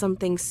saw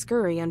something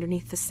scurry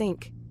underneath the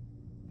sink.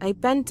 I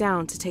bent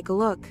down to take a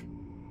look.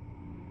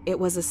 It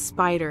was a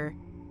spider.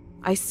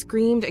 I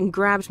screamed and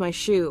grabbed my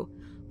shoe.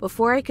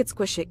 Before I could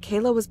squish it,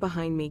 Kayla was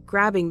behind me,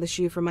 grabbing the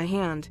shoe from my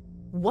hand.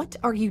 What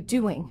are you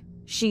doing?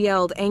 She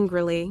yelled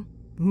angrily.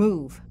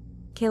 Move.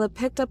 Kayla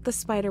picked up the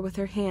spider with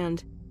her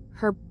hand,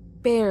 her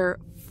bare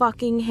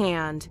fucking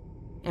hand,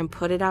 and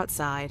put it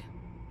outside.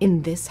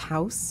 In this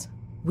house,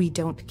 we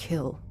don't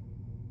kill.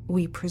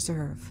 We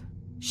preserve,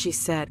 she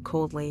said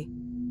coldly.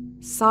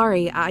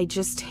 Sorry, I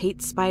just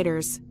hate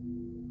spiders.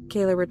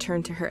 Kayla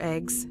returned to her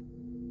eggs.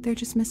 They're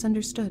just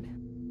misunderstood.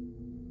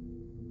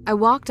 I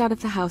walked out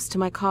of the house to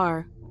my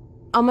car.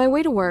 On my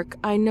way to work,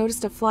 I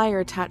noticed a flyer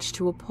attached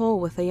to a pole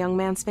with a young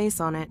man's face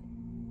on it.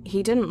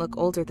 He didn't look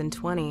older than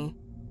 20.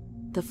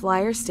 The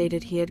flyer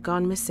stated he had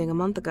gone missing a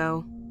month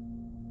ago.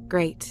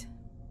 Great.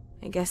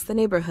 I guess the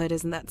neighborhood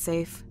isn't that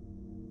safe.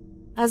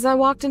 As I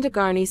walked into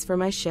Garney's for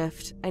my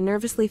shift, I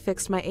nervously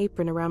fixed my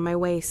apron around my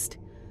waist.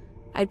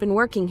 I'd been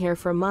working here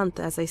for a month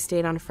as I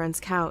stayed on a friend's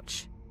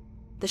couch.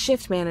 The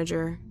shift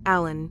manager,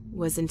 Alan,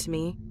 was into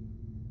me.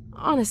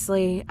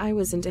 Honestly, I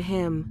was into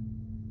him.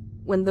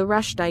 When the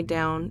rush died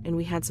down and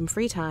we had some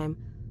free time,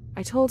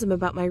 I told him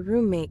about my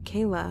roommate,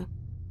 Kayla.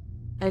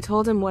 I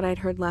told him what I'd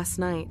heard last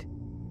night.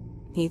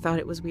 He thought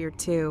it was weird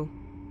too.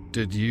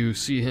 Did you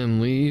see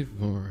him leave,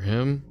 or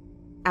him?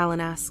 Alan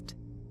asked.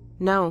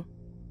 No.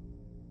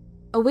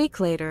 A week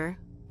later,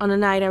 on a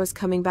night I was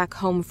coming back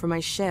home from my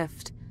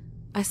shift,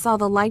 I saw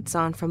the lights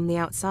on from the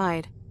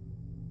outside.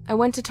 I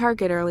went to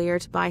Target earlier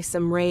to buy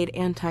some Raid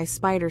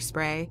anti-spider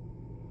spray.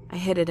 I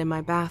hid it in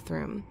my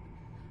bathroom.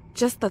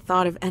 Just the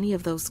thought of any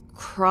of those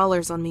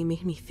crawlers on me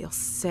made me feel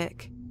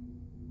sick.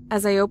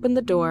 As I opened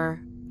the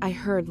door, I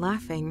heard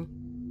laughing.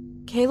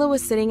 Kayla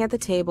was sitting at the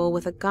table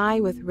with a guy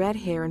with red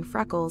hair and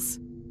freckles.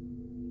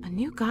 A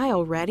new guy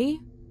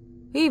already?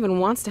 Who even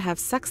wants to have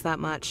sex that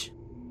much?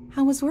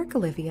 How was work,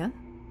 Olivia?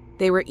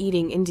 They were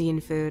eating Indian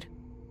food.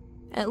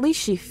 At least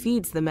she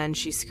feeds the men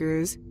she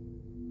screws.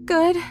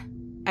 Good,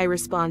 I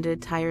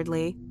responded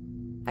tiredly.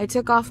 I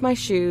took off my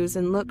shoes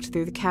and looked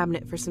through the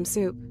cabinet for some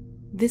soup.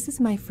 This is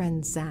my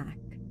friend Zach.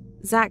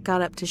 Zach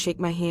got up to shake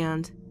my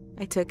hand.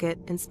 I took it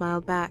and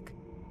smiled back.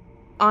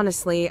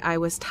 Honestly, I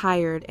was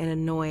tired and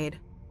annoyed.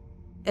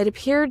 It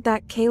appeared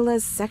that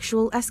Kayla's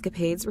sexual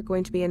escapades were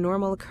going to be a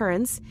normal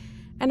occurrence,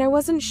 and I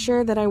wasn't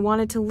sure that I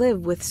wanted to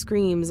live with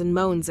screams and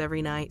moans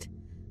every night,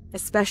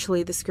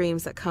 especially the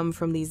screams that come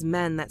from these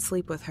men that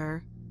sleep with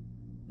her.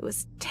 It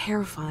was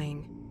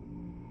terrifying.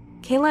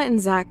 Kayla and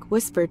Zach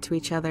whispered to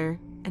each other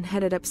and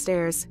headed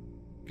upstairs.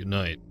 Good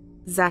night,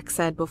 Zach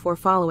said before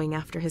following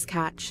after his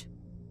catch.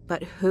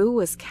 But who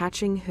was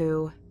catching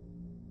who?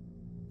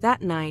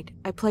 That night,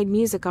 I played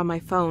music on my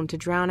phone to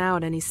drown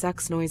out any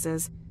sex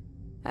noises.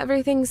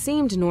 Everything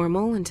seemed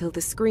normal until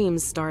the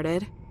screams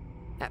started.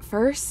 At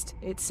first,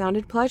 it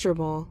sounded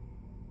pleasurable,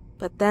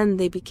 but then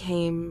they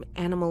became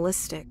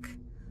animalistic,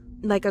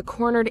 like a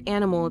cornered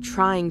animal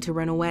trying to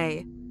run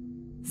away.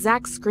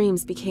 Zach's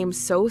screams became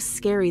so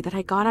scary that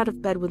I got out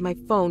of bed with my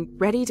phone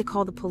ready to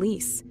call the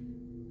police.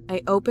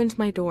 I opened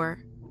my door,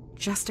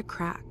 just a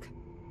crack.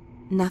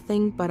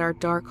 Nothing but our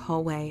dark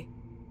hallway.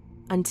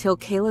 Until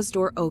Kayla's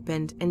door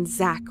opened and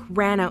Zach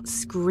ran out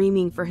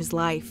screaming for his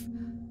life.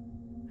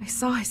 I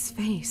saw his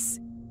face.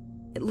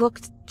 It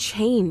looked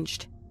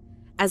changed,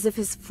 as if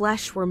his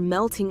flesh were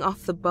melting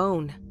off the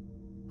bone.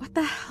 What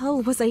the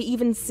hell was I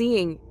even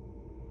seeing?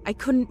 I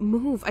couldn't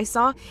move. I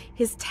saw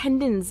his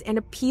tendons and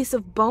a piece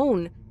of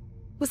bone.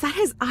 Was that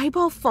his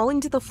eyeball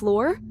falling to the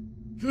floor?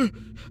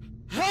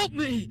 Help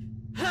me!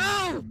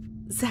 Help!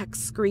 Zach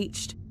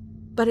screeched,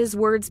 but his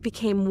words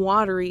became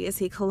watery as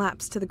he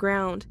collapsed to the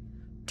ground,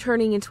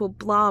 turning into a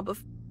blob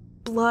of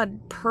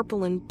blood,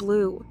 purple and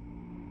blue.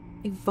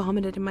 I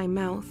vomited in my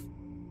mouth.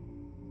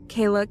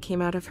 Kayla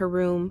came out of her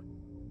room,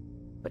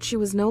 but she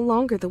was no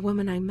longer the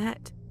woman I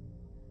met.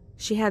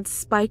 She had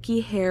spiky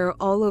hair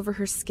all over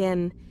her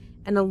skin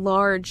and a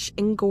large,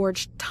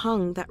 engorged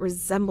tongue that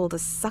resembled a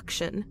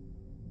suction.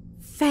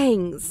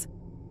 Fangs!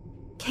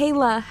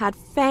 Kayla had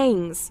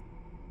fangs!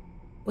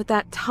 With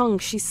that tongue,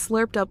 she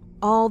slurped up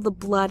all the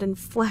blood and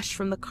flesh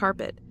from the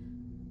carpet.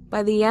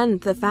 By the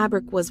end, the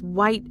fabric was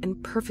white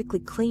and perfectly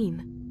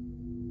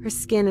clean. Her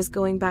skin is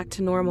going back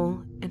to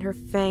normal, and her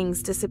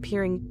fangs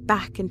disappearing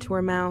back into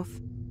her mouth.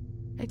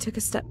 I took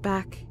a step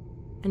back,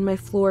 and my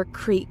floor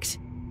creaked.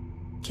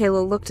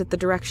 Kayla looked at the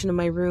direction of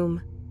my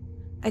room.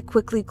 I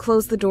quickly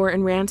closed the door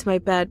and ran to my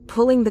bed,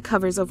 pulling the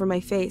covers over my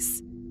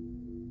face.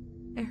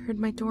 I heard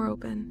my door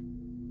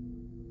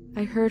open.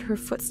 I heard her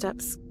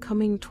footsteps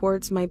coming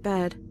towards my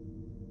bed.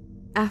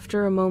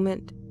 After a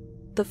moment,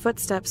 the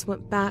footsteps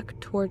went back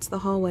towards the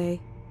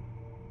hallway.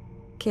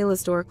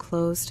 Kayla's door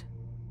closed.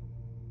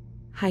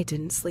 I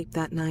didn't sleep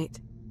that night.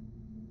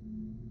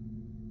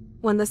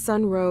 When the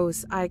sun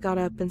rose, I got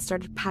up and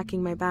started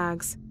packing my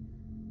bags.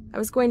 I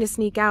was going to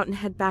sneak out and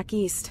head back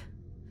east.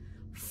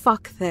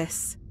 Fuck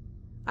this.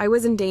 I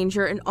was in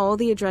danger and all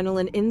the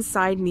adrenaline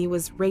inside me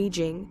was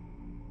raging.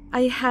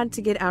 I had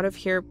to get out of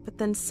here, but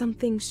then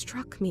something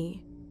struck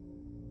me.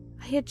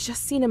 I had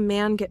just seen a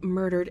man get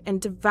murdered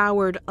and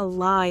devoured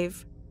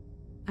alive.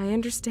 I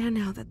understand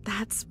now that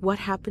that's what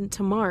happened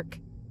to Mark.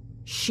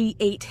 She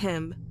ate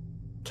him.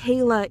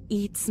 Kayla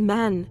eats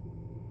men.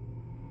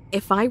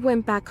 If I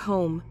went back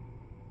home,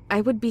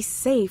 I would be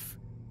safe.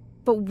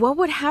 But what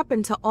would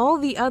happen to all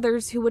the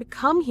others who would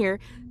come here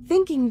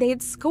thinking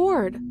they'd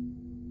scored?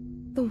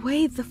 The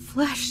way the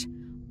flesh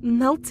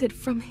melted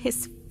from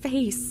his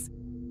face.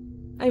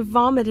 I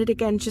vomited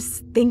again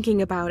just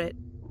thinking about it.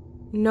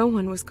 No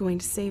one was going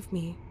to save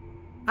me.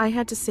 I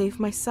had to save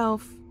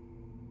myself.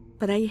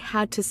 But I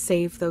had to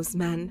save those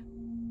men.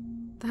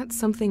 That's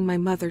something my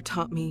mother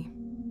taught me.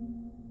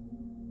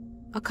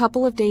 A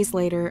couple of days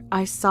later,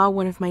 I saw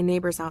one of my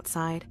neighbors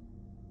outside.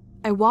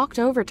 I walked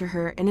over to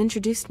her and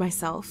introduced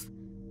myself.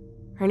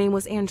 Her name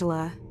was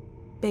Angela,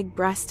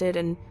 big-breasted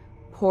and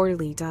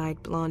poorly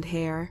dyed blonde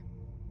hair.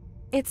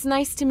 "It's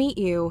nice to meet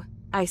you,"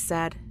 I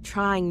said,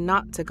 trying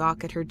not to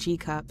gawk at her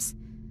G-cups.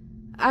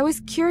 "I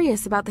was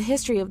curious about the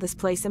history of this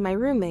place and my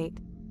roommate.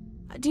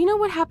 Do you know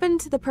what happened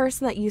to the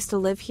person that used to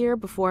live here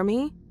before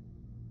me?"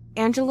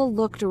 Angela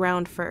looked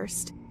around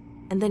first,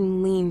 and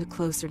then leaned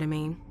closer to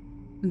me.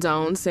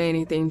 "Don't say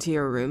anything to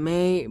your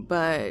roommate,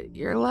 but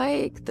you're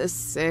like the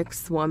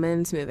 6th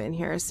woman to move in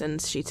here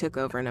since she took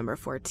over number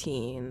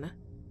 14.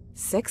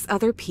 6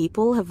 other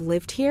people have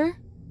lived here?"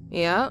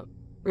 "Yep,"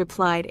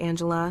 replied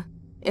Angela.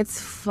 "It's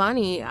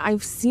funny,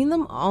 I've seen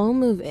them all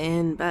move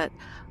in, but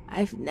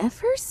I've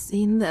never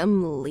seen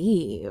them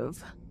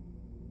leave."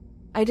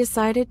 I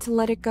decided to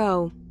let it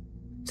go,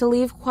 to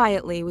leave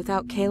quietly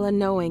without Kayla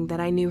knowing that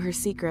I knew her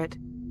secret,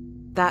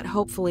 that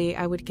hopefully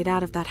I would get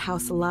out of that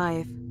house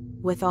alive,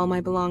 with all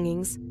my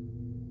belongings.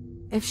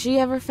 If she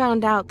ever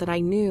found out that I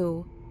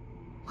knew,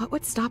 what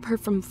would stop her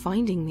from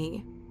finding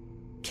me,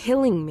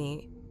 killing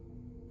me,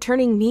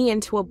 turning me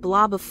into a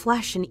blob of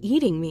flesh and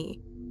eating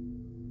me?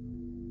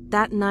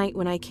 That night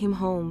when I came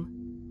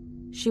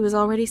home, she was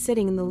already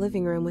sitting in the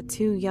living room with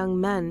 2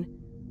 young men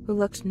who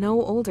looked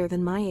no older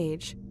than my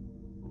age.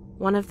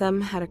 One of them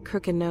had a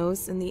crooked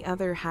nose and the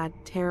other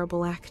had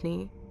terrible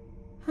acne.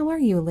 "How are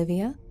you,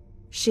 Olivia?"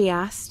 she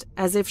asked,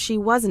 as if she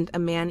wasn't a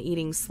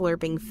man-eating,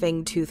 slurping,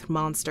 fang-toothed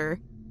monster.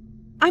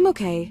 "I'm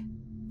okay.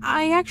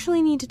 I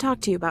actually need to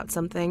talk to you about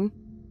something."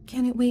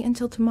 "Can it wait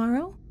until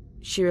tomorrow?"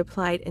 she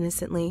replied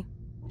innocently.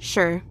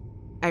 "Sure,"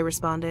 I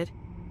responded.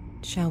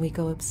 "Shall we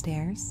go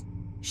upstairs?"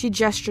 She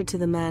gestured to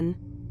the men.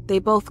 They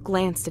both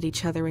glanced at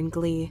each other in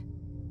glee.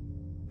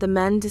 The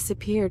men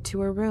disappeared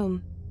to her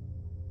room.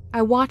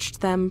 I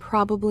watched them,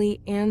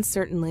 probably and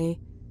certainly,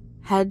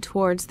 head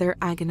towards their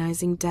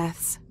agonizing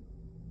deaths.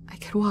 I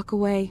could walk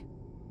away,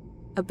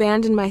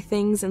 abandon my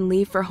things and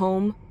leave for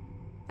home.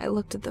 I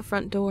looked at the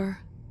front door.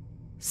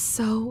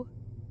 So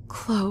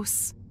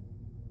close.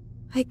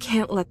 I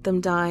can't let them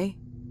die.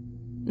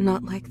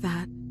 Not like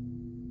that.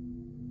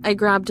 I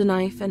grabbed a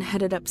knife and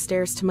headed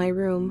upstairs to my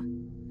room.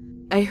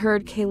 I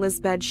heard Kayla's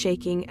bed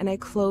shaking and I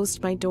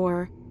closed my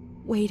door,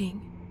 waiting,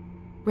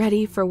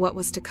 ready for what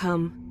was to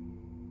come.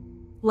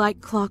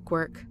 Like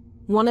clockwork,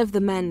 one of the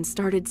men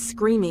started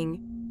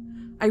screaming.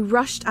 I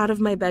rushed out of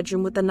my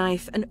bedroom with the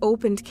knife and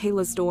opened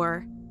Kayla's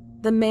door.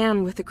 The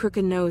man with the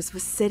crooked nose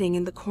was sitting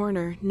in the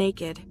corner,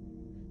 naked.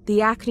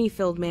 The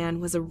acne-filled man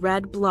was a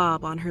red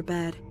blob on her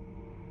bed.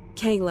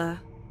 Kayla,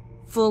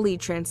 fully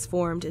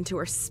transformed into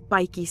her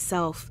spiky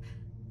self,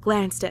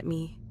 glanced at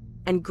me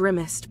and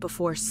grimaced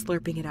before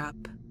slurping it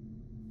up.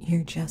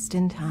 "You're just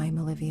in time,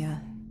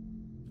 Olivia."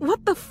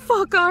 "What the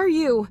fuck are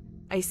you?"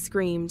 I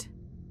screamed.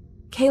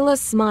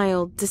 Kayla's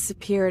smile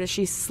disappeared as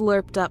she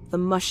slurped up the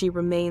mushy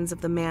remains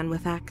of the man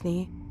with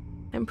acne.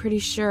 I'm pretty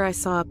sure I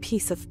saw a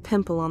piece of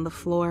pimple on the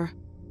floor.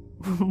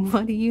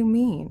 "What do you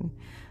mean?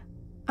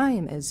 I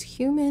am as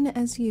human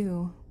as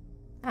you.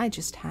 I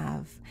just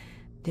have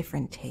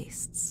different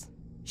tastes,"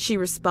 she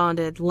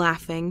responded,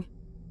 laughing.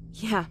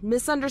 "Yeah,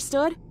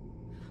 misunderstood?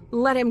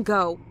 Let him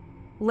go.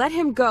 Let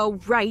him go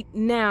right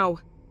now."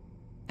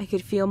 I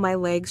could feel my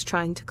legs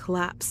trying to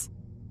collapse.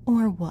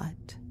 "Or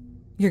what?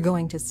 You're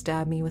going to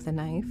stab me with a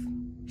knife?"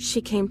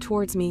 She came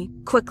towards me,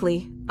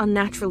 quickly,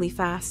 unnaturally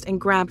fast,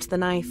 and grabbed the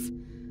knife.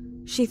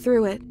 She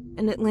threw it,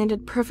 and it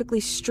landed perfectly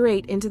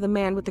straight into the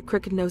man with the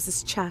crooked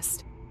nose's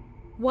chest.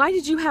 "Why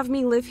did you have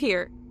me live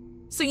here?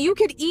 So you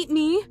could eat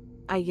me?"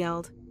 I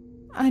yelled.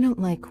 I don't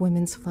like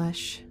women's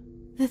flesh.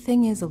 The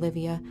thing is,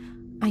 Olivia,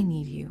 I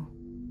need you.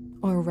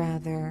 Or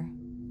rather,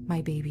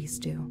 my babies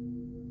do.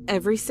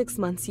 Every 6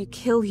 months you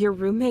kill your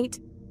roommate?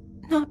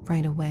 Not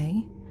right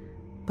away.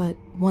 But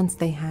once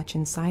they hatch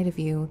inside of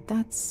you,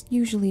 that's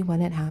usually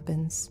when it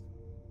happens.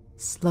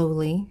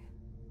 Slowly,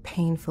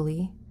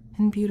 painfully,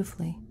 and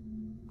beautifully.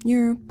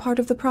 You're part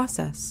of the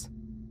process.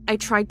 I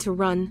tried to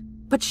run,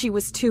 but she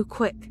was too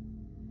quick.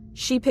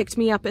 She picked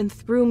me up and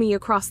threw me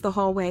across the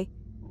hallway.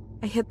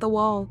 I hit the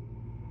wall.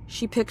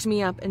 She picked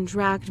me up and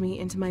dragged me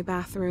into my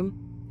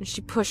bathroom, and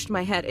she pushed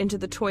my head into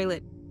the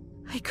toilet.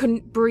 I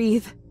couldn't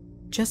breathe.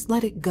 Just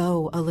let it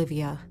go,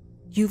 Olivia.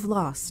 You've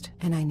lost,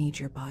 and I need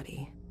your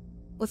body.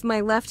 With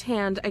my left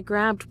hand, I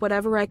grabbed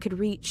whatever I could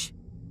reach.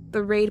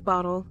 The Raid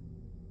bottle.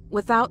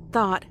 Without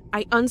thought,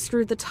 I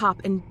unscrewed the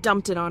top and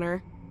dumped it on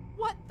her.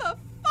 "What the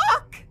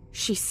fuck?"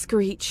 She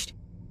screeched.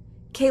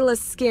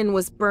 Kayla's skin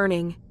was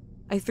burning.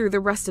 I threw the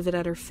rest of it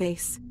at her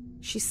face.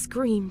 She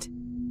screamed.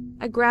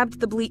 I grabbed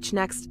the bleach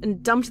next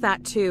and dumped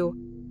that too.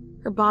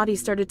 Her body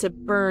started to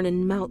burn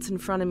and melt in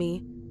front of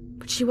me,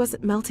 but she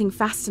wasn't melting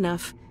fast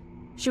enough.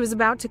 She was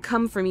about to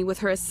come for me with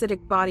her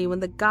acidic body when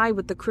the guy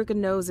with the crooked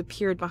nose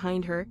appeared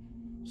behind her.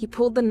 He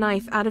pulled the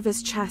knife out of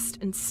his chest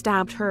and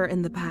stabbed her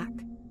in the back.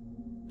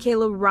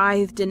 Kayla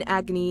writhed in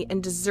agony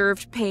and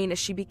deserved pain as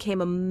she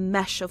became a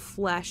mesh of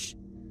flesh.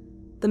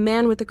 The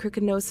man with the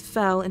crooked nose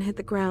fell and hit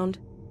the ground,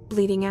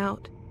 bleeding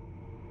out.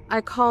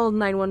 I called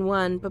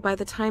 911, but by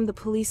the time the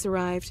police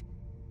arrived,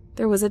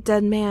 there was a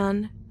dead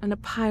man and a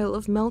pile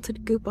of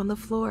melted goop on the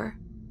floor.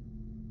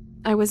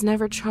 I was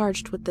never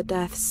charged with the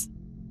deaths.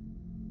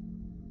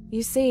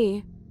 You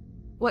see,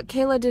 what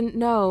Kayla didn't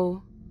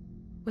know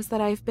was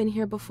that I've been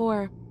here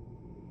before.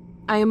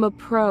 I am a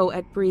pro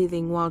at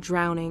breathing while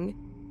drowning.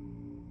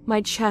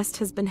 My chest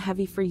has been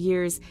heavy for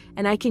years,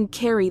 and I can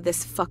carry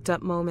this fucked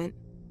up moment.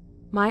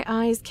 My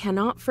eyes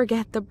cannot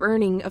forget the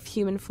burning of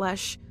human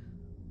flesh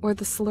or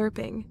the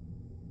slurping,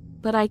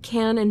 but I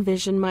can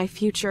envision my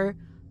future,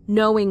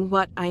 knowing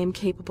what I am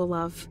capable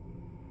of.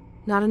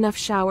 Not enough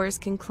showers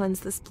can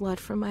cleanse this blood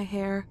from my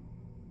hair,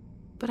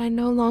 but I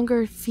no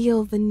longer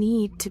feel the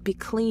need to be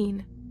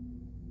clean.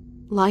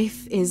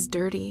 Life is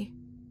dirty.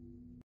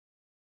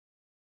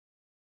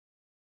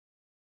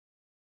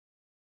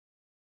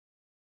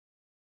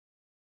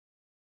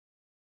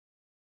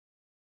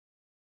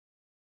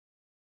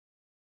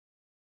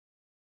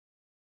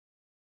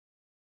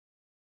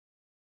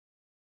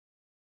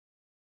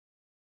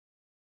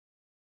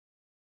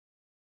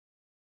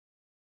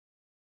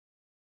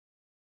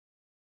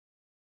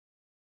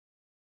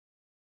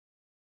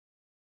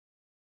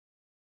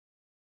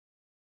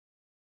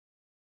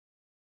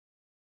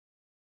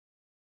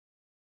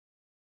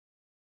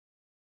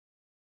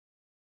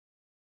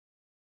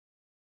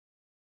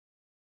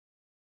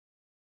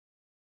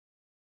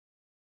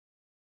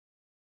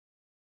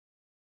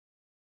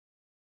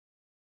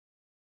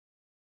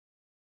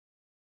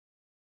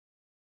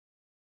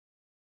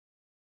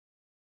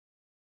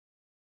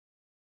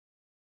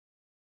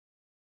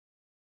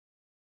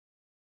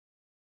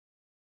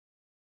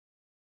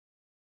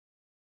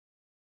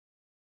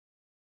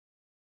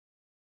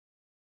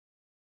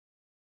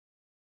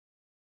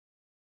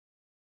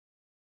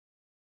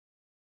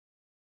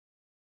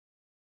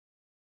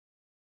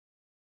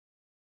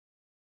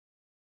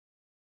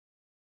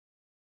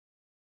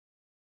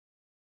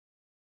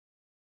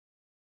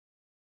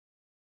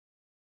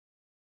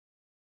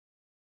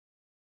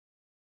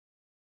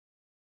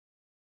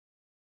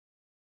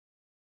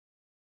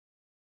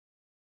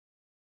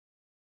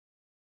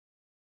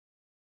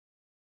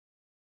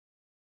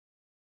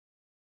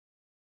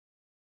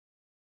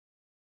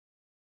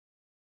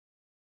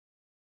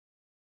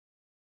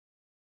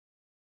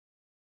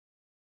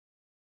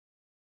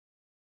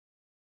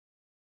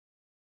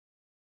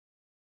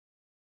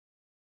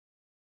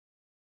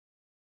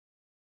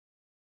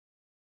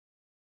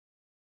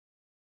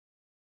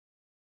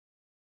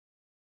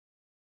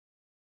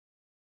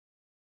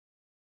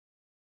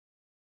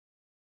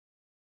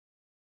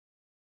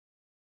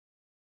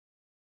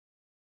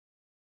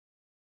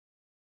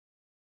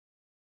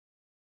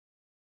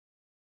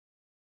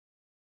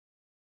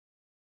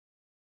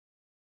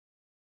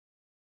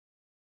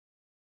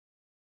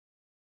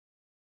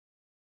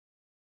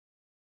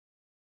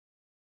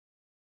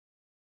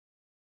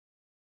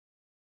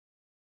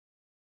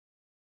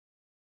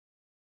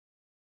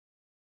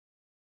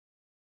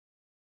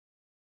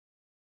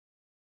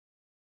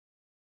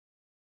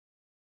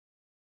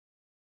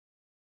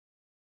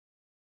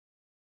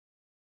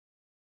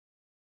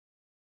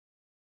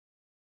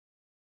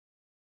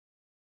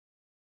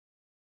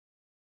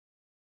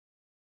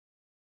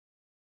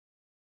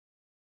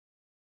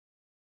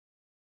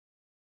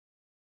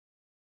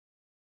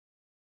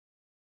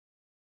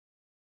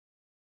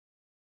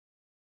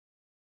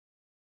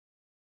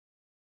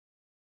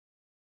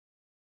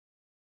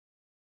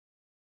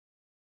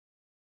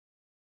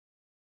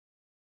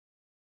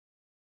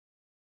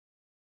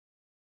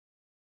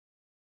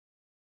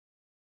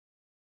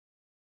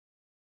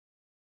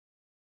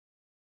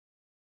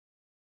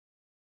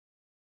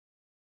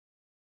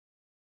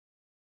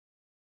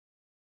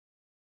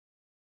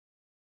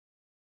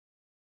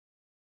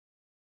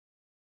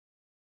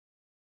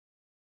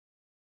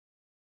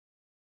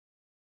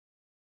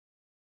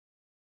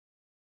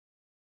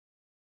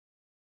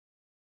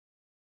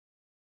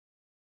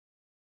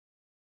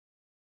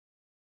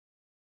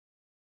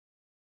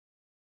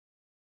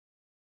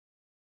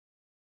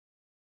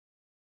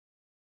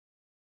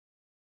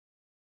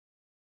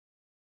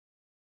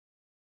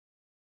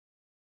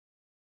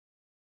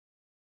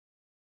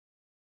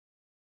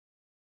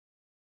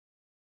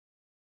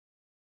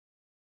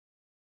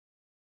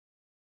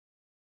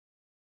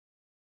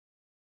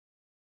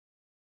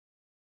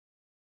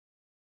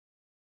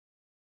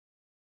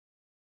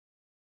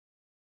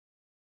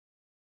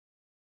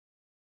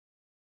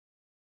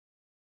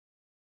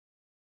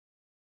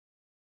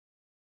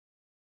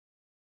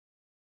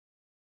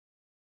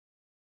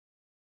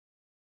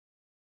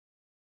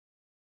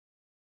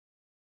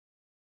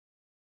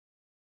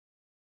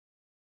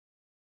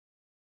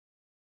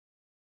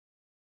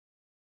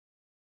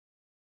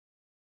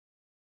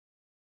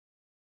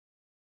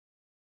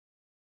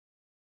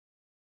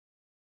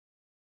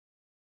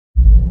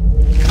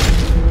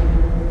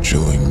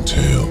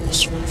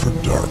 Tales for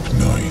Dark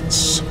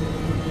Nights.